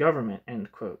coalition government, end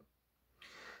quote.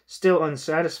 Still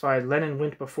unsatisfied, Lenin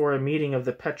went before a meeting of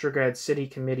the Petrograd City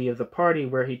Committee of the party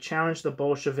where he challenged the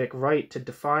Bolshevik right to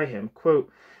defy him,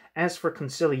 quote, as for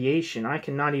conciliation, I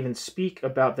cannot even speak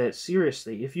about that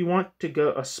seriously. If you want to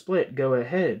go a split, go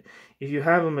ahead. If you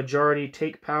have a majority,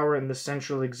 take power in the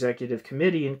Central Executive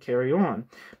Committee and carry on.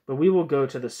 But we will go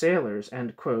to the sailors,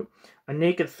 end quote. A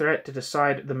naked threat to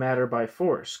decide the matter by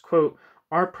force. Quote,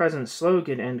 our present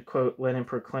slogan, end quote, Lenin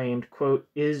proclaimed, quote,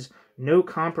 is no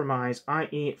compromise,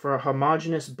 i.e. for a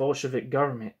homogeneous Bolshevik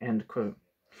government, end quote.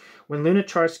 When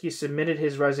Lunacharsky submitted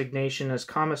his resignation as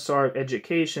Commissar of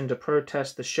Education to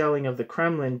protest the shelling of the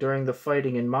Kremlin during the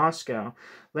fighting in Moscow,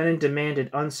 Lenin demanded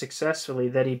unsuccessfully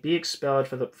that he be expelled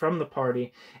from the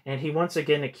party, and he once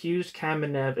again accused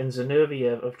Kamenev and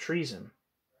Zinoviev of treason.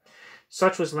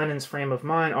 Such was Lenin's frame of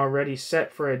mind, already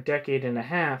set for a decade and a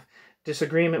half.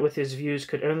 Disagreement with his views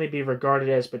could only be regarded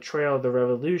as betrayal of the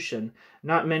revolution.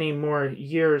 Not many more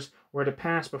years were to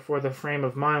pass before the frame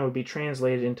of mind would be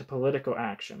translated into political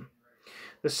action.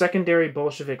 The secondary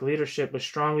Bolshevik leadership was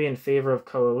strongly in favor of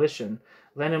coalition.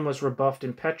 Lenin was rebuffed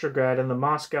in Petrograd, and the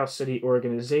Moscow City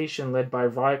organization, led by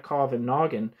Rykov and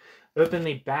Nogin,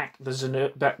 openly backed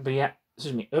Zinoviev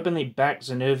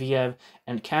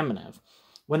and Kamenev.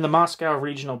 When the Moscow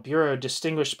Regional Bureau,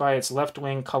 distinguished by its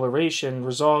left-wing coloration,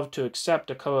 resolved to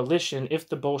accept a coalition if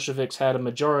the Bolsheviks had a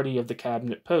majority of the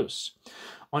cabinet posts.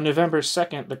 On November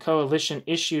 2nd, the coalition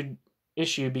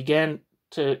issue began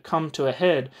to come to a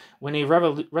head when a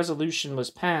resolution was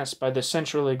passed by the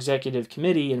Central Executive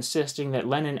Committee insisting that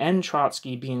Lenin and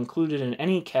Trotsky be included in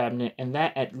any cabinet and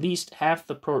that at least half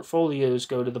the portfolios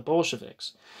go to the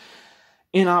Bolsheviks.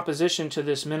 In opposition to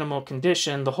this minimal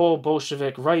condition, the whole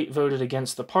Bolshevik right voted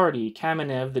against the party.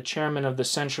 Kamenev, the chairman of the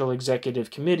Central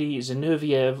Executive Committee,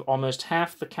 Zinoviev, almost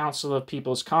half the Council of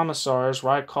People's Commissars,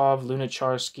 Rykov,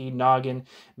 Lunacharsky, Nogin,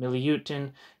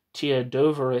 Miliutin,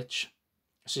 Teodorovich,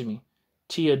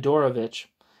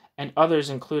 and others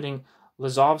including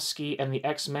Lazovsky and the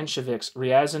ex-Mensheviks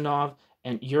Ryazanov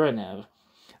and Uranev.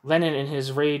 Lenin, in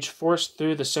his rage, forced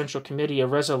through the Central Committee a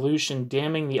resolution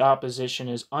damning the opposition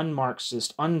as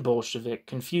un-Marxist, un-Bolshevik,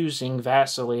 confusing,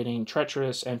 vacillating,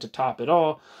 treacherous, and to top it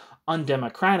all,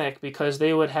 undemocratic because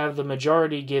they would have the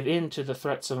majority give in to the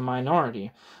threats of a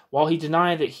minority. While he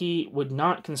denied that he would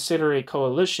not consider a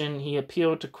coalition, he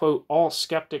appealed to, quote, all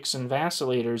skeptics and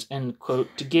vacillators, end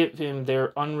quote, to give him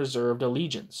their unreserved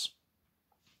allegiance.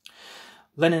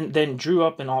 Lenin then drew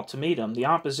up an ultimatum. The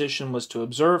opposition was to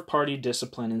observe party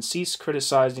discipline and cease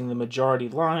criticizing the majority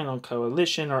line on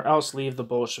coalition, or else leave the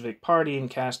Bolshevik party and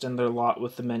cast in their lot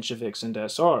with the Mensheviks and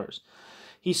SRs.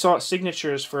 He sought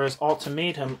signatures for his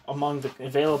ultimatum among the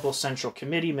available Central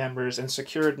Committee members and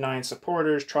secured 9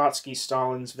 supporters: Trotsky,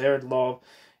 Stalin, Sverdlov,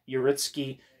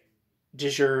 Uritsky,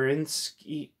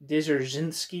 Dzerzhinsky,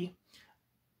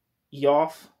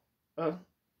 Ioffe,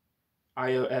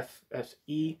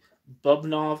 Ioffe,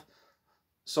 Bubnov,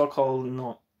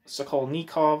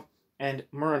 Sokolnikov, and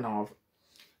Muranov.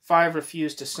 5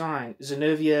 refused to sign: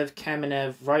 Zinoviev,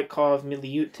 Kamenev, Rykov,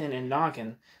 Miliutin, and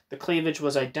Nagin. The cleavage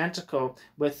was identical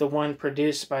with the one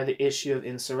produced by the issue of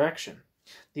Insurrection.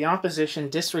 The opposition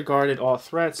disregarded all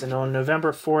threats, and on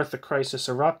November 4th the crisis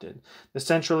erupted. The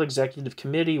Central Executive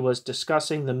Committee was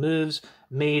discussing the moves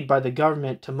made by the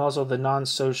government to muzzle the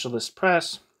non-socialist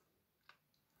press,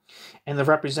 and the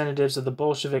representatives of the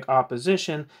Bolshevik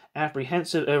opposition,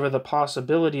 apprehensive over the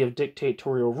possibility of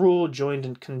dictatorial rule, joined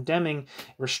in condemning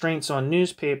restraints on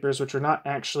newspapers which were not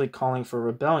actually calling for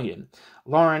rebellion.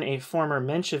 Lauren, a former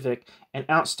Menshevik, an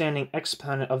outstanding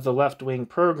exponent of the left-wing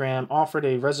program, offered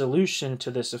a resolution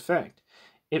to this effect.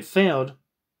 It failed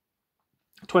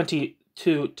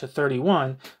 22 to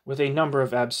 31 with a number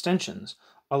of abstentions.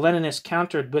 A Leninist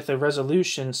countered with a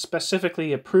resolution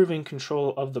specifically approving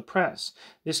control of the press.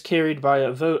 This carried by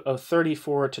a vote of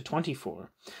 34 to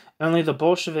 24. Only the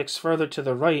Bolsheviks further to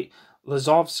the right,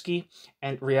 Lazovsky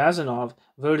and Ryazanov,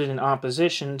 voted in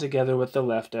opposition together with the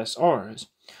left SRs.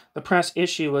 The press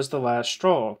issue was the last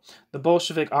straw. The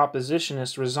Bolshevik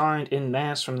oppositionists resigned en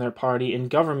masse from their party in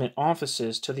government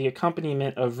offices to the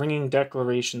accompaniment of ringing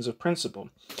declarations of principle.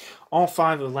 All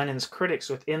 5 of Lenin's critics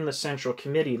within the Central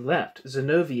Committee left: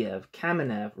 Zinoviev,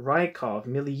 Kamenev, Rykov,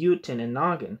 Miliutin, and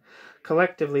Nagin.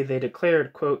 Collectively, they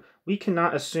declared, quote, we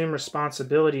cannot assume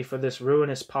responsibility for this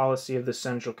ruinous policy of the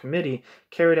Central Committee,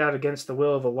 carried out against the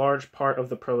will of a large part of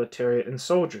the proletariat and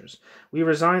soldiers. We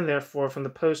resign, therefore, from the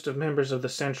post of members of the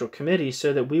Central Committee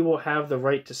so that we will have the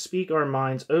right to speak our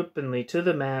minds openly to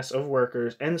the mass of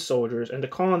workers and soldiers and to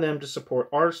call on them to support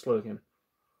our slogan.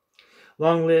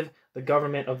 Long live the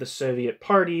government of the Soviet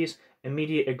parties,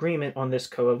 immediate agreement on this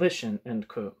coalition, end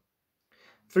quote.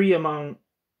 3 among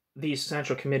these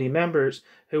Central Committee members,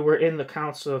 who were in the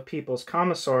Council of People's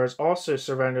Commissars, also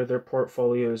surrendered their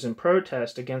portfolios in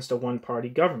protest against a one-party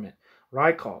government: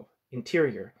 Rykov,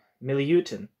 Interior;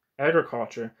 Miliutin,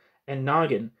 Agriculture; and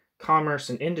Nagin, Commerce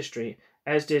and Industry,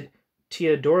 as did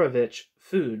Teodorovich,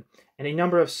 Food, and a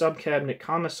number of sub-cabinet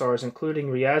commissars, including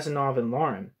Ryazanov and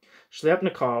Lauren.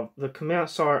 Shlepnikov, the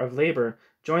Commissar of Labor,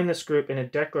 joined this group in a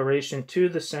declaration to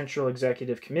the Central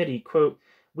Executive Committee, quote,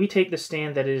 we take the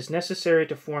stand that it is necessary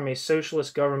to form a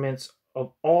socialist government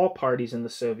of all parties in the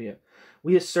Soviet.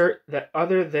 We assert that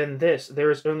other than this, there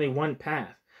is only one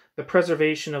path: the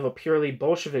preservation of a purely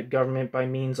Bolshevik government by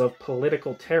means of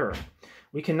political terror.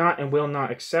 We cannot and will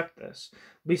not accept this.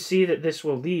 We see that this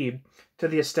will lead to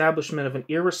the establishment of an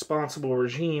irresponsible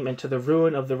regime and to the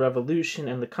ruin of the revolution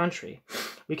and the country.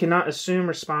 We cannot assume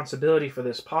responsibility for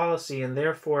this policy, and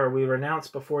therefore we renounce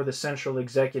before the Central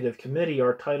Executive Committee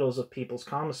our titles of People's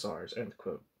Commissars, end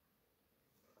quote.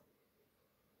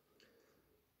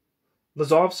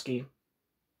 Lazovsky,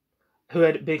 who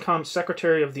had become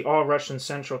secretary of the All-Russian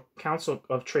Central Council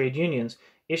of Trade Unions,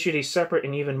 issued a separate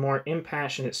and even more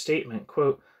impassionate statement,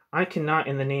 quote, I cannot,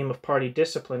 in the name of party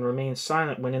discipline, remain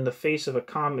silent when, in the face of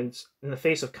common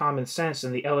sense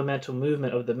and the elemental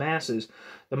movement of the masses,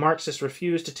 the Marxists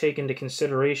refuse to take into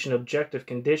consideration objective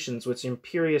conditions which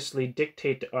imperiously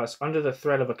dictate to us, under the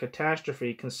threat of a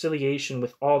catastrophe, conciliation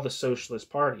with all the socialist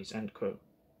parties, end quote.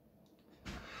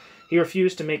 He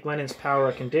refused to make Lenin's power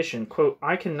a condition. Quote,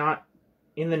 I cannot,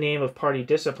 in the name of party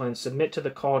discipline, submit to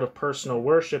the call to personal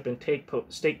worship and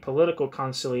stake political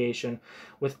conciliation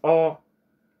with all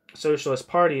socialist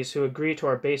parties who agree to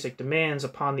our basic demands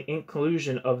upon the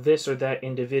inclusion of this or that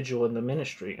individual in the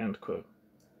ministry, end quote.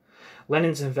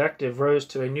 Lenin's invective rose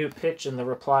to a new pitch in the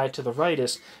reply to the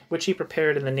rightists, which he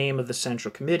prepared in the name of the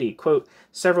Central Committee. Quote,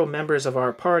 several members of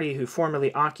our party who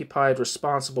formerly occupied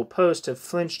responsible posts have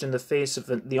flinched in the face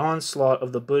of the onslaught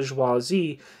of the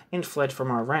bourgeoisie and fled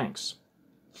from our ranks.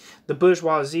 The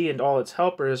bourgeoisie and all its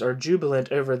helpers are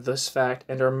jubilant over this fact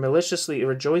and are maliciously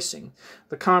rejoicing.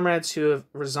 The comrades who have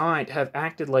resigned have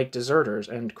acted like deserters,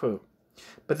 end quote.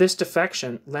 But this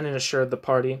defection, Lenin assured the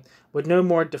party, would no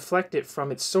more deflect it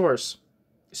from its source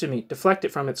deflect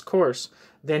it from its course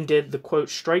than did the, quote,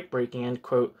 strike-breaking, end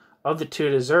quote, of the two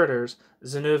deserters,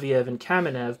 Zinoviev and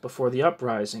Kamenev, before the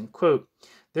uprising. Quote,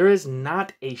 there is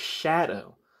not a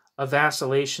shadow of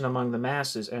vacillation among the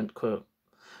masses, end quote.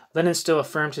 Lenin still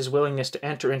affirmed his willingness to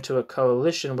enter into a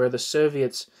coalition where the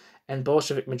Soviets and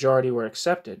Bolshevik majority were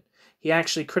accepted. He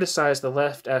actually criticized the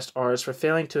left SRs for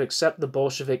failing to accept the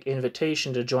Bolshevik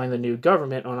invitation to join the new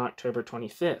government on October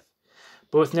 25th.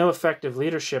 But with no effective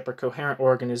leadership or coherent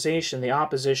organization, the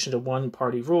opposition to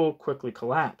one-party rule quickly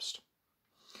collapsed.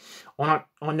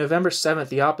 On November 7th,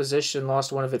 the opposition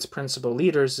lost one of its principal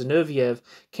leaders. Zinoviev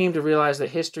came to realize that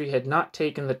history had not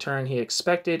taken the turn he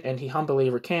expected, and he humbly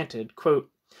recanted, quote,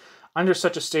 under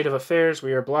such a state of affairs,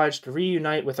 we are obliged to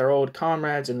reunite with our old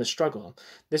comrades in the struggle.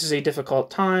 This is a difficult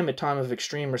time, a time of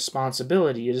extreme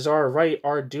responsibility. It is our right,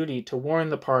 our duty, to warn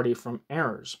the party from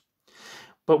errors.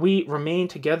 But we remain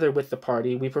together with the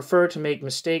party. We prefer to make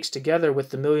mistakes together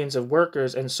with the millions of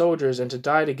workers and soldiers and to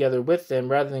die together with them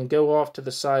rather than go off to the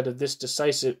side at this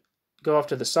decisive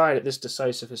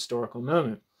historical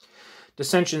moment.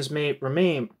 Dissensions may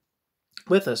remain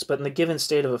with us, but in the given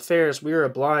state of affairs, we are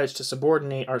obliged to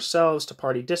subordinate ourselves to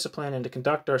party discipline and to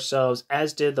conduct ourselves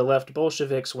as did the left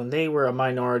Bolsheviks when they were a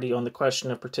minority on the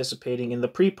question of participating in the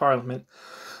pre-parliament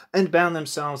and bound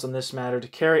themselves on this matter to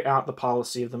carry out the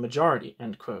policy of the majority,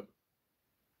 end quote.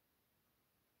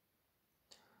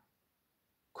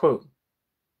 Quote,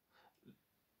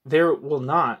 there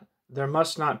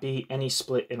must not be any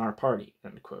split in our party,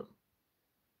 end quote.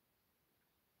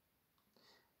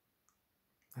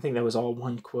 I think that was all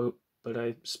one quote, but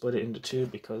I split it into two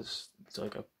because it's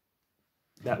like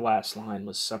that last line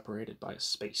was separated by a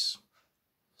space.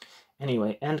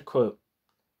 Anyway, end quote.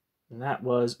 And that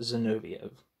was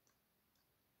Zinoviev.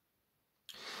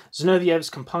 Zinoviev's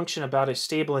compunction about a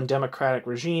stable and democratic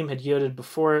regime had yielded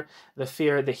before the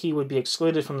fear that he would be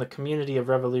excluded from the community of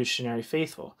revolutionary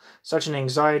faithful. Such an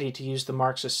anxiety, to use the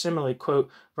Marxist simile, quote,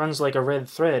 runs like a red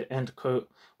thread, end quote,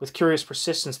 with curious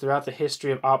persistence throughout the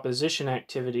history of opposition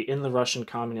activity in the Russian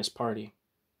Communist Party.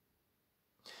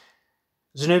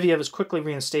 Zinoviev was quickly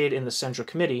reinstated in the Central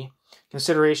Committee.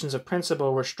 Considerations of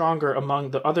principle were stronger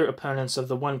among the other opponents of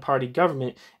the one-party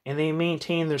government, and they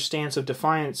maintained their stance of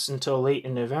defiance until late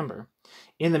in November.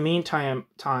 In the meantime,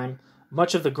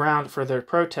 much of the ground for their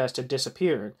protest had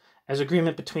disappeared, as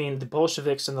agreement between the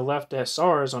Bolsheviks and the left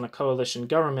SRs on a coalition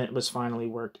government was finally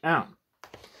worked out.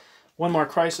 One more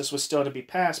crisis was still to be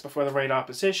passed before the right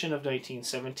opposition of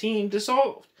 1917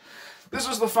 dissolved. This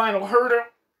was the final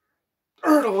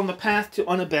hurdle on the path to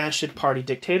unabashed party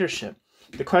dictatorship,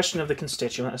 the question of the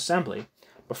Constituent Assembly.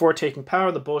 Before taking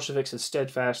power, the Bolsheviks had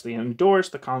steadfastly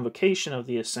endorsed the convocation of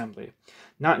the Assembly.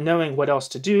 Not knowing what else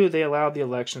to do, they allowed the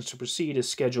elections to proceed as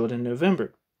scheduled in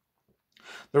November.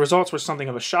 The results were something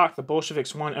of a shock. The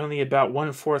Bolsheviks won only about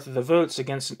 1/4 of the votes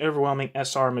against an overwhelming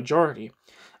SR majority.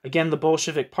 Again, the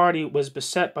Bolshevik Party was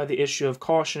beset by the issue of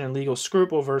caution and legal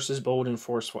scruple versus bold and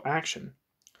forceful action.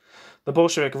 The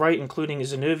Bolshevik right, including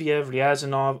Zinoviev,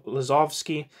 Ryazanov,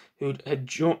 Lazovsky,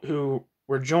 who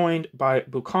were joined by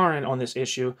Bukharin on this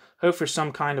issue, hoped for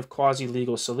some kind of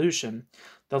quasi-legal solution.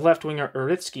 The left-winger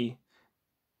Uritsky,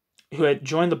 who had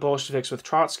joined the Bolsheviks with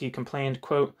Trotsky, complained,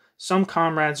 quote, some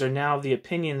comrades are now of the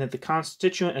opinion that the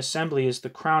Constituent Assembly is the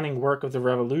crowning work of the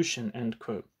revolution, end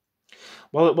quote.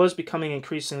 While it was becoming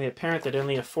increasingly apparent that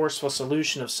only a forceful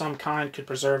solution of some kind could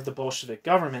preserve the Bolshevik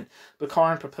government,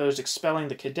 Bukharin proposed expelling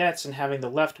the cadets and having the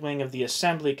left wing of the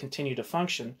assembly continue to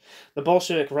function. The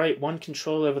Bolshevik right won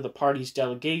control over the party's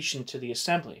delegation to the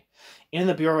assembly. In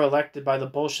the bureau elected by the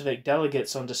Bolshevik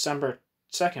delegates on December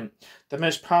 2nd, the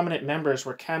most prominent members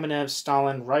were Kamenev,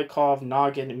 Stalin, Rykov,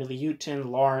 Nagin, Miliutin,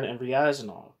 Larin, and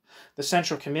Ryazanov. The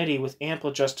Central Committee, with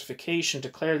ample justification,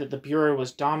 declared that the Bureau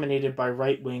was dominated by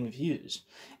right-wing views,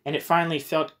 and it finally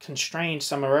felt constrained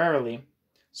summarily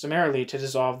to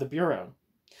dissolve the Bureau.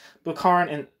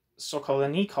 Bukharin and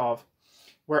Sokolnikov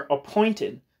were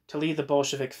appointed to lead the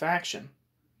Bolshevik fraction,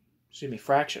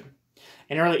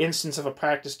 an early instance of a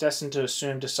practice destined to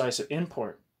assume decisive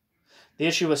import. The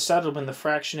issue was settled when the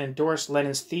fraction endorsed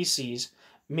Lenin's theses,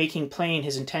 making plain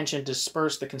his intention to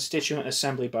disperse the Constituent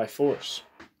Assembly by force.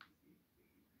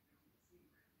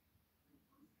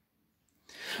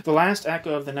 The last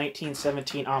echo of the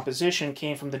 1917 opposition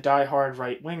came from the die-hard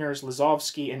right-wingers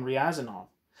Lazovsky and Ryazanov.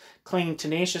 Clinging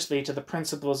tenaciously to the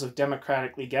principles of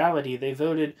democratic legality, they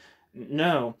voted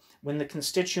no when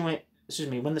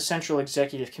the Central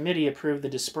Executive Committee approved the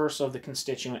dispersal of the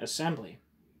Constituent Assembly.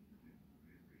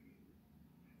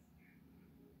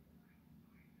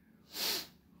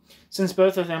 Since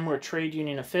both of them were trade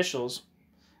union officials,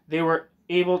 they were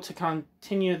able to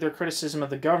continue their criticism of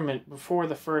the government before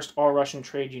the first All-Russian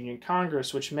Trade Union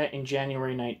Congress, which met in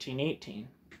January 1918.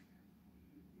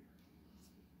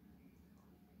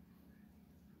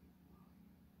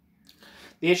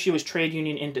 The issue was trade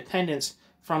union independence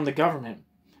from the government,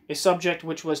 a subject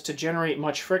which was to generate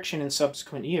much friction in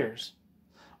subsequent years.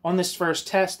 On this first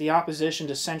test, the opposition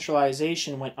to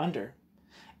centralization went under,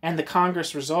 and the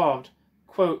Congress resolved,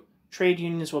 quote, trade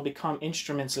unions will become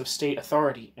instruments of state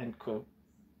authority, end quote.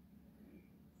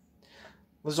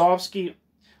 Lazovsky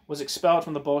was expelled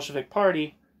from the Bolshevik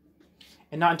Party,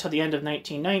 and not until the end of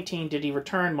 1919 did he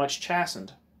return much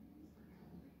chastened.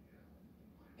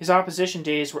 His opposition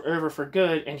days were over for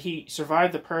good, and he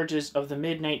survived the purges of the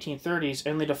mid-1930s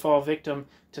only to fall victim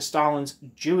to Stalin's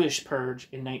Jewish purge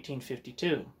in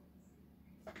 1952.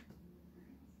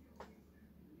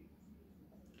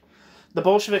 The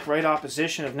Bolshevik right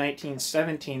opposition of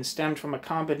 1917 stemmed from a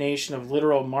combination of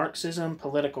literal Marxism,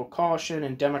 political caution,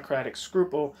 and democratic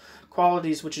scruple,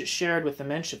 qualities which it shared with the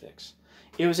Mensheviks.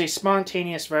 It was a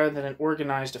spontaneous rather than an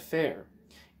organized affair.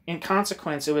 In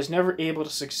consequence, it was never able to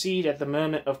succeed at the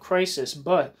moment of crisis,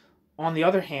 but, on the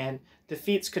other hand,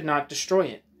 defeats could not destroy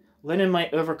it. Lenin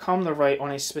might overcome the right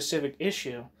on a specific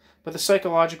issue, but the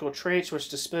psychological traits which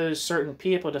disposed certain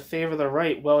people to favor the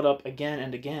right welled up again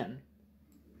and again.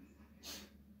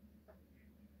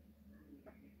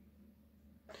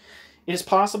 It is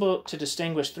possible to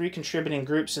distinguish three contributing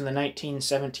groups in the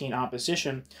 1917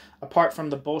 opposition, apart from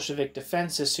the Bolshevik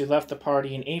defensists who left the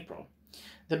party in April.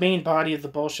 The main body of the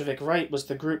Bolshevik right was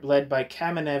the group led by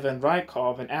Kamenev and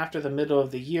Rykov, and after the middle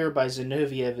of the year by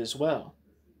Zinoviev as well.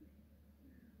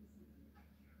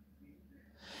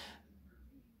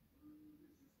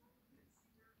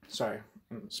 Sorry,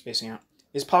 I'm spacing out.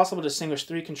 It is possible to distinguish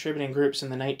three contributing groups in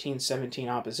the 1917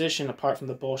 opposition, apart from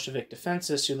the Bolshevik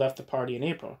defensists who left the party in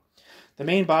April. The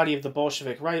main body of the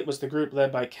Bolshevik right was the group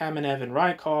led by Kamenev and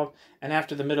Rykov, and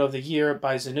after the middle of the year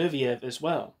by Zinoviev as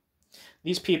well.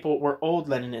 These people were old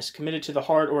Leninists, committed to the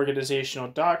hard organizational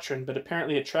doctrine, but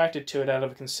apparently attracted to it out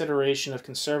of a consideration of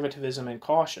conservatism and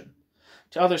caution.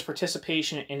 To others,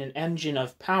 participation in an engine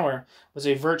of power was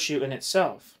a virtue in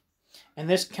itself. And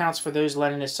this counts for those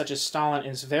Leninists such as Stalin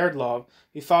and Sverdlov,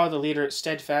 who followed the leader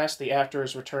steadfastly after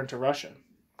his return to Russia.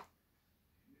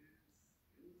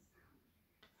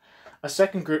 A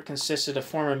second group consisted of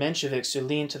former Mensheviks who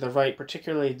leaned to the right,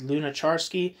 particularly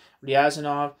Lunacharsky,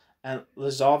 Ryazanov, and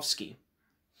Lazovsky.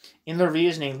 In their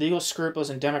reasoning, legal scruples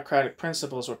and democratic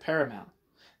principles were paramount.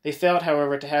 They failed,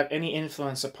 however, to have any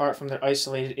influence apart from their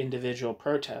isolated individual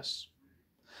protests.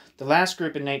 The last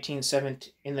group in the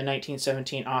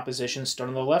 1917 opposition stood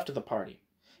on the left of the party.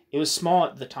 It was small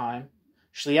at the time.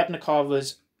 Shliapnikov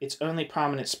was its only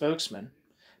prominent spokesman,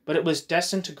 but it was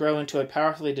destined to grow into a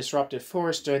powerfully disruptive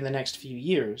force during the next few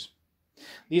years.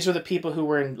 These were the people who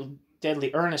were in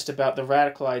deadly earnest about the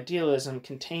radical idealism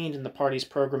contained in the party's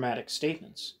programmatic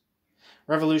statements.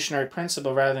 Revolutionary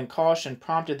principle rather than caution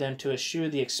prompted them to eschew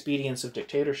the expedience of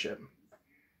dictatorship.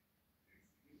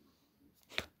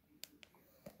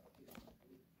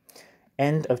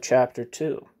 End of chapter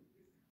 2.